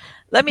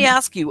 let me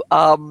ask you,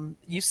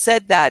 you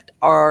said that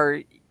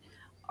are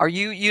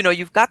you,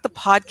 you've got the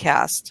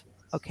podcast,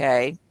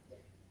 okay,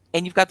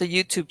 and you've got the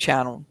YouTube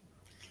channel,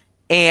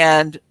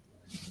 and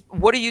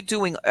what are you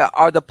doing?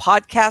 Are the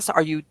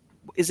podcasts,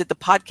 is it the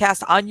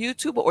podcast on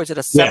YouTube, or is it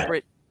a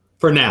separate? Yeah,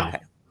 for now. Okay.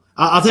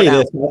 I'll tell you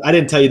this. I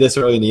didn't tell you this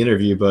early in the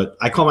interview, but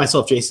I call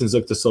myself Jason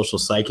Zook, the social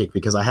psychic,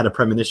 because I had a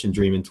premonition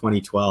dream in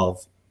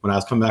 2012 when I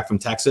was coming back from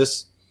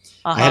Texas.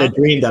 I had a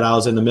dream that I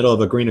was in the middle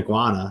of a green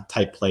iguana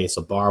type place,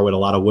 a bar with a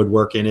lot of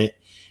woodwork in it,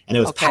 and it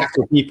was packed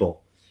with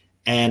people.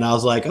 And I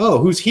was like, oh,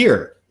 who's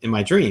here in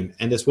my dream?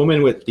 And this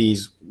woman with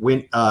these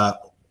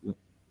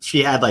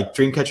she had like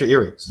Dreamcatcher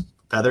earrings,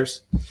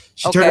 feathers.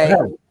 She turned her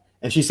head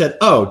and she said,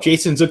 oh,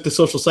 Jason Zook, the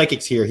social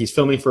psychic's here. He's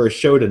filming for a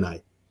show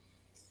tonight.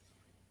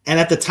 And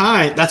at the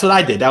time, that's what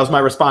I did. That was my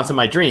response in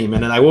my dream.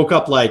 And then I woke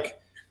up like,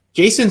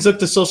 Jason Zook,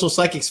 the social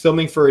psychic's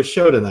filming for his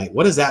show tonight.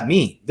 What does that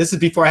mean? This is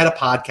before I had a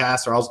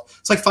podcast,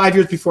 it's like 5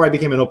 years before I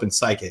became an open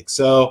psychic.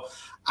 So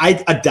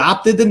I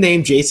adopted the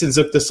name Jason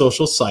Zook, the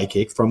social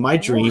psychic, from my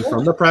dream,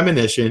 from the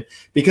premonition,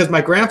 because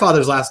my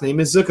grandfather's last name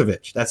is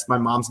Zukovich. That's my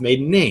mom's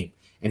maiden name.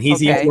 And he's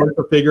the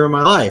important figure in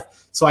my life.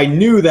 So I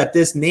knew that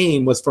this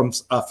name was from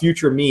a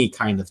future me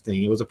kind of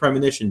thing. It was a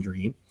premonition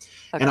dream.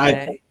 And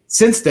I,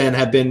 since then,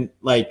 have been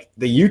like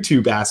the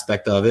YouTube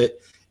aspect of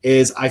it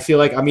is I feel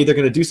like I'm either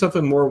going to do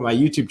something more with my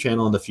YouTube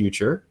channel in the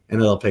future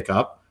and it'll pick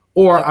up,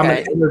 or I'm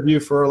going to interview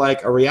for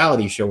like a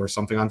reality show or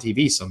something on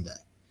TV someday.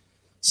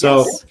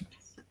 So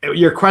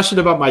your question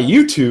about my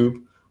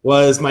YouTube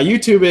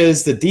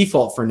is the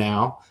default for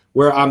now,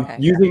 where I'm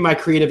using my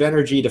creative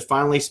energy to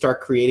finally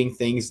start creating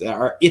things that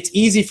are, it's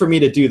easy for me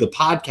to do the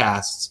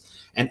podcasts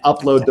and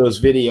upload those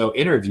video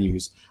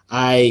interviews.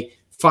 I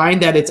find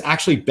that it's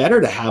actually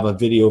better to have a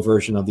video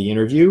version of the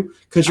interview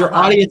because your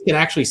audience can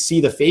actually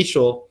see the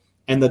facial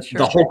and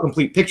the whole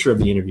complete picture of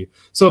the interview.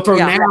 So for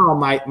now,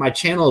 my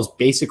channel is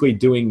basically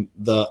doing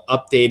the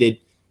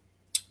updated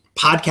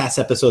podcast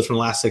episodes from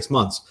the last 6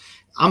 months.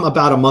 I'm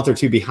about a month or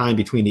two behind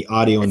between the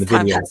audio and the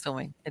video.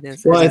 It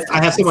is. Well,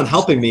 I have someone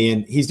helping me,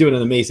 and he's doing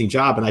an amazing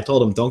job. And I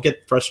told him, don't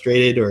get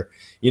frustrated, or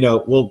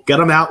we'll get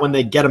them out when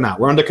they get them out.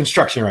 We're under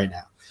construction right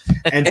now,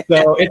 and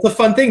so it's a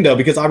fun thing though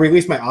because I'll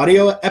release my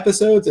audio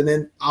episodes, and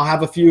then I'll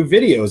have a few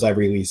videos I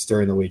release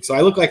during the week. So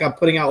I look like I'm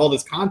putting out all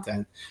this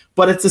content,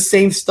 but it's the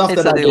same stuff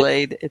It's a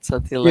delayed.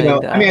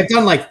 I mean, I've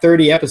done like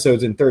 30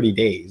 episodes in 30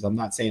 days. I'm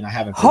not saying I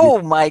haven't.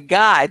 Oh my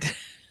God!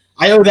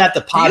 I owe that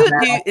to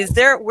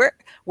podcast.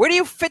 Where do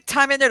you fit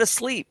time in there to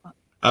sleep?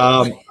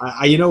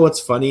 You know what's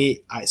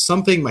funny? My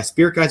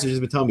spirit guides have just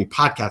been telling me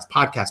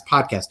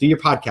podcast, do your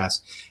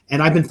podcast.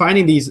 And I've been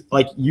finding these,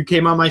 like you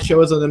came on my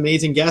show as an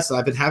amazing guest. And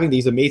I've been having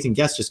these amazing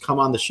guests just come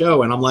on the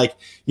show. And I'm like,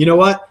 you know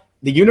what?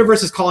 The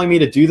universe is calling me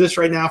to do this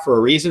right now for a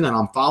reason. And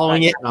I'm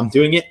following it and I'm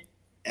doing it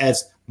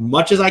as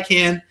much as I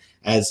can,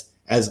 as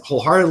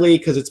wholeheartedly,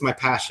 because it's my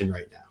passion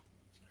right now.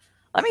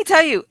 Let me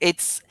tell you,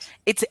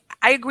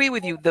 I agree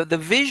with you. The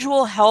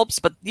visual helps,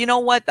 but you know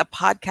what? The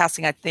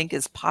podcasting, I think,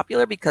 is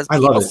popular because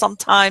people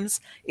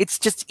sometimes it's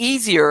just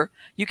easier.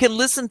 You can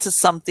listen to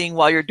something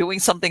while you're doing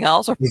something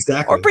else or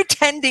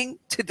pretending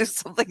to do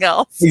something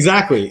else.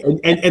 Exactly.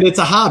 And it's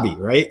a hobby,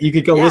 right? You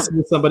could go listen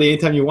to somebody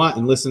anytime you want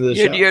and listen to the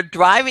show. You're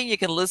driving, you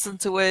can listen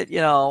to it,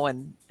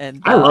 and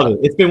I love it.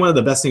 It's been one of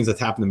the best things that's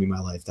happened to me in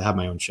my life to have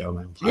my own show,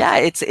 my own podcast. Yeah,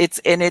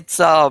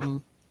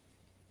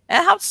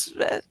 it helps.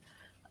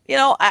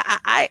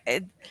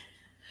 I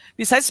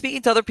besides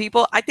speaking to other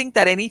people, I think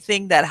that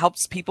anything that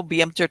helps people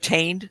be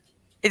entertained,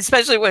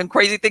 especially when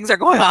crazy things are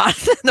going on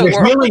in the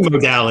world. Healing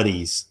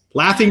modalities.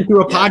 Laughing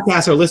through a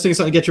podcast or listening to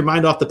something to get your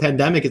mind off the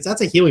pandemic,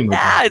 that's a healing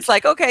modality. Yeah, it's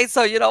like, okay,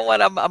 so you know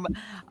what?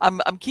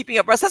 I'm keeping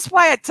abreast. That's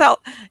why I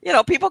tell,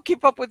 people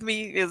keep up with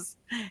me is,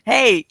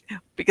 hey,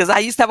 because I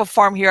used to have a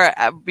farm here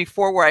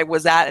before where I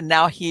was at and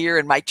now here,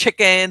 and my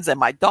chickens and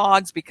my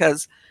dogs,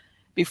 because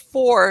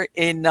before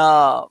in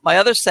my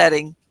other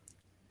setting,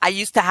 I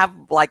used to have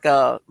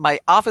my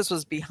office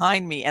was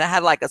behind me and I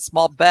had like a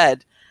small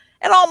bed,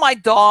 and all my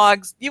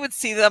dogs, you would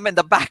see them in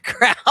the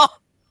background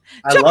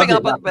jumping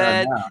up on the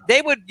bed.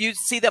 You'd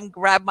see them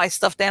grab my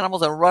stuffed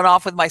animals and run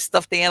off with my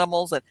stuffed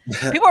animals. And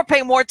people were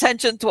paying more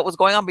attention to what was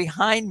going on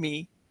behind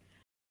me.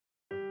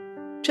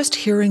 Just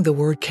hearing the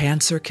word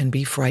cancer can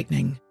be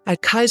frightening.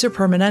 At Kaiser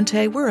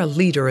Permanente, we're a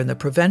leader in the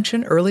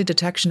prevention, early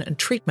detection, and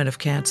treatment of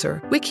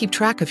cancer. We keep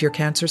track of your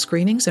cancer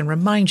screenings and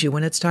remind you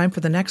when it's time for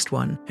the next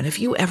one. And if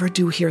you ever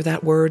do hear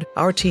that word,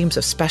 our teams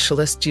of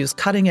specialists use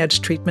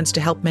cutting-edge treatments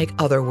to help make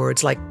other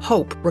words like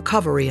hope,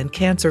 recovery, and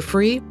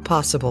cancer-free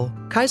possible.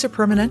 Kaiser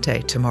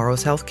Permanente,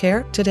 tomorrow's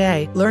healthcare,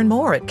 today. Learn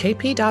more at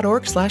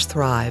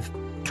kp.org/thrive.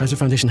 Kaiser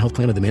Foundation Health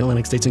Plan of the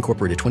Mid-Atlantic States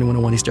Incorporated,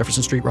 2101 East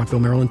Jefferson Street, Rockville,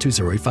 Maryland,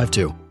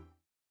 20852.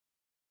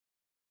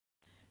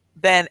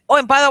 Then,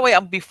 and by the way,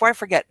 before I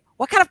forget,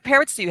 what kind of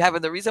parrots do you have?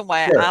 And the reason why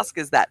I ask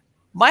is that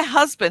my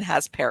husband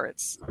has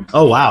parrots.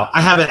 Oh, wow.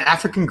 I have an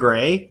African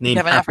gray named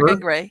Pepper. African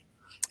gray.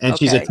 And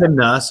she's a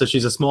Timna, so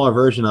she's a smaller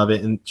version of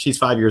it, and she's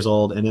 5 years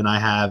old. And then I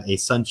have a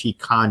Suncheek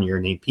Conure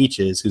named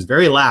Peaches, who's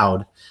very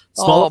loud,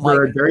 small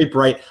bird, very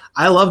bright.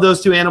 I love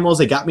those two animals.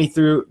 They got me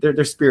through,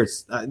 they're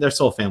spirits, they're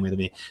soul family to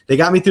me. They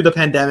got me through the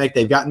pandemic.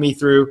 They've gotten me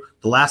through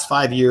the last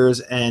 5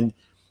 years, and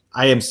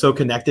I am so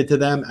connected to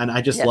them, and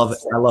I just love it.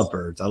 I love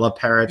birds. I love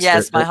parrots.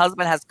 Yes, my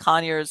husband has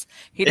conures.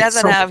 He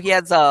doesn't have. He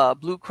has a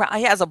blue crown.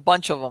 He has a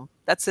bunch of them.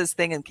 That's his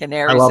thing in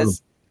canaries. I love them.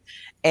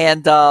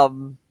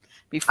 And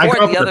before I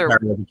grew up the with a other.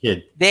 parrot as a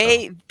kid.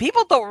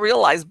 People don't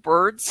realize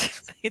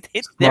birds.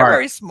 They're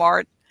very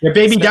smart. They're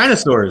baby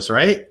dinosaurs,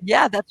 right?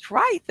 Yeah, that's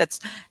right.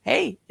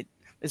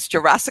 It's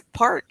Jurassic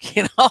Park.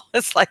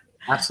 It's like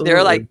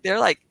Absolutely. they're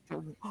like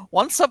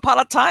once upon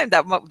a time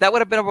that would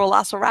have been a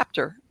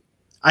velociraptor.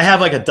 I have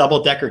like a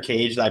double-decker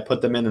cage that I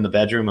put them in the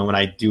bedroom, and when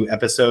I do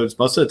episodes,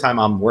 most of the time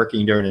I'm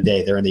working during the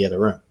day. They're in the other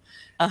room,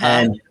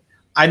 and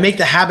I make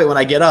the habit when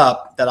I get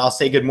up that I'll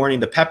say good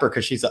morning to Pepper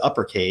because she's the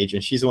upper cage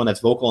and she's the one that's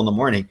vocal in the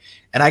morning.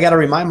 And I got to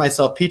remind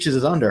myself Peaches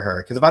is under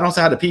her, because if I don't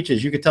say hi to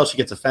Peaches, you could tell she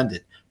gets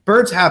offended.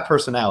 Birds have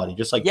personality,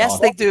 just like dogs.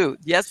 They do.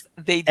 Yes,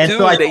 they do. And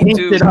so I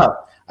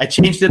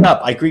changed it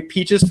up. I greet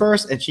Peaches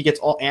first, and she gets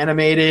all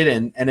animated,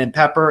 and then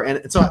Pepper.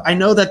 And so I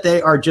know that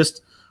they are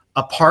just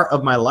a part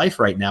of my life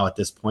right now at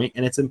this point,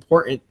 and it's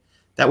important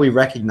that we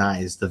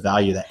recognize the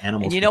value that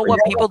animals. And you know what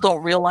people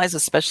don't realize,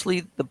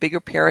 especially the bigger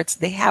parrots,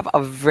 they have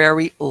a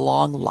very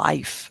long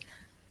life.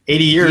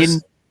 80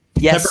 years.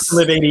 Yes. Pepper can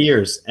live 80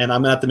 years, and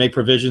I'm going to have to make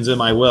provisions in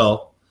my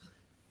will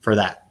for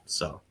that.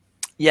 So.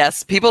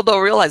 Yes, people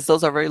don't realize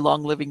those are very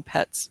long-living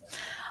pets.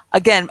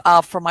 Again,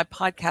 for my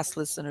podcast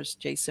listeners,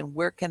 Jason,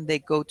 where can they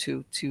go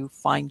to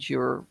find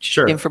your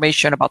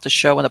information about the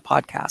show and the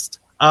podcast?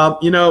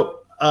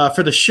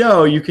 For the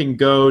show, you can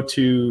go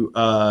to,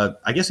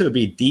 I guess it would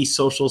be D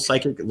Social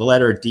Psychic, the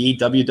letter D,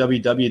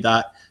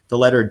 www. The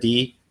letter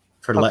D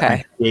for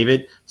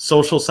David,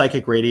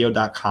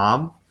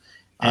 socialpsychicradio.com.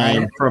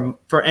 And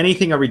for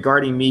anything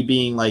regarding me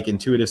being like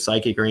intuitive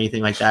psychic or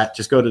anything like that,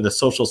 just go to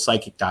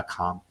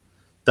thesocialpsychic.com.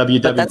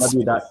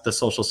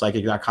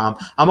 www.thesocialpsychic.com.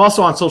 I'm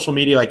also on social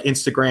media like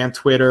Instagram,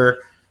 Twitter,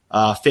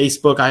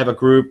 Facebook. I have a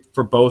group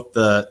for both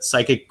the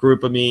psychic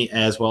group of me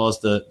as well as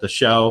the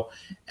show.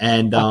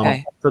 And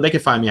so they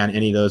can find me on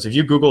any of those. If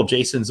you Google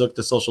Jason Zook,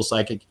 the social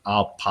psychic,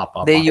 I'll pop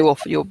up. There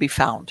you'll be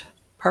found.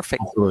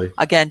 Perfect. Absolutely.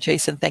 Again,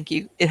 Jason, thank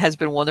you. It has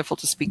been wonderful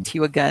to speak to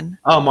you again.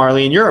 Oh,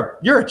 Marlene,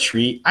 you're a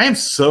treat. I am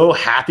so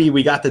happy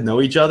we got to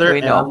know each other.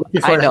 And I'm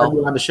looking forward to having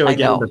you on the show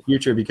again in the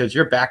future, because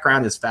your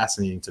background is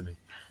fascinating to me.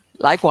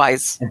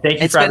 Likewise. And thank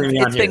you for having me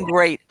on here. It's been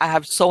great. I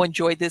have so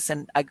enjoyed this,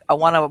 and I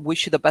want to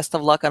wish you the best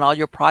of luck on all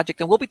your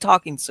projects, and we'll be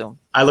talking soon.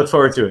 I look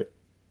forward to it.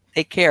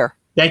 Take care.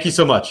 Thank you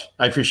so much.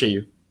 I appreciate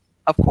you.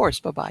 Of course.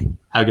 Bye-bye.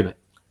 Have a good night.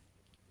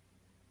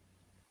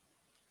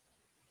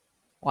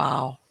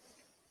 Wow.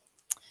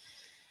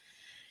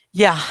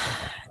 Yeah.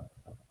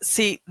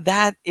 See,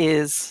 I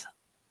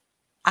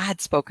had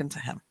spoken to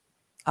him.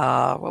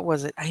 What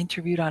was it? I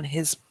interviewed on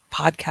his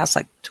podcast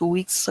like 2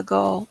 weeks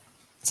ago,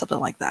 something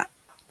like that.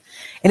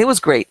 And it was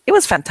great. It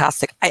was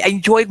fantastic. I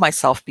enjoyed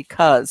myself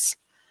because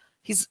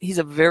he's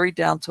a very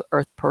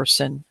down-to-earth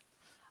person.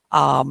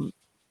 And,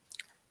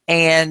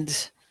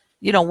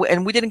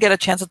 and we didn't get a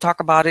chance to talk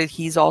about it.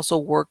 He's also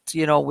worked,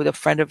 with a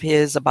friend of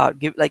his about,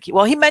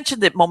 he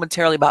mentioned it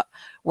momentarily about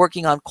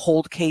working on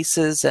cold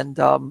cases and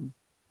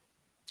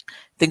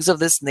things of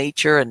this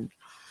nature. And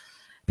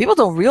people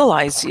don't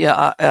realize,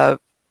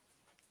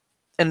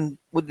 and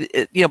with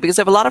because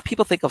a lot of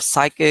people think of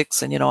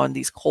psychics and and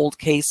these cold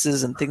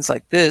cases and things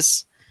like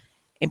this,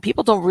 and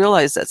people don't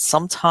realize that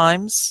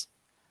sometimes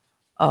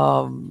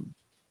how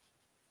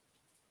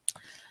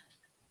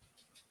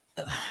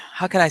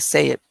can I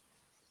say it,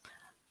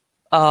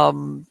 a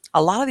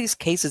lot of these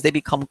cases, they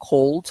become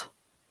cold.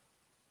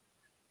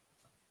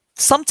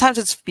 Sometimes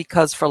it's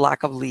because for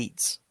lack of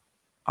leads.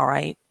 All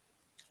right.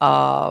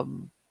 How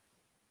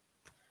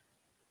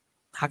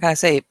can I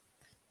say it?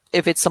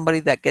 If it's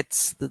somebody that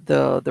gets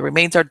the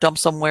remains are dumped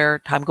somewhere,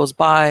 time goes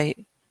by,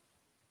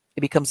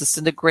 it becomes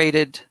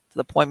disintegrated to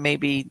the point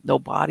maybe no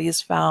body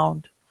is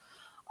found,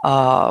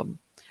 or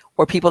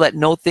people that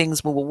know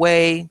things move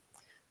away,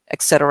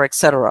 et cetera, et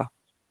cetera.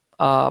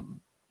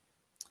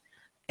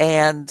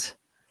 And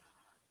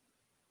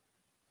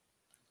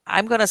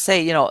I'm going to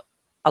say, a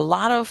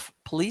lot of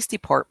police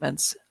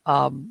departments,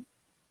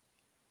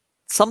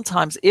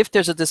 sometimes if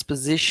there's a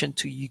disposition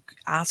to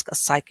ask a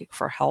psychic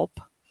for help,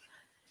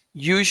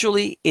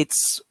 usually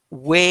it's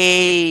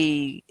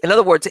in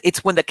other words,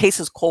 it's when the case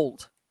is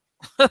cold.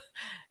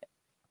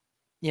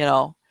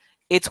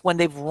 It's when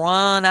they've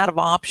run out of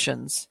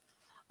options.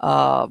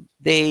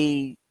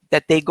 They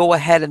go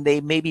ahead and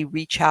they maybe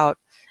reach out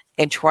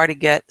and try to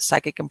get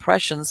psychic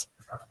impressions.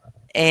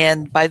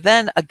 And by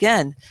then,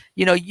 again,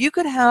 you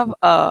could have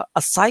a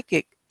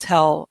psychic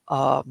tell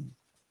a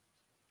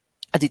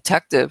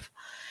detective,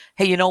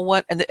 hey, you know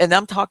what? And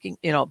I'm talking,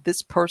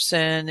 this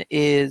person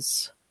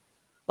is,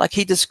 like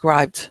he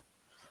described,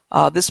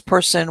 this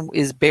person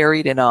is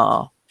buried in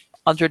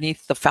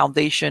underneath the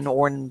foundation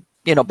or in,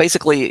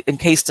 basically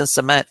encased in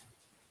cement.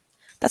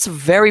 That's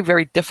very,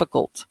 very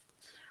difficult,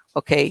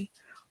 okay,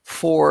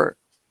 for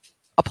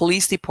a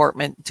police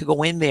department to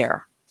go in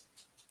there,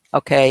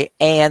 okay?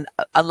 And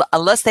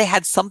unless they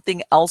had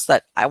something else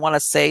that I want to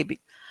say,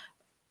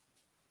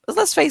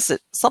 let's face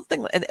it,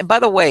 something, and by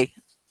the way,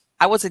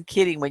 I wasn't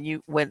kidding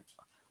when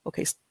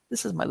okay,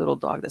 this is my little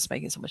dog that's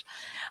making so much.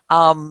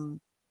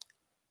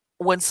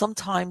 When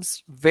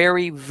sometimes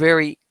very,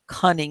 very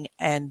cunning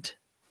and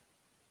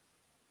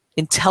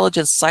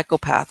intelligent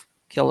psychopath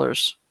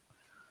killers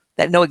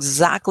that know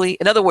exactly.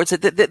 In other words,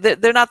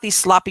 they're not these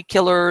sloppy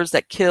killers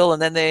that kill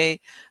and then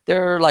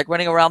they're like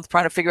running around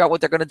trying to figure out what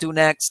they're going to do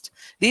next.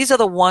 These are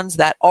the ones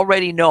that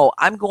already know,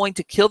 I'm going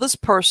to kill this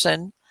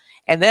person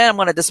and then I'm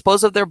going to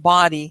dispose of their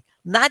body,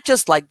 not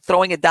just like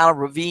throwing it down a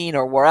ravine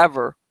or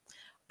wherever.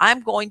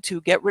 I'm going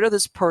to get rid of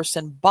this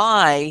person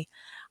by,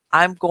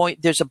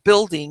 there's a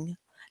building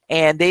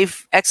and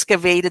they've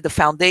excavated the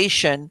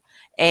foundation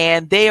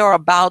and they are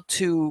about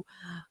to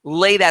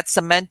lay that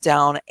cement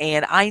down.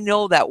 And I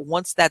know that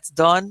once that's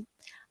done,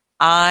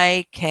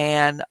 I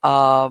can,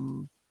 I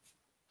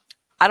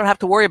don't have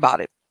to worry about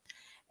it.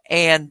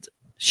 And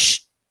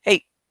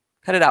hey,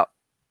 cut it out.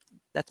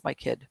 That's my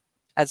kid,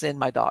 as in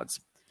my dogs.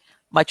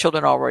 My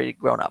children are already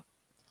grown up.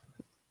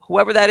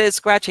 Whoever that is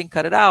scratching,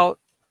 cut it out.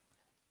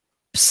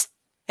 Psst,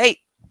 hey,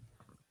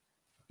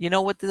 you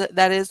know what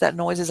that is? That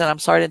noise is, and I'm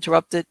sorry to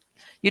interrupt it.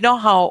 You know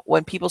how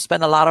when people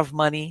spend a lot of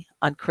money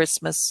on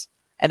Christmas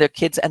and their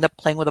kids end up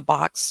playing with a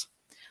box?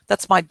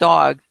 That's my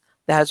dog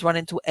that has run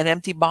into an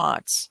empty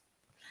box.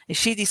 And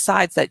she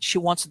decides that she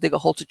wants to dig a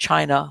hole to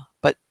China,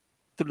 but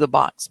through the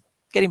box.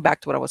 Getting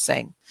back to what I was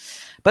saying.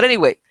 But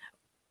anyway,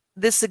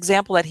 this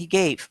example that he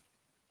gave,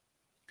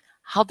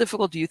 how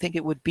difficult do you think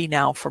it would be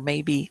now for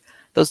maybe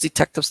those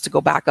detectives to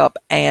go back up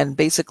and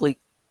basically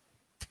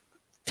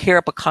tear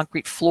up a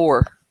concrete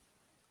floor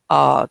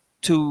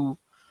to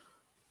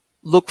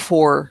look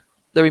for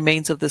the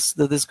remains of this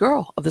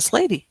girl, of this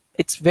lady?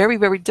 It's very,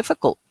 very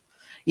difficult.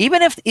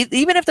 Even if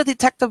the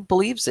detective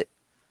believes it,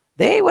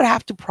 they would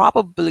have to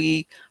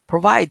probably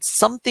provide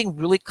something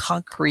really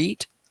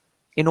concrete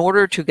in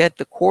order to get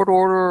the court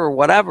order or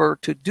whatever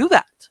to do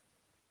that.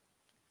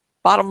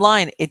 Bottom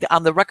line,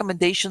 on the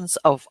recommendations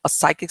of a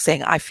psychic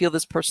saying, I feel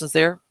this person's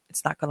there,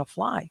 it's not going to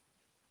fly.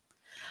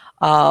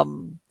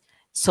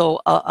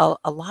 So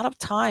a lot of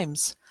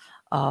times,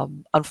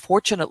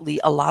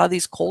 unfortunately, a lot of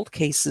these cold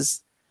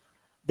cases,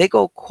 they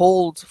go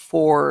cold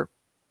for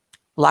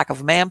lack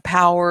of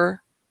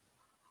manpower,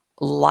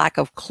 lack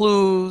of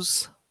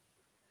clues,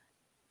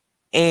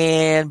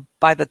 and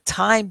by the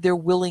time they're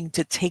willing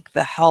to take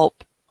the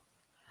help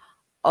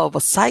of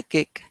a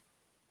psychic,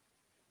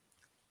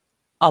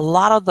 a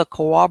lot of the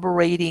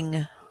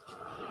corroborating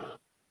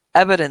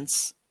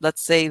evidence,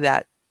 let's say,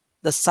 that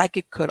the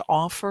psychic could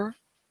offer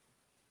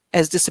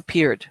has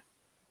disappeared.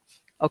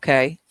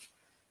 Okay.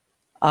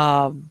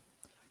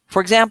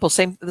 For example,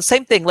 the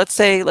same thing. Let's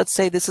say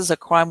this is a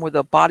crime where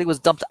the body was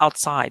dumped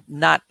outside,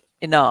 not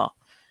in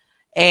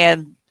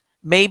and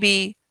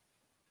maybe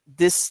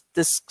this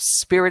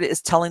spirit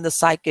is telling the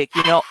psychic,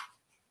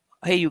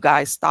 hey, you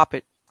guys, stop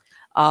it.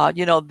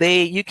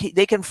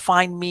 They can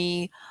find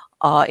me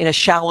in a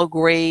shallow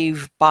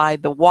grave by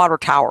the water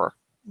tower,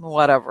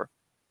 whatever.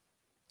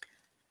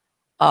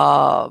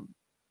 Well,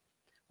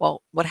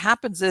 what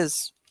happens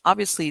is,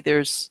 obviously,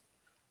 there's,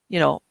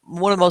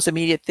 one of the most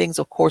immediate things,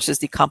 of course, is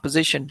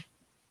decomposition.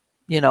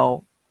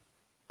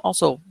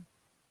 Also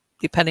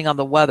depending on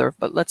the weather,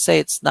 but let's say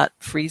it's not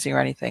freezing or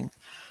anything.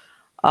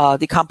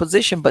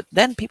 Decomposition, but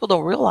then people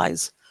don't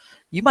realize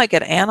you might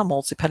get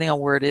animals, depending on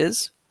where it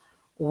is,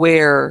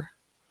 where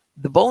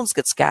the bones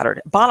get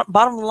scattered.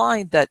 Bottom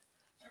line, that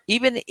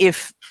even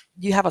if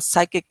you have a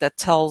psychic that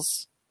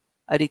tells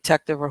a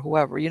detective or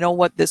whoever, you know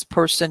what, this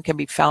person can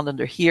be found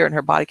under here and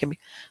her body can be,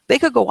 they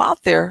could go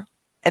out there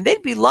and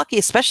they'd be lucky,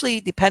 especially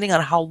depending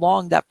on how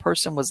long that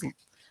person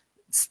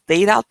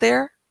stayed out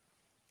there.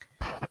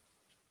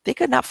 They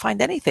could not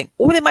find anything,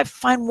 or they might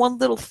find one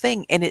little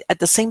thing, and at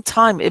the same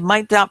time, it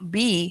might not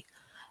be,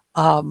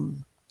 how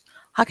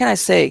can I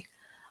say,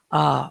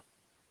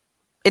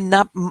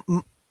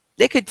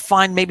 they could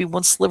find maybe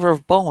one sliver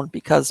of bone,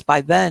 because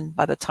by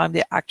the time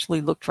they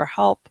actually looked for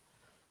help,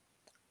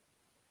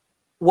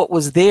 what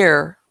was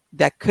there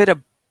that could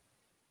have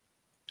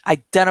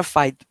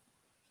identified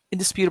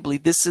indisputably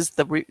this is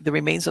the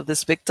remains of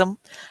this victim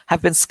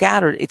have been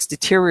scattered. It's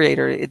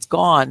deteriorated. It's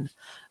gone.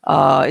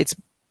 It's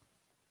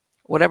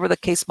whatever the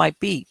case might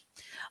be.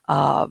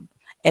 And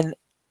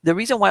the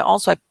reason why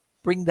also I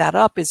bring that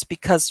up is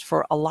because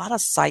for a lot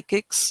of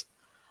psychics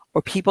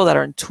or people that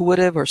are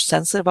intuitive or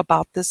sensitive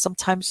about this,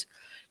 sometimes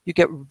you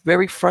get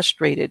very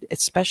frustrated,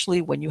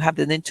 especially when you have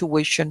an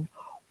intuition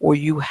or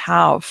you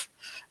have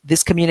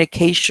this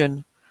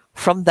communication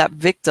from that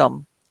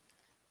victim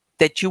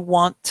that you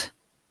want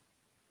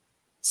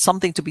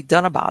something to be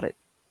done about it.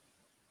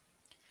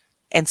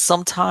 And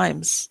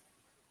sometimes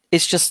it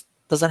just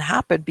doesn't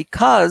happen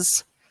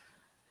because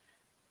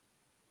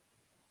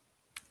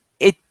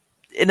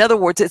in other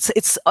words,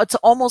 it's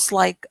almost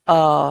like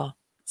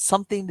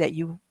something that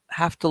you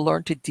have to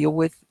learn to deal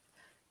with,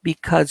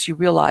 because you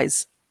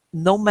realize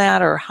no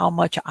matter how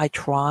much I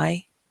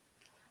try,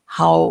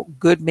 how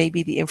good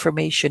maybe the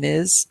information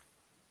is,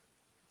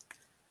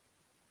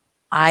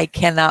 I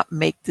cannot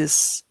make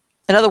this.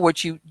 In other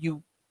words, you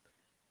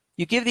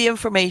give the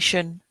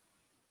information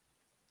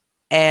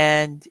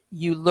and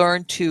you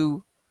learn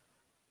to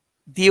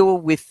deal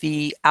with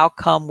the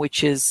outcome,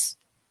 which is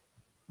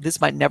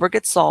this might never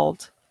get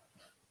solved.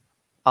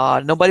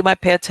 Nobody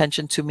might pay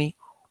attention to me,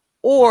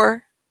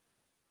 or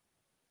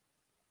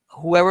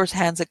whoever's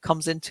hands it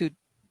comes into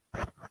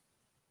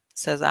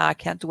says, I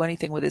can't do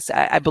anything with this.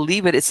 I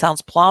believe it. It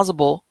sounds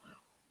plausible,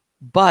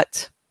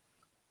 but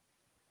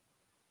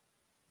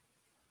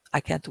I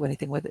can't do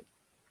anything with it.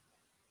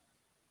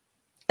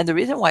 And the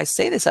reason why I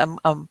say this, I'm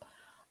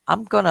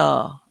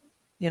gonna,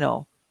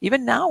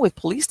 even now with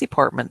police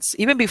departments,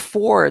 even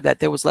before that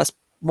there was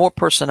more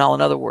personnel,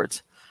 in other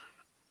words,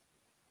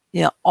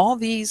 all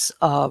these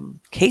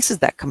cases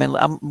that come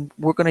in,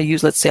 we're going to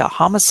use, let's say, a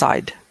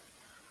homicide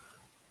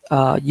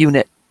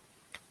unit.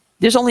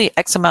 There's only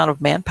X amount of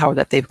manpower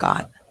that they've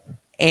got,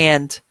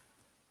 and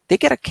they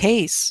get a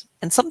case.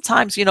 And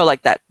sometimes,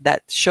 like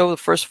that show, The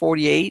First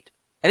 48,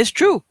 and it's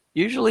true.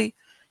 Usually,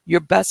 your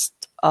best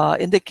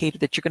indicator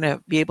that you're going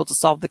to be able to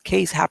solve the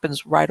case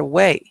happens right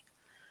away.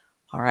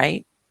 All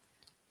right,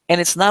 and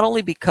it's not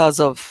only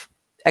because of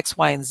X,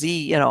 Y, and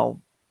Z,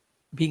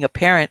 being a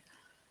parent.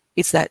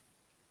 It's that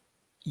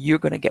you're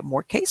going to get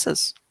more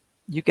cases.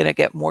 You're going to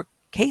get more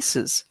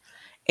cases,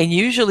 and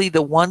usually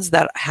the ones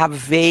that have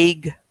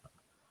vague,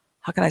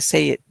 how can I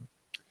say it?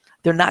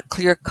 They're not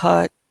clear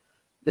cut.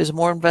 There's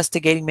more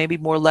investigating, maybe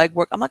more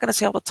legwork. I'm not going to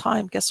say all the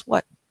time. Guess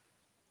what?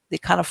 They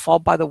kind of fall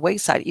by the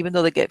wayside, even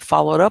though they get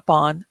followed up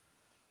on.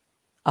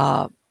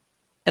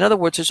 In other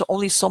words, there's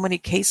only so many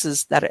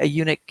cases that a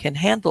unit can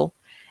handle.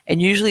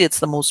 And usually it's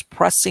the most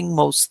pressing,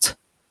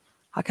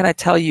 how can I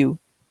tell you?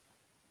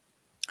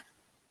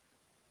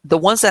 The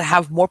ones that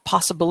have more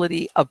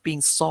possibility of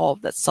being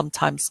solved that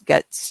sometimes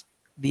gets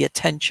the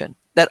attention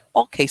that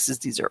all cases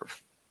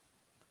deserve.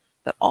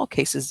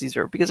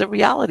 Because in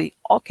reality,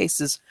 all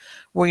cases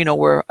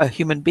where a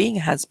human being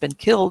has been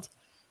killed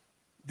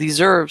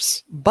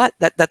deserves, but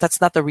that's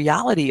not the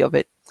reality of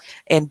it.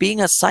 And being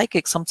a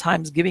psychic,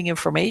 sometimes giving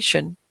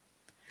information,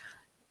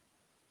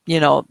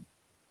 you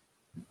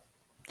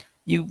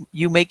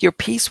make your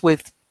peace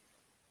with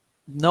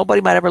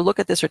nobody might ever look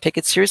at this or take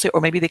it seriously,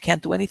 or maybe they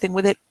can't do anything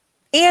with it,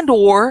 and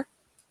or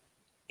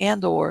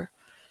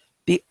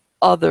the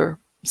other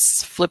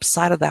flip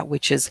side of that,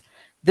 which is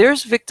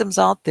there's victims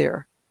out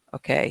there,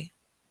 okay,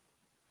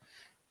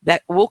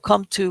 that will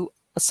come to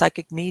a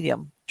psychic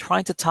medium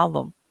trying to tell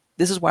them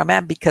this is where I'm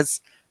at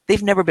because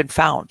they've never been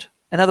found.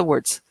 In other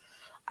words,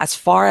 as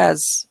far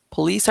as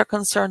police are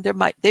concerned, they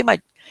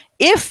might,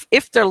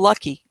 if they're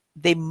lucky,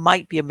 they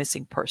might be a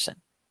missing person.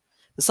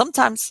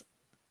 Sometimes,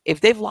 if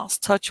they've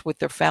lost touch with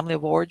their family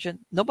of origin,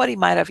 nobody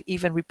might have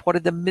even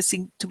reported them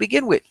missing to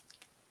begin with.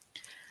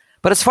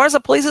 But as far as the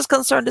police is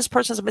concerned, this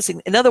person is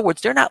missing. In other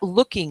words, they're not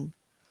looking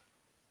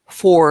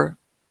for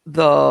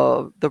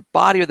the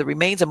body or the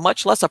remains, and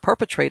much less a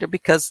perpetrator,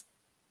 because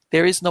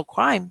there is no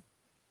crime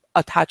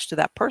attached to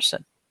that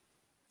person.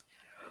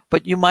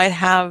 But you might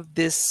have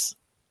this,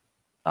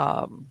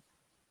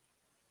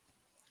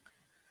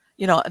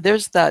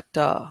 there's that,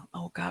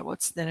 oh God,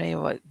 what's the name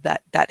of it?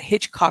 That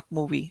Hitchcock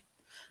movie.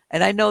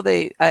 And I know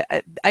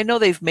I know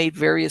they've made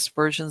various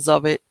versions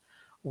of it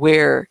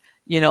where,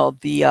 the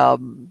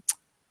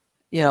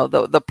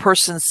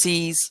person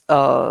sees,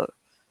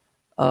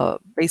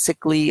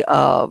 basically,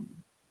 the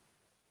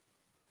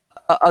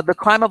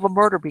crime of a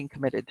murder being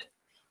committed.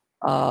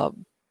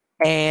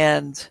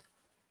 And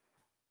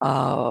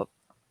the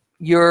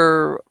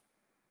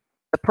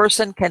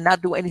person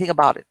cannot do anything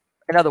about it.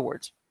 In other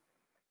words,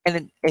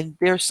 and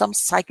there's some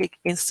psychic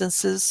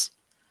instances,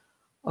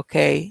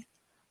 okay,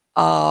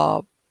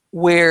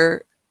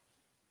 where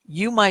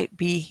you might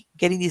be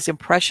getting these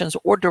impressions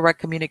or direct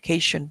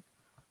communication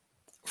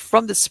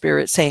from the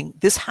spirit saying,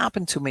 this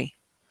happened to me,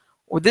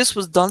 or this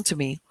was done to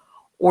me,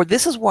 or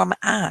this is where I'm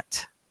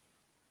at,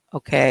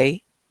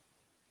 okay?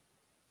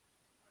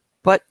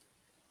 But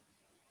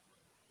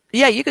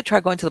yeah, you could try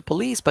going to the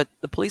police, but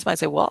the police might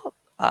say, well,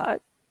 I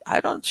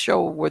don't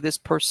show where this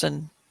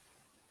person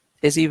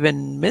is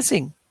even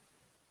missing.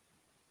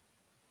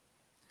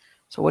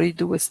 So what do you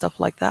do with stuff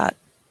like that?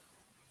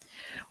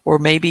 Or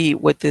maybe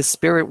what this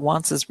spirit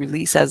wants is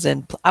release, as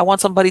in, I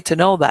want somebody to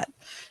know that,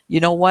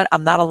 you know what,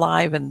 I'm not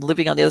alive and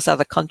living on the other side of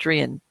the country.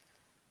 And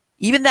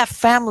even that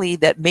family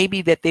that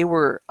maybe that they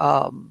were,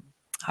 how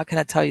can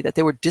I tell you, that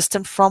they were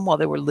distant from while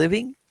they were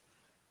living,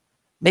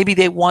 maybe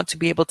they want to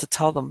be able to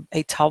tell them,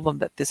 hey, tell them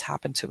that this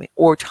happened to me,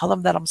 or tell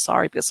them that I'm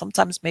sorry, because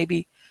sometimes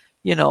maybe,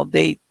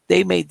 they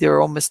made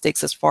their own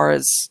mistakes as far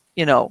as,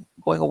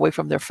 going away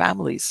from their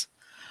families.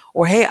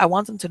 Or, hey, I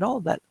want them to know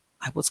that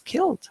I was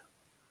killed.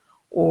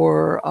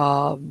 Or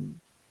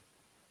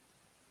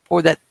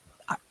that,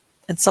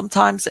 and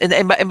sometimes,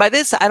 and by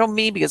this, I don't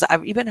mean, because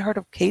I've even heard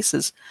of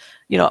cases,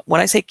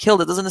 when I say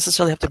killed, it doesn't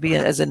necessarily have to be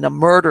as in a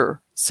murder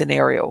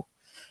scenario,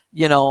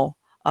 and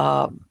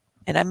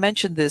I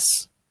mentioned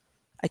this,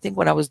 I think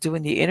when I was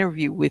doing the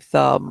interview with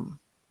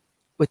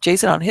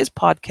Jason on his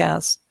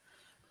podcast,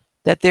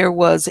 that there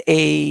was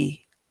this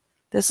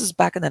is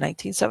back in the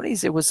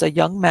 1970s, it was a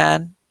young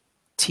man,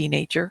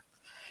 teenager,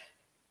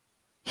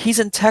 he's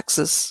in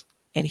Texas,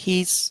 and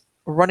he's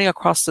running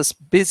across this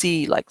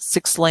busy,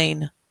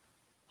 6-lane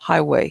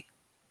highway,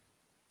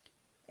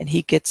 and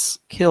he gets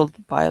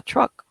killed by a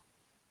truck.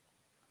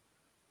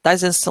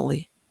 Dies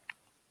instantly.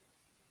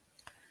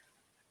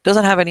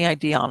 Doesn't have any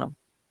ID on him.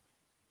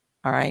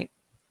 All right.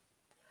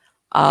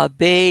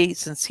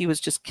 Since he was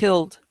just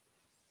killed,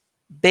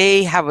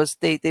 they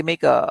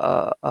make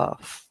a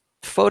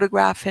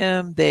photograph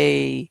him.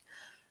 They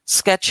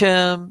sketch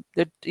him.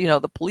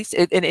 The police,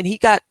 and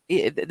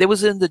there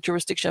was in the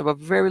jurisdiction of a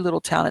very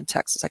little town in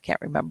Texas. I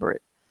can't remember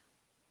it.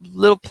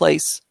 Little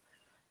place.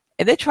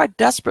 And they tried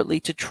desperately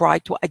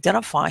to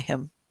identify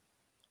him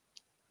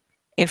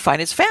and find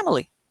his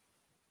family.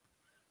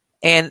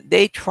 And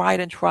they tried,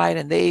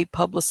 and they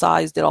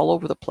publicized it all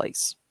over the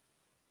place,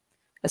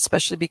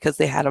 especially because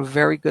they had a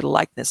very good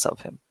likeness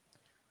of him.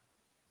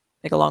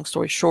 Make a long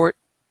story short,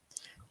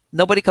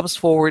 nobody comes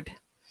forward.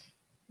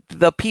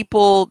 The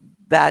people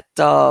that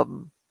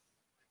of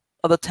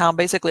the town,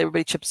 basically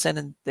everybody chips in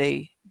and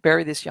they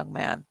bury this young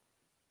man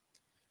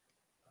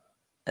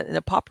in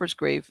a pauper's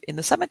grave in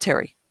the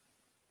cemetery.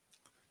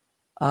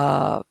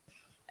 And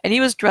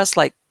he was dressed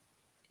like,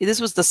 this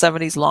was the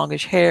 70s,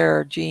 longish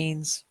hair,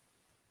 jeans.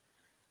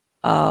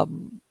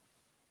 Come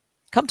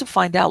to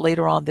find out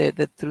later on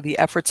that through the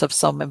efforts of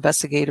some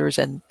investigators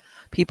and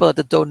people at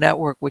the Doe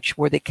Network,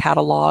 where they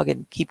catalog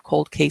and keep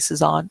cold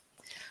cases on,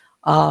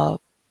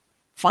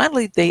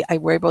 finally they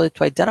were able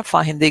to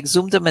identify him. They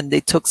exhumed him and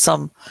they took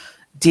some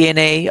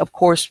DNA. Of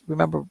course,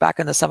 remember back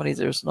in the 70s,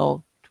 there's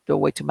no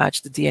way to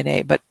match the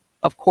DNA. But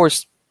of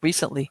course,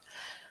 recently,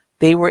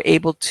 they were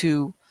able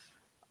to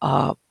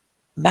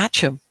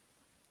match him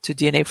to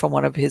DNA from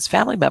one of his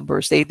family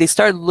members. They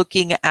started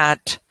looking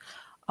at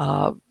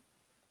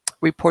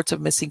reports of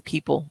missing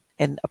people,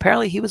 and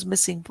apparently he was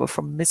missing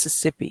from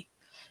Mississippi.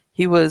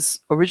 He was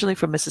originally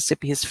from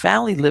Mississippi. His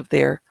family lived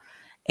there,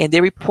 and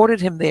they reported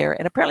him there.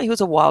 And apparently he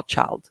was a wild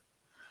child.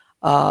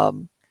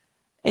 And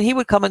he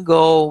would come and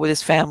go with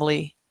his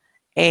family.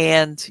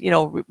 And,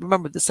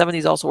 remember the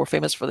 70s also were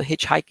famous for the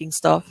hitchhiking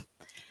stuff.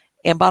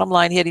 And bottom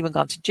line, he had even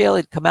gone to jail.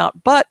 He'd come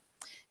out. But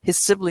his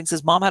siblings,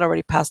 his mom had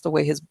already passed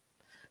away. His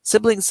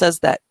siblings says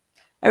that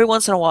every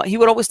once in a while, he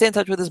would always stay in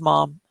touch with his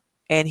mom.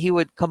 And he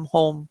would come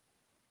home,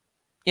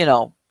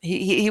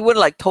 he wouldn't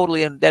like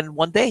totally. And then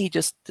one day he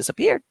just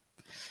disappeared.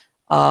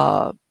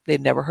 They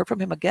never heard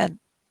from him again.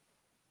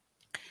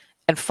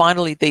 And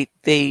finally,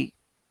 they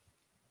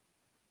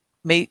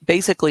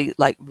basically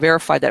like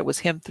verified that it was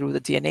him through the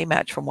DNA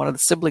match from one of the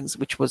siblings,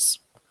 which was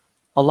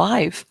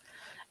alive.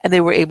 And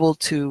they were able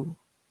to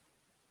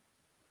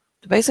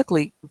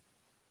basically,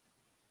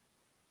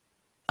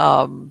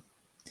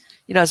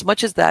 as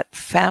much as that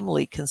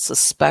family can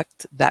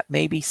suspect that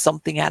maybe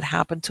something had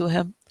happened to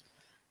him,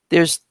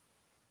 there's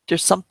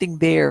something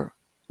there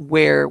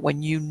where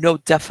when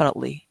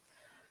definitely,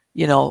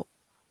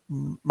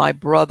 my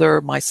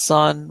brother, my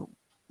son,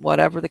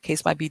 whatever the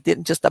case might be,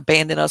 didn't just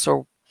abandon us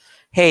or,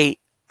 hey,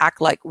 act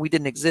like we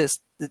didn't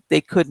exist.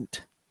 They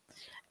couldn't.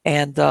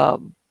 And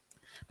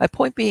my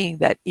point being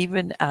that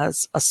even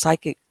as a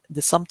psychic,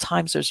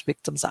 sometimes there's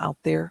victims out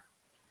there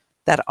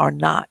that are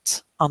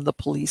not on the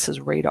police's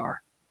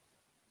radar.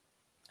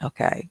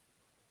 Okay.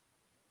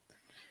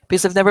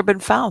 Because they've never been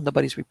found.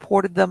 Nobody's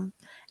reported them.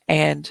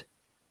 And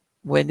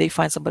when they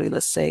find somebody,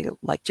 let's say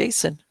like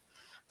Jason,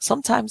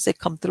 sometimes they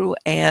come through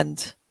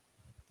and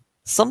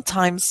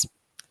sometimes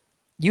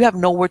you have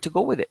nowhere to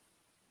go with it.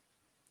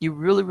 You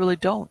really, really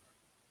don't.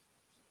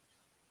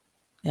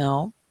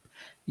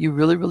 You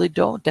really, really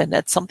don't. And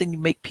that's something you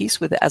make peace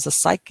with as a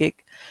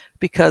psychic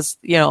because,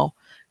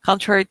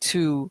 contrary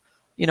to,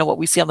 what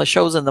we see on the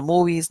shows and the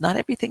movies, not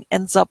everything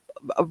ends up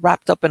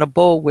wrapped up in a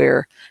bow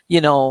where,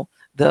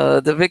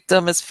 the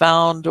victim is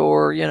found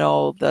or,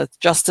 the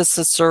justice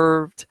is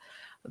served.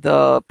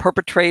 The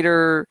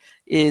perpetrator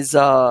is,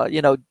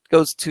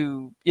 goes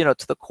to,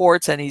 to the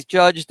courts and he's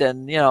judged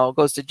and,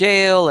 goes to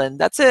jail and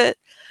that's it.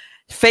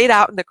 Fade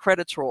out and the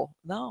credits roll.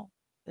 No,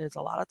 there's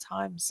a lot of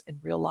times in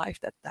real life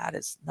that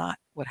is not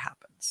what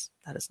happens.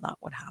 That is not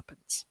what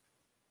happens.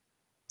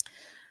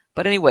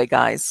 But anyway,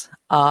 guys,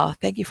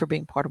 thank you for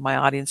being part of my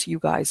audience. You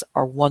guys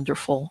are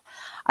wonderful.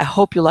 I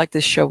hope you like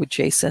this show with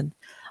Jason.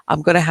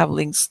 I'm going to have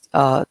links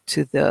to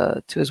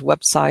his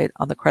website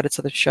on the credits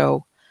of the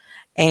show.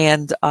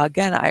 And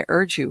again, I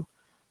urge you,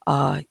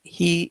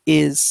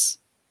 his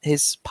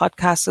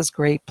podcast is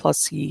great.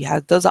 Plus, he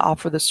does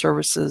offer the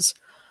services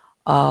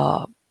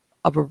of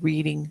a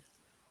reading.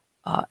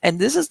 And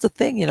this is the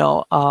thing,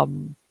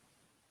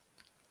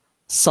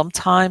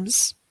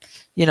 sometimes,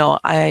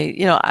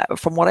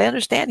 from what I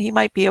understand, he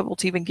might be able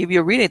to even give you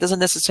a reading. It doesn't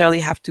necessarily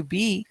have to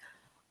be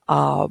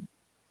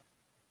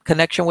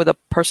connection with a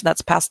person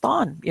that's passed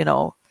on.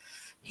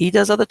 He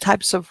does other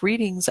types of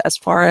readings as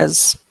far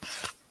as,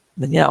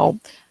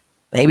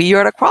 maybe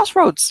you're at a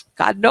crossroads.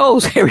 God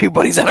knows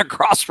everybody's at a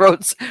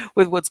crossroads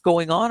with what's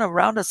going on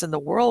around us in the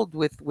world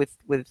with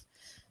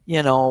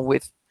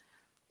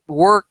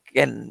work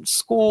and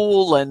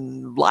school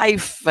and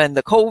life and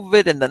the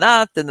COVID and the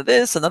that and the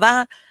this and the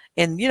that.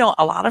 And,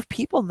 a lot of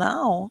people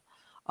now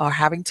are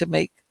having to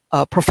make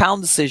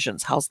profound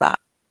decisions. How's that?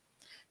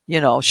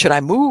 Should I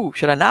move?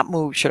 Should I not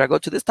move? Should I go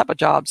to this type of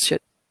job?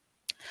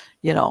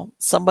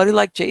 Somebody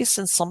like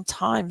Jason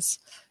sometimes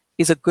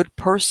is a good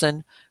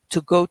person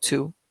to go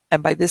to.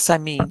 And by this, I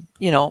mean,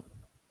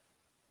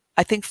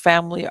 I think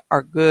family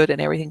are good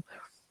and everything,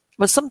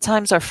 but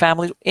sometimes our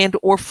family and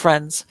or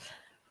friends,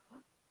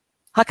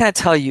 how can I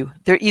tell you?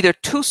 They're either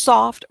too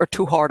soft or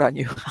too hard on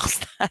you. How's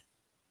that?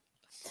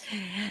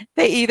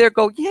 They either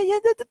go, yeah,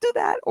 do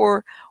that,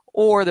 or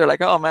they're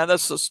like, oh man,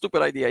 that's a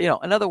stupid idea.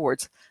 In other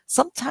words,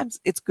 sometimes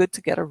it's good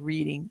to get a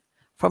reading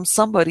from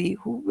somebody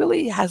who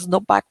really has no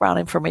background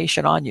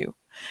information on you,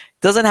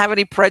 doesn't have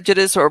any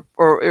prejudice or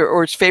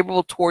is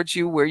favorable towards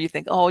you, where you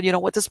think, oh, you know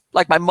what, this,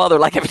 like my mother,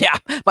 like, yeah,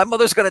 my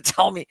mother's going to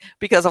tell me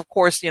because of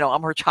course,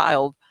 I'm her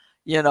child,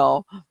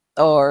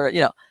 or,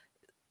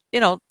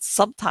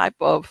 some type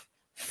of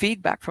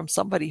feedback from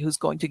somebody who's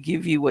going to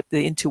give you what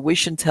the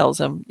intuition tells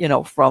them,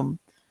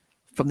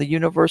 from the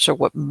universe, or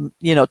what,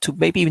 to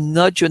maybe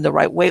nudge you in the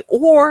right way,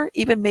 or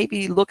even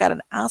maybe look at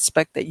an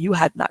aspect that you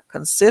had not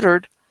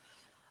considered.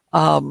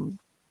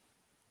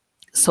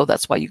 So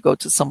that's why you go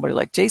to somebody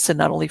like Jason,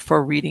 not only for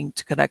a reading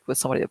to connect with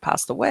somebody that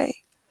passed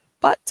away,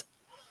 but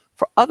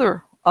for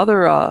other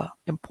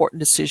important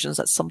decisions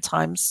that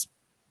sometimes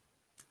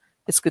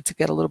it's good to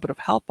get a little bit of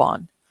help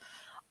on.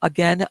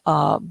 Again,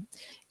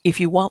 if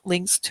you want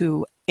links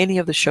to any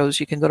of the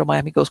shows, you can go to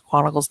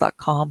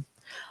MiamiGhostChronicles.com.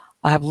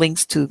 I have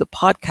links to the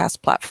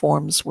podcast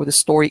platforms where the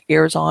story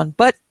airs on.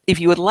 But if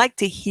you would like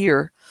to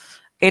hear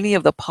any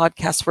of the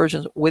podcast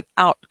versions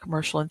without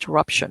commercial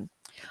interruption,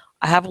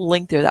 I have a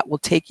link there that will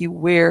take you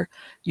where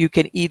you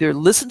can either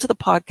listen to the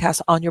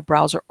podcast on your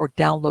browser or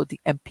download the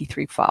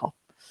MP3 file.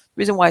 The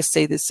reason why I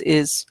say this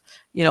is,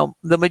 the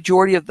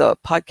majority of the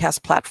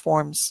podcast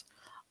platforms,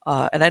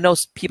 and I know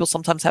people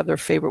sometimes have their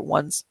favorite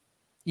ones,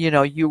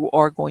 you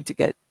are going to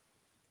get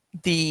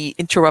the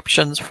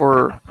interruptions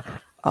for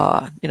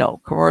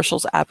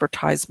commercials,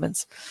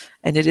 advertisements,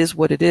 and it is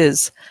what it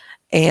is.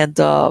 And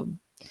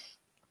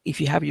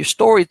if you have your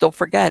stories, don't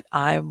forget,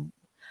 I'm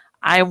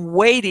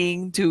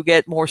waiting to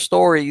get more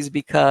stories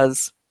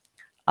because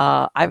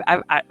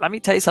let me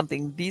tell you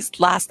something. These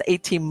last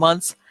 18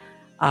 months,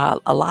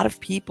 a lot of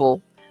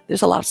people,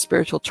 there's a lot of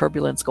spiritual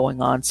turbulence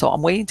going on. So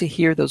I'm waiting to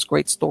hear those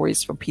great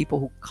stories from people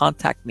who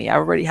contact me. I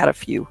already had a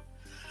few.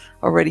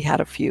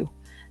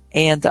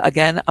 And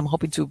again, I'm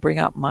hoping to bring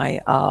out my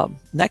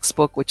next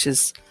book, which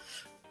is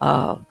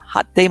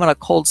Hot Dame on a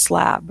Cold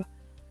Slab,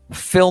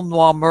 Film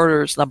Noir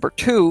Murders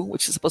 #2,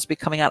 which is supposed to be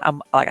coming out.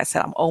 Like I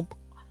said,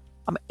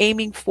 I'm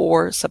aiming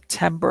for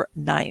September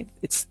 9th.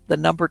 It's the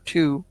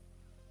 #2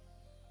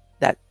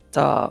 that,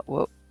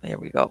 there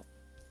we go,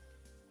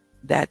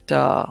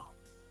 that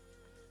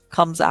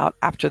comes out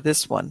after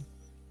this one.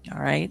 All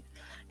right.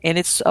 And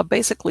it's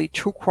basically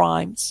true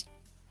crimes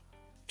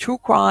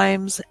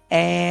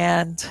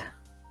and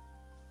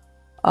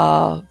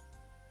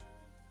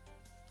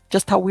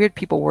just how weird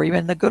people were even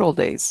in the good old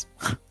days.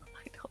 I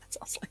know that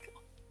sounds like,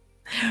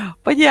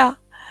 but yeah.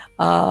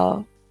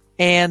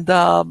 And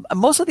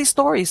most of these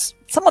stories,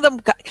 some of them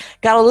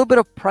got a little bit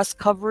of press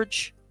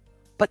coverage,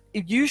 but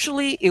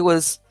usually it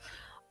was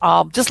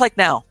just like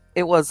now.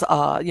 It was,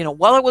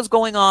 while it was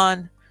going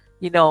on,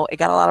 it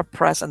got a lot of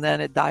press and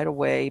then it died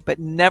away, but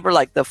never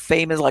like the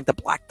famous, like the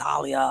Black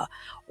Dahlia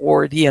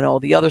or,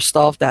 the other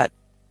stuff that,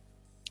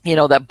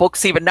 that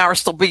books even now are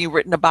still being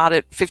written about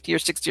it 50 or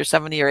 60 or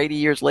 70 or 80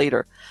 years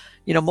later.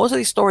 Most of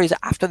these stories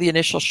after the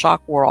initial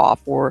shock wore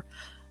off, or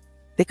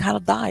they kind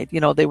of died.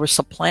 They were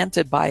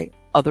supplanted by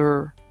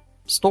other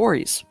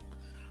stories.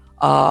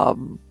 I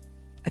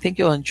think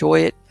you'll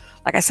enjoy it.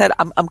 Like I said,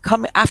 I'm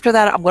coming after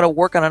that. I'm going to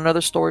work on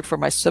another story for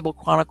my Sybil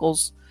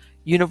Chronicles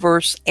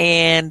universe,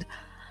 and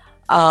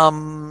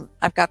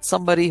I've got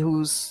somebody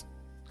who's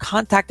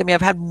contacted me.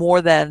 I've had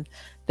more than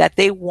that.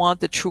 They want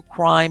the true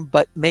crime,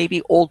 but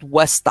maybe Old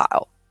West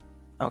style.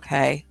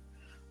 Okay,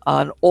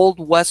 an Old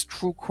West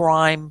true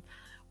crime,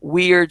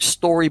 weird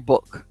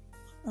storybook.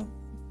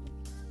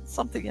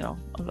 Something,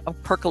 I'm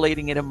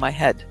percolating it in my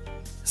head.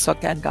 So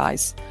again,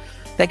 guys,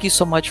 thank you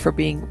so much for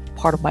being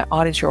part of my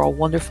audience. You're all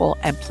wonderful.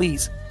 And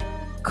please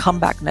come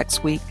back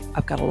next week.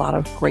 I've got a lot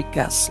of great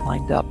guests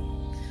lined up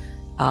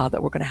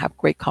that we're going to have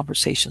great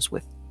conversations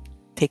with.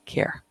 Take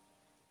care.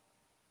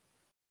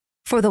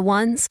 For the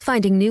ones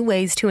finding new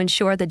ways to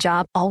ensure the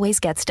job always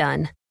gets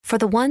done. For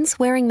the ones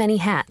wearing many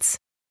hats.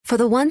 For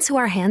the ones who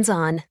are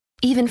hands-on,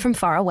 even from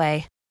far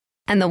away.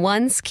 And the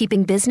ones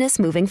keeping business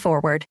moving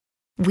forward.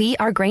 We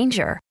are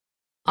Grainger,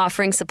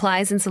 offering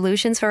supplies and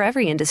solutions for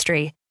every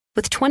industry,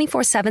 with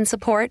 24/7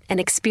 support and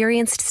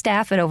experienced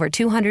staff at over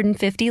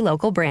 250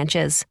 local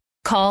branches.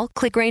 Call,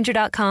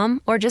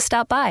 clickgrainger.com, or just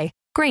stop by.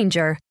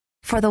 Grainger,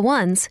 for the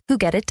ones who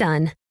get it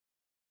done.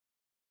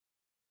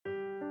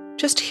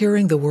 Just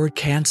hearing the word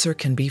cancer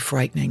can be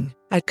frightening.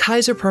 At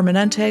Kaiser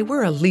Permanente,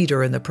 we're a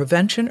leader in the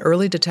prevention,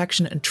 early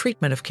detection, and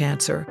treatment of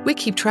cancer. We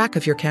keep track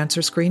of your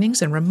cancer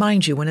screenings and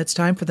remind you when it's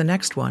time for the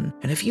next one.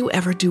 And if you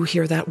ever do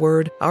hear that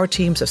word, our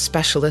teams of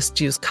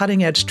specialists use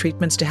cutting-edge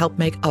treatments to help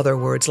make other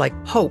words like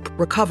hope,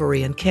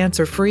 recovery, and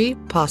cancer-free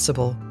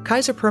possible.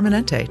 Kaiser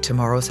Permanente,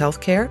 tomorrow's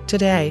healthcare,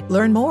 today.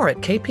 Learn more at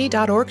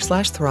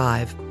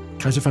kp.org/thrive.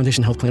 Kaiser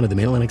Foundation Health Plan of the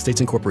Mid-Atlantic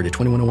States Incorporated,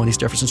 2101 East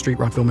Jefferson Street,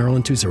 Rockville,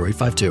 Maryland,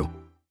 20852.